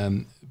only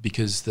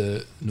because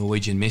the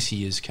Norwegian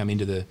Messi has come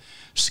into the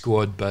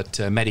squad, but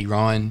Matty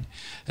Ryan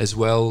as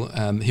well.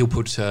 He'll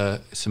put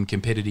some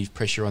competitive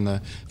pressure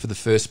for the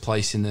first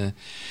place in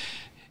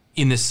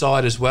the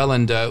side as well,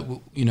 and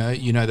you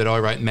know that I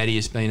rate Matty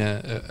as being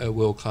a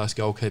world class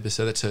goalkeeper,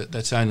 so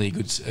that's only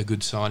a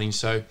good signing.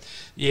 So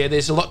yeah,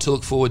 there's a lot to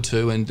look forward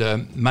to,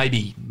 and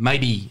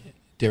maybe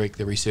Derek,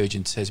 the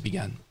resurgence has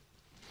begun.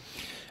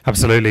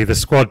 Absolutely, the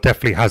squad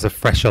definitely has a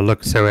fresher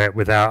look to it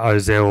without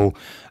Ozil,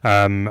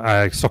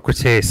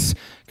 Socrates,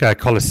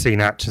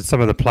 Kolasinac, and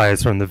some of the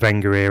players from the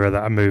Wenger era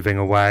that are moving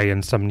away,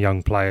 and some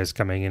young players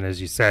coming in,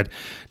 as you said.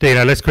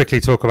 Dino, let's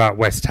quickly talk about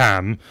West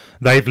Ham.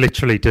 They've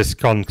literally just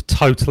gone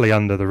totally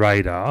under the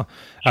radar,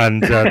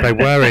 and they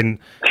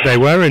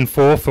were in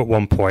fourth at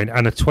one point,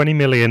 and a 20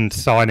 million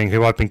signing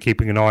who I've been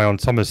keeping an eye on,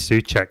 Thomas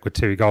Souček, with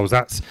 2 goals.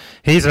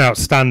 He's an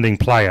outstanding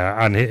player,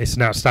 and it's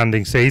an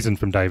outstanding season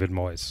from David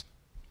Moyes.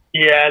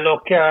 Yeah,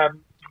 look,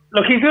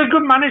 he's a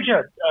good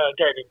manager,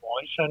 David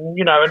Moyes, and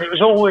and it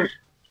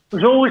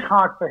was always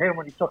hard for him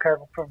when he took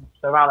over from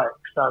Sir Alex.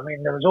 I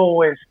mean, that was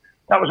always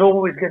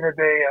going to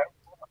be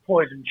a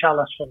poison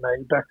chalice for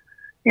me. But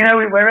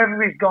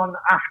wherever he's gone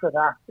after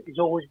that, he's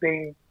always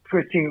been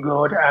pretty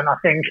good. And I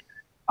think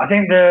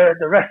the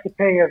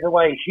recipe of the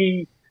way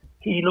he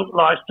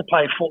likes to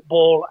play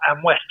football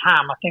and West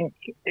Ham, I think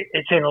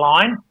it's in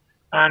line.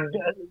 And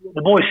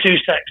the boy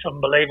Souček's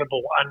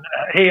unbelievable, and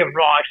he and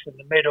Rice in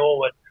the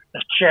middle, and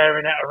just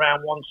sharing it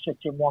around, one's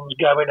sitting, one's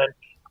going, and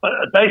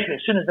basically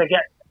as soon as they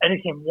get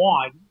anything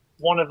wide,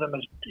 one of them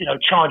is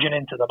charging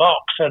into the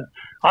box, and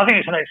I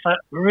think it's an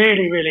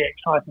really, really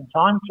exciting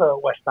time for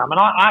West Ham, and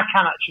I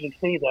can actually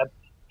see them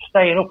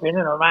staying up in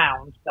and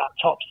around that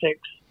top 6,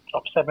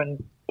 top 7,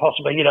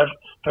 possibly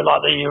for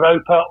like the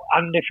Europa,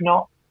 and if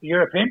not the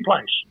European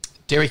place.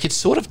 Derek, it's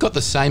sort of got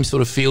the same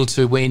sort of feel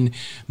to when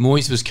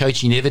Moyes was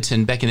coaching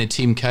Everton back in the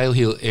Tim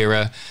Cahill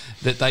era,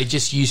 that they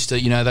just used to,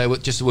 they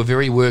were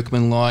very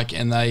workmanlike,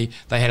 and they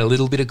had a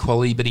little bit of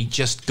quality, but he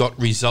just got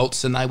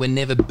results, and they were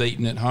never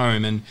beaten at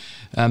home. And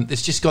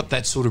it's just got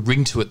that sort of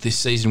ring to it this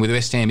season with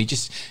West Ham. He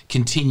just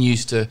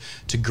continues to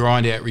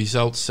grind out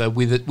results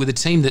with a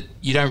team that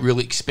you don't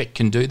really expect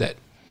can do that.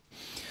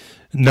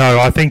 No,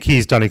 I think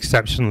he's done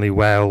exceptionally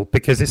well,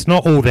 because it's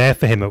not all there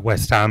for him at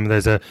West Ham.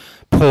 There's a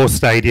poor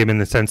stadium in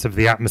the sense of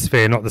the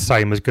atmosphere, not the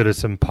same as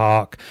Goodison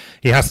Park.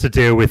 He has to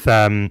deal with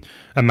a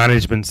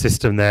management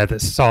system there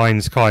that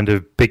signs kind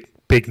of big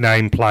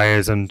name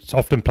players, and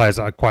often players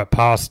that are quite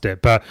past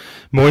it. But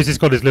Moyes has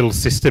got his little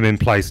system in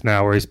place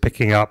now where he's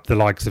picking up the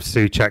likes of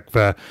Souček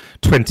for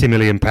 £20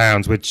 million,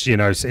 which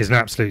is an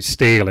absolute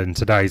steal in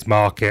today's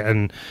market,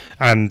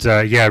 and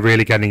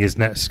really getting his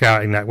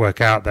scouting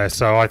network out there.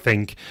 So I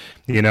think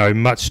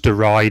much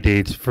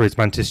derided for his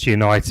Manchester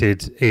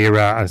United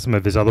era and some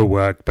of his other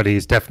work, but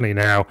he's definitely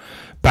now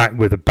back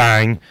with a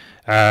bang.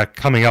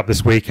 Coming up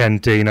this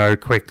weekend, Dino,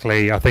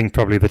 quickly, I think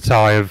probably the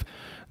tie of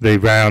the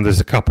round,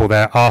 there's a couple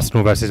there: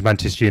 Arsenal versus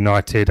Manchester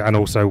United, and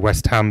also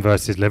West Ham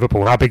versus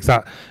Liverpool. How big's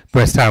that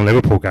West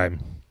Ham-Liverpool game?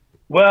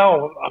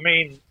 Well, I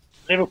mean,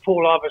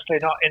 Liverpool obviously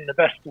not in the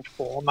best of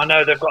form. I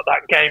know they've got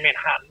that game in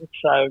hand,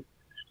 so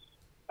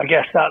I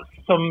guess that's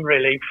some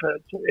relief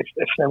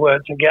if they were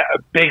to get a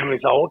big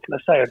result,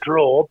 let's say a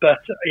draw. But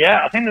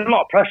yeah, I think there's a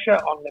lot of pressure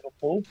on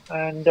Liverpool,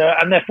 and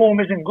their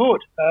form isn't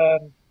good. So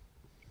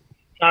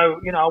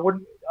I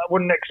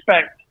wouldn't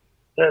expect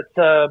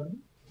that.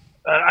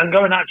 And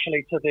going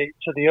actually to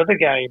the other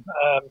game,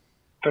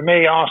 for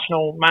me,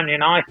 Arsenal, Man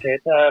United.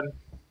 I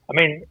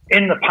mean,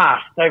 in the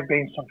past they've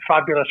been some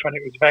fabulous when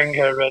it was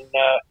Wenger and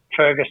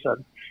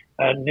Ferguson,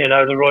 and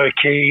the Roy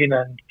Keane,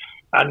 and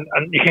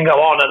you can go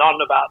on and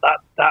on about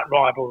that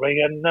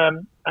rivalry. And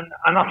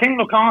I think,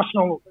 look,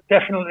 Arsenal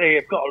definitely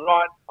have got a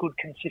right good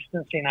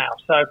consistency now.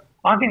 So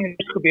I think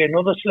this could be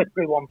another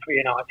slippery one for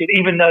United,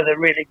 even though they're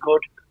really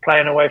good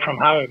playing away from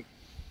home.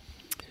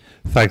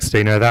 Thanks,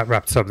 Dino. That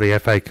wraps up the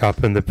FA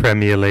Cup and the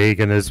Premier League.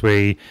 And as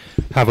we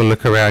have a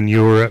look around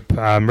Europe,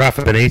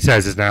 Rafa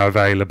Benitez is now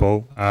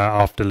available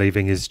after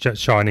leaving his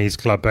Chinese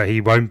club, but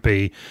he won't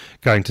be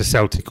going to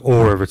Celtic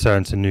or a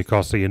return to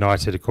Newcastle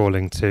United,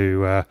 according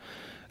to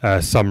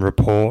some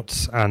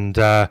reports. And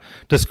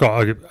just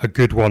got a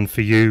good one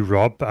for you,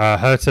 Rob.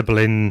 Hertha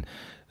Berlin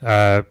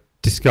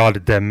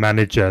discarded their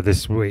manager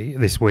this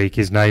week.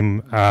 His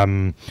name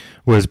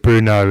was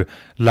Bruno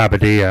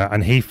Labbadia,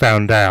 and he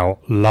found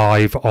out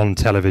live on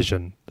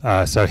television.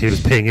 So he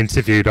was being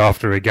interviewed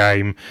after a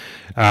game,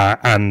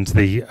 and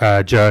the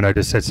journo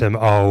just said to him,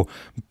 "Oh,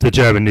 the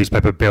German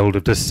newspaper Bild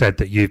have just said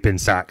that you've been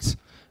sacked."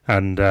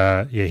 And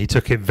he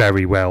took it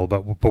very well.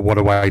 But what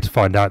a way to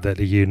find out that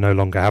you no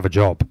longer have a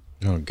job.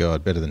 Oh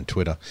God, better than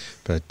Twitter.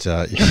 But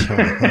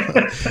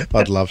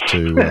I'd love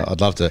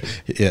to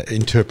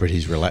interpret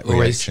his reaction.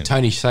 Or as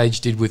Tony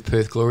Sage did with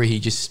Perth Glory, he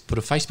just put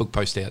a Facebook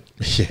post out.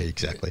 Yeah,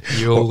 exactly.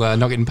 You're all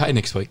not getting paid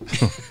next week.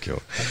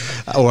 Cool.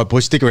 All right,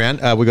 boys, stick around.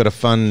 We've got a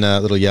fun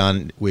little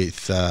yarn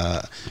with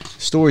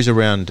stories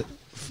around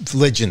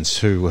legends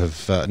who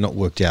have not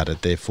worked out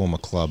at their former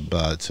club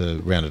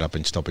to round it up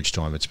in stoppage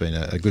time. It's been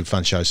a good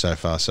fun show so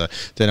far. So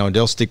Dino and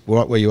Del, stick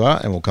right where you are,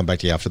 and we'll come back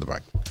to you after the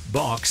break.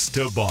 Box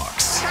to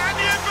Box. Can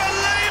you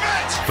believe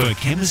it?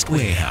 For Chemist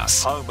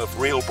Warehouse. Home of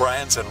real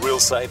brands and real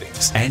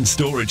savings. And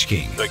Storage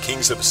King. The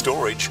kings of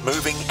storage,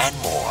 moving and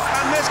more.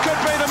 And this could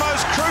be the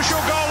most crucial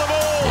goal of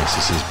all. Yes,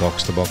 this is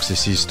Box to Box.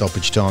 This is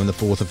stoppage time. The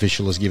fourth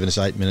official has given us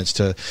 8 minutes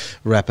to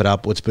wrap it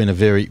up. It's been a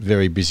very,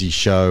 very busy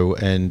show.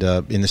 And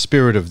in the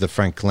spirit of the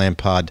Frank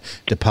Lampard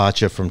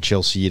departure from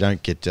Chelsea, you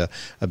don't get a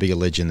bigger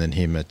legend than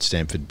him at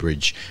Stamford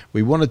Bridge.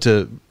 We wanted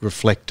to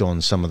reflect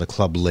on some of the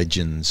club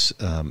legends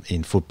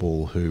in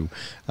football who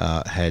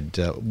had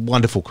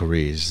wonderful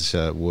careers,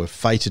 were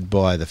fated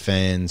by the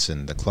fans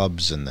and the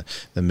clubs and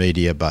the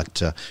media,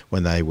 but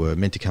when they were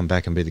meant to come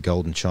back and be the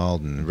golden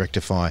child and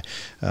rectify,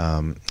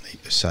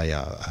 say,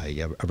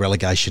 a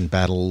relegation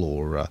battle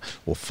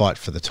or fight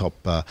for the top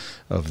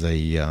of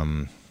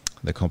the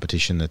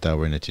competition that they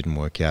were in, it didn't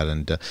work out.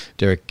 And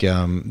Derek,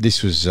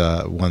 this was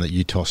one that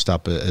you tossed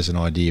up as an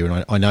idea,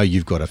 and I know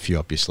you've got a few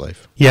up your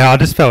sleeve. Yeah, I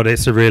just felt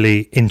it's a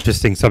really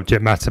interesting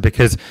subject matter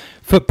because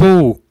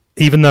football,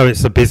 even though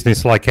it's a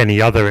business like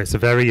any other, it's a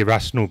very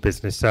irrational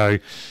business. So,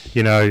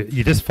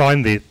 you just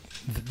find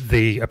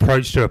the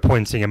approach to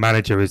appointing a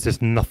manager is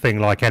just nothing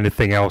like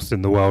anything else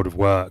in the world of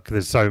work.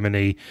 There's so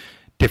many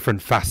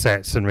different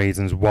facets and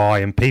reasons why,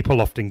 and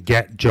people often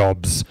get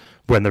jobs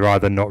when they're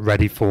either not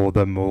ready for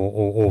them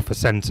or for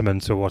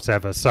sentiment or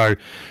whatever. So,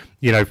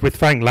 with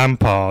Frank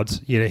Lampard,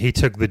 he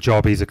took the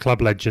job. He's a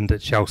club legend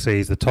at Chelsea.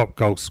 He's the top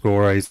goal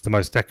scorer. He's the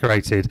most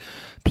decorated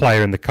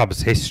player in the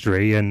club's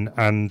history. And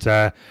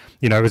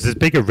it was as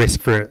big a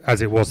risk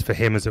as it was for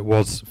him as it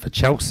was for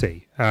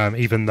Chelsea,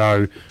 even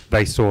though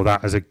they saw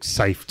that as a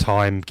safe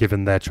time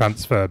given their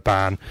transfer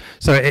ban.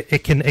 So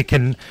it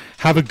can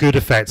have a good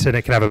effect and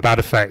it can have a bad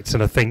effect.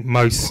 And I think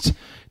most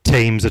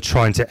teams are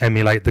trying to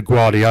emulate the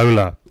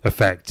Guardiola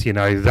effect.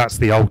 That's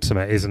the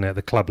ultimate, isn't it?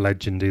 The club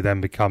legend who then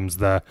becomes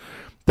the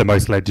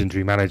most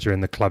legendary manager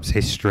in the club's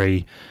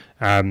history.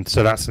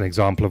 So that's an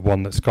example of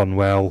one that's gone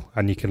well.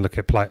 And you can look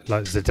at like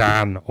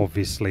Zidane,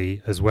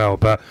 obviously, as well.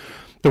 But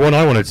the one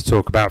I wanted to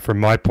talk about from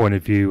my point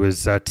of view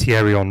was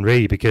Thierry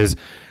Henry, because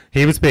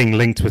he was being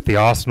linked with the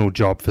Arsenal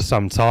job for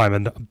some time,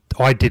 and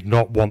I did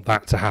not want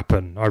that to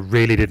happen. I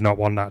really did not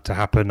want that to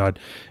happen.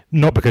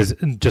 Not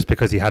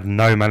because he had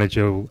no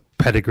managerial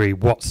pedigree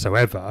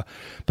whatsoever,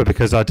 but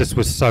because I just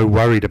was so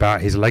worried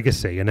about his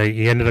legacy. And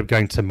he ended up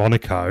going to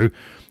Monaco,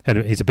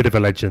 and he's a bit of a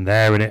legend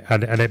there, and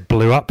it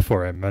blew up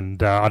for him.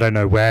 And I don't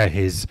know where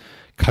his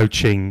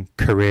coaching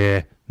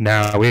career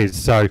now is.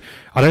 So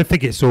I don't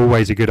think it's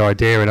always a good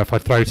idea. And if I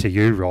throw to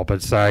you, Rob,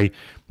 I'd say,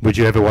 would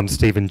you ever want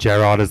Steven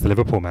Gerrard as the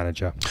Liverpool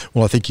manager?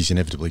 Well, I think he's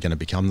inevitably going to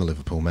become the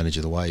Liverpool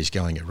manager the way he's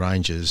going at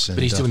Rangers.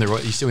 But he's doing the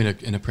right. He's doing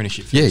an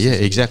apprenticeship. Yeah,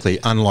 exactly.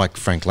 Unlike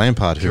Frank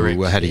Lampard,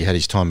 who had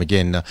his time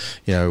again.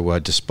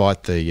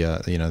 Despite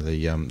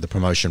the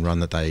promotion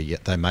run that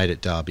they made at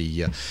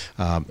Derby,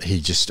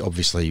 he just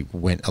obviously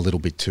went a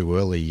little bit too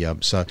early.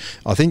 So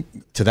I think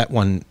to that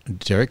one,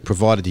 Derek,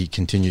 provided he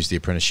continues the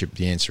apprenticeship,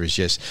 the answer is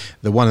yes.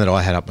 The one that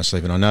I had up my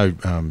sleeve, and I know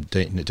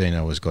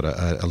Dino has got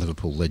a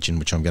Liverpool legend,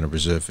 which I'm going to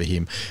reserve for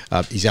him.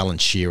 Is Alan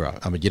Shearer.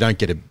 I mean, you don't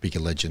get a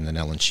bigger legend than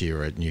Alan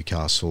Shearer at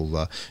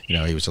Newcastle.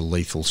 He was a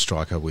lethal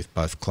striker with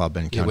both club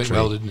and country. It went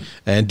well, didn't it?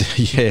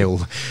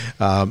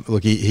 And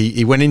look,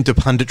 he went into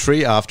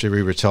punditry after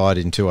he retired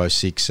in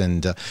 2006,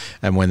 and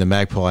when the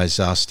Magpies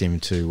asked him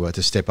to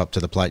step up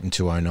to the plate in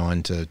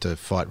 2009 to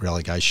fight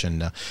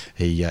relegation,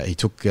 he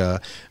took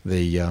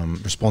the the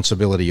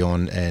responsibility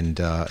on, and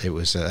it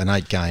was an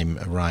 8-game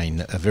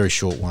reign, a very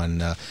short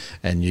one,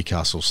 and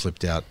Newcastle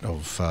slipped out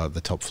of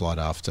the top flight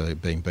after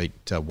being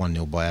beat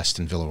 1-0 by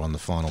Aston Villa on the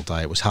final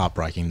day. It was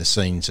heartbreaking. The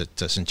scenes at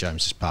St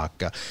James's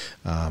Park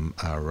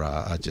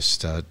are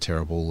just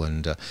terrible,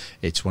 and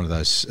it's one of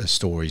those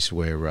stories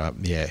where,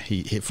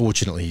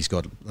 fortunately he's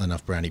got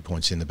enough brownie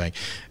points in the bank.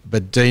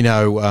 But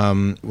Dino,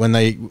 when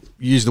they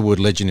use the word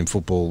legend in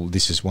football,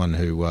 this is one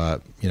who,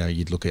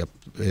 you'd look up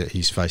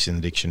his face in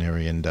the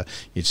dictionary and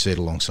you'd see it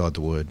alongside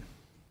the word.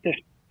 This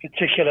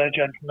particular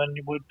gentleman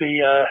would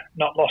be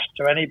not lost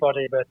to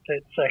anybody, but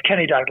it's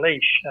Kenny Dalglish,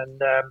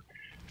 and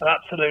an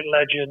absolute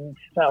legend,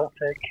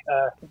 Celtic,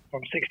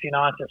 from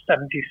 69 to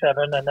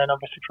 77, and then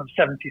obviously from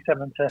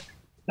 77 to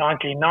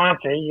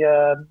 1990,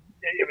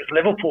 it was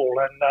Liverpool,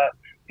 and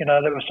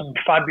there were some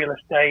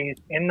fabulous days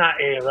in that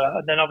era,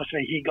 and then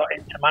obviously he got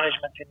into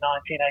management in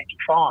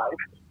 1985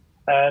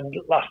 and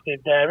lasted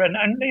there, and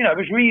it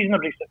was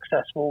reasonably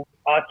successful.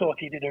 I thought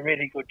he did a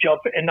really good job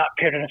in that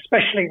period,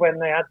 especially when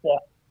they had the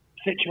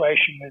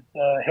situation with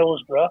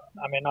Hillsborough.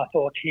 I mean, I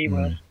thought he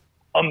was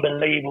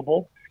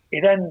unbelievable. He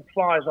then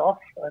flies off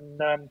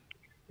and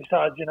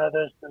decides,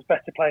 there's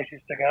better places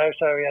to go.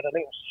 So he had a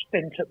little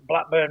stint at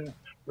Blackburn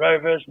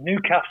Rovers,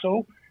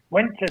 Newcastle,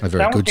 went to a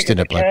very Celtic good stint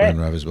at Blackburn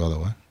Rovers, by the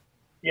way.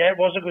 Yeah, it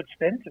was a good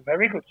stint, a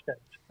very good stint.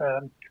 I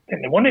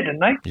think they won it, didn't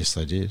they? Yes,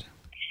 they did.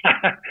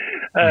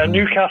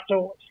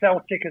 Newcastle,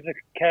 Celtic as a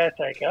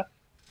caretaker,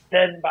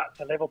 then back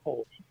to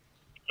Liverpool.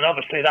 And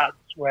obviously that's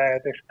where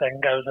this thing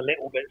goes a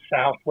little bit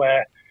south,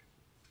 where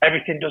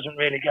everything doesn't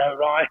really go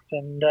right,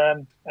 and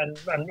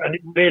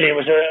it really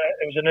was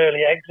an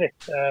early exit.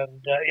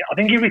 And I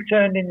think he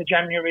returned in the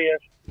January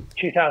of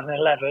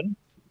 2011,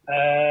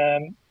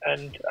 and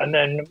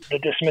then the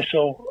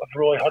dismissal of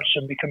Roy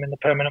Hodgson becoming the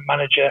permanent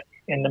manager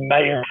in the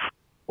May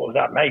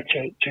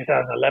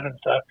 2011.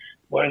 So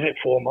what is it,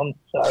 4 months?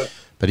 So,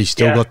 but he's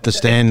still got the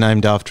stand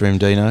named after him,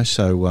 Dino.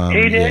 So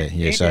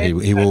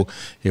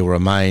he'll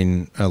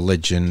remain a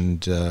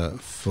legend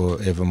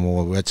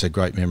forevermore. That's a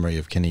great memory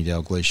of Kenny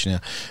Dalglish. Now,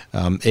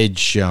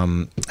 Edge,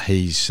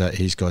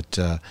 he's got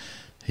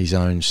his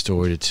own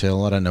story to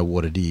tell. I don't know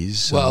what it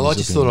is. Well, I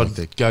just thought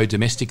I'd go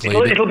domestically.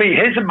 It'll be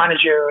his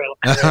managerial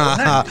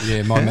career,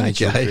 yeah, my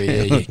managerial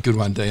career. Yeah, good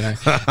one, Dino.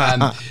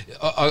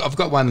 I've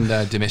got one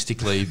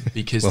domestically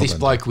because this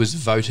bloke was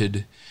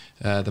voted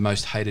the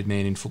most hated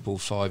man in football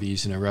 5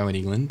 years in a row in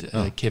England,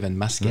 Kevin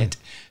Muscat,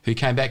 who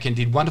came back and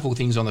did wonderful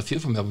things on the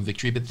field for Melbourne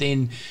Victory, but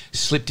then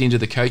slipped into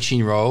the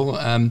coaching role.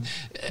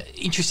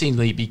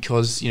 Interestingly,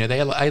 because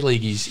the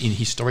A-League is, in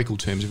historical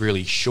terms,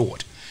 really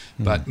short.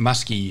 But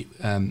Muskie,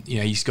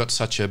 he's got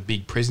such a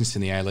big presence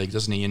in the A-League,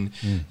 doesn't he? And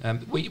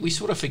we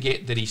sort of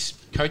forget that he's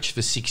coached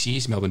for 6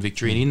 years, Melbourne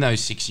Victory, and in those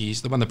 6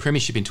 years, they won the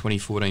Premiership in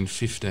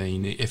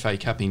 2014-15, the FA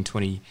Cup in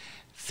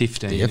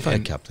 2015. The FA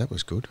Cup, that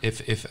was good.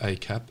 FA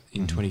Cup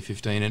in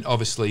 2015, and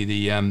obviously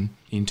the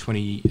in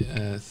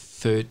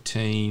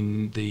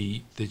 2013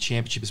 the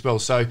Championship as well.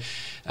 So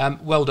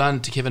well done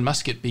to Kevin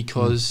Muscat,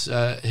 because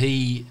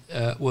he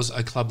was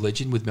a club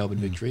legend with Melbourne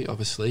Victory,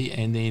 obviously,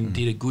 and then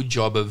did a good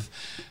job of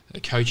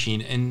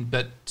coaching,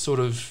 but sort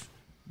of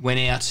went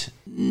out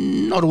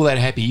not all that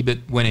happy, but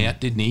went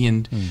out, didn't he?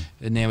 And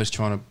now is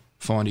trying to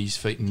find his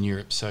feet in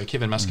Europe. So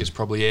Kevin Muscat's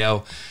probably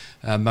our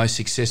most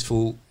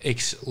successful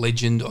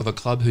ex-legend of a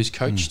club who's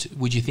coached,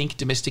 would you think,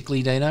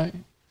 domestically, Dino?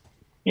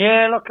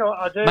 Yeah, look,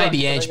 I do.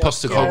 Maybe Ange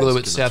Postecoglou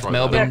at South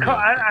Melbourne. Yeah,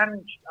 I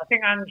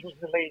think Ange was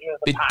the leader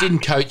of the pack.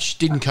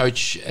 Didn't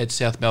coach at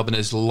South Melbourne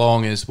as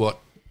long as what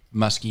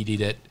Muskie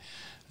did at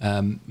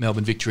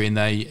Melbourne Victory, and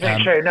they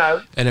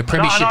and a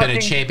Premiership and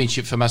a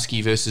Championship for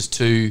Muskie versus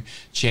 2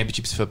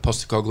 championships for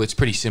Postecoglou. It's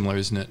pretty similar,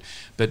 isn't it?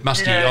 But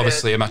Muskie,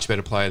 obviously, a much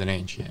better player than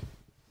Ange. Yeah.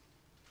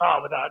 Oh,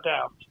 without a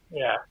doubt.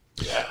 Yeah.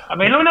 I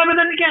mean, but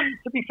then again,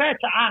 to be fair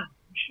to Ange,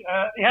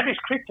 he had his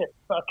critics,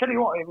 but I'll tell you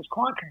what, he was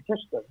quite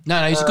consistent.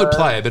 No, he's a good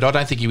player, but I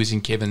don't think he was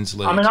in Kevin's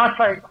league. I mean, I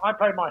played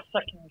my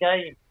second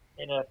game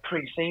in a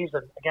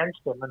pre-season against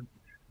him, and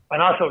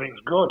I thought he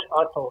was good.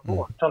 I thought,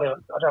 I'll tell you,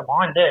 I don't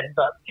mind him.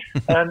 But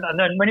and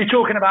then when you're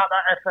talking about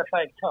that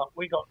FFA Cup,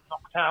 we got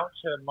knocked out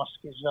to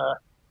Muskie's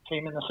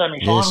team in the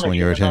semi-final. Yes, when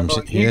you're at Hume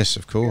City. Yes,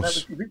 of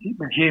course. With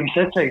Hume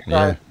City. So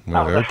yeah,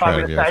 that was a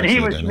fabulous day. And he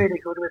was really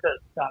good with us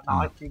that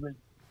night.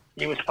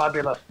 He was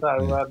fabulous.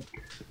 So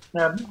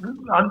I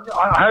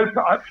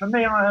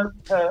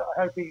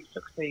hope he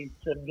succeeds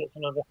and gets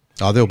another.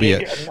 Oh, there'll be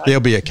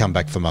a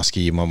comeback for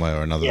Muskie in one way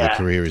or another. Yeah. The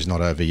career is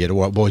not over yet.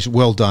 All right, boys,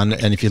 well done.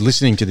 And if you're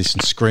listening to this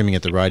and screaming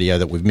at the radio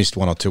that we've missed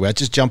 1 or 2 hours,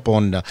 just jump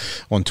on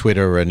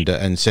Twitter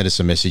and send us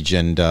a message,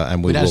 and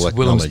we will acknowledge.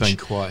 Willem's been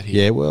quiet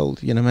here. Yeah, well,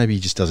 maybe he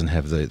just doesn't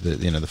have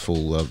the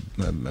full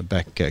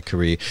back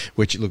career.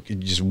 Which, look,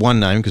 just one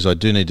name, because I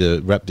do need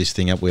to wrap this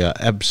thing up. We are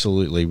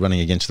absolutely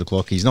running against the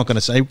clock. He's not going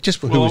to say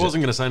just. Well, I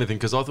wasn't going to say anything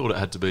because I thought it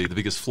had to be the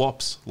biggest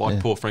flops, like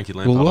poor Frankie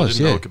Lampard. Well, I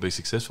didn't know it could be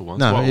successful ones.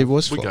 No, it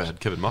was. We flops. go ahead,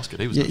 Kevin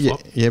Muscat. He was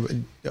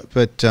club.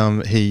 But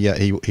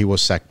he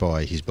was sacked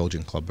by his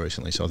Belgian club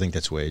recently, so I think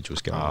that's where Edge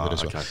was going with it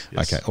as well.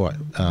 Yes. Okay, all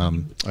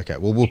right. Okay,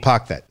 well, we'll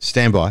park that.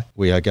 Stand by.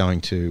 We are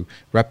going to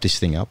wrap this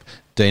thing up.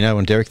 Dino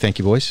and Derek, thank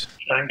you, boys.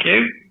 Thank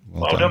you.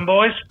 Well done,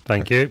 boys.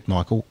 Thank you.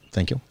 Michael,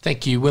 thank you.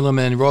 Thank you, Willem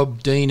and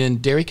Rob, Dean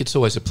and Derek. It's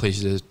always a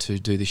pleasure to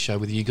do this show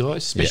with you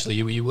guys, especially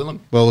you,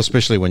 Willem. Well,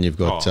 especially when you've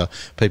got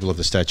people of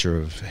the stature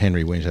of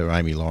Henry Winter,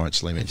 Amy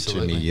Lawrence, Lemon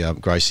Toomey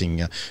gracing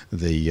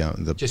the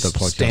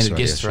podcast. Standard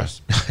guest for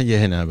us.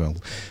 Yeah, no, well,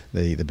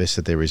 the best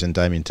that there is. And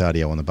Damien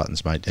Tardio on the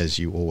buttons, mate, as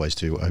you always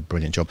do, a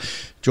brilliant job.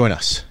 Join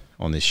us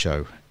on this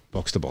show,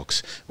 Box to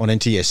Box, on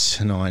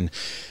NTS 9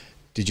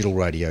 Digital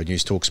Radio,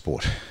 News Talk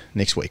Sport,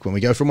 next week when we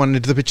go from one end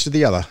of the pitch to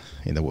the other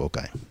in the World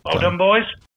Game. Well done, boys.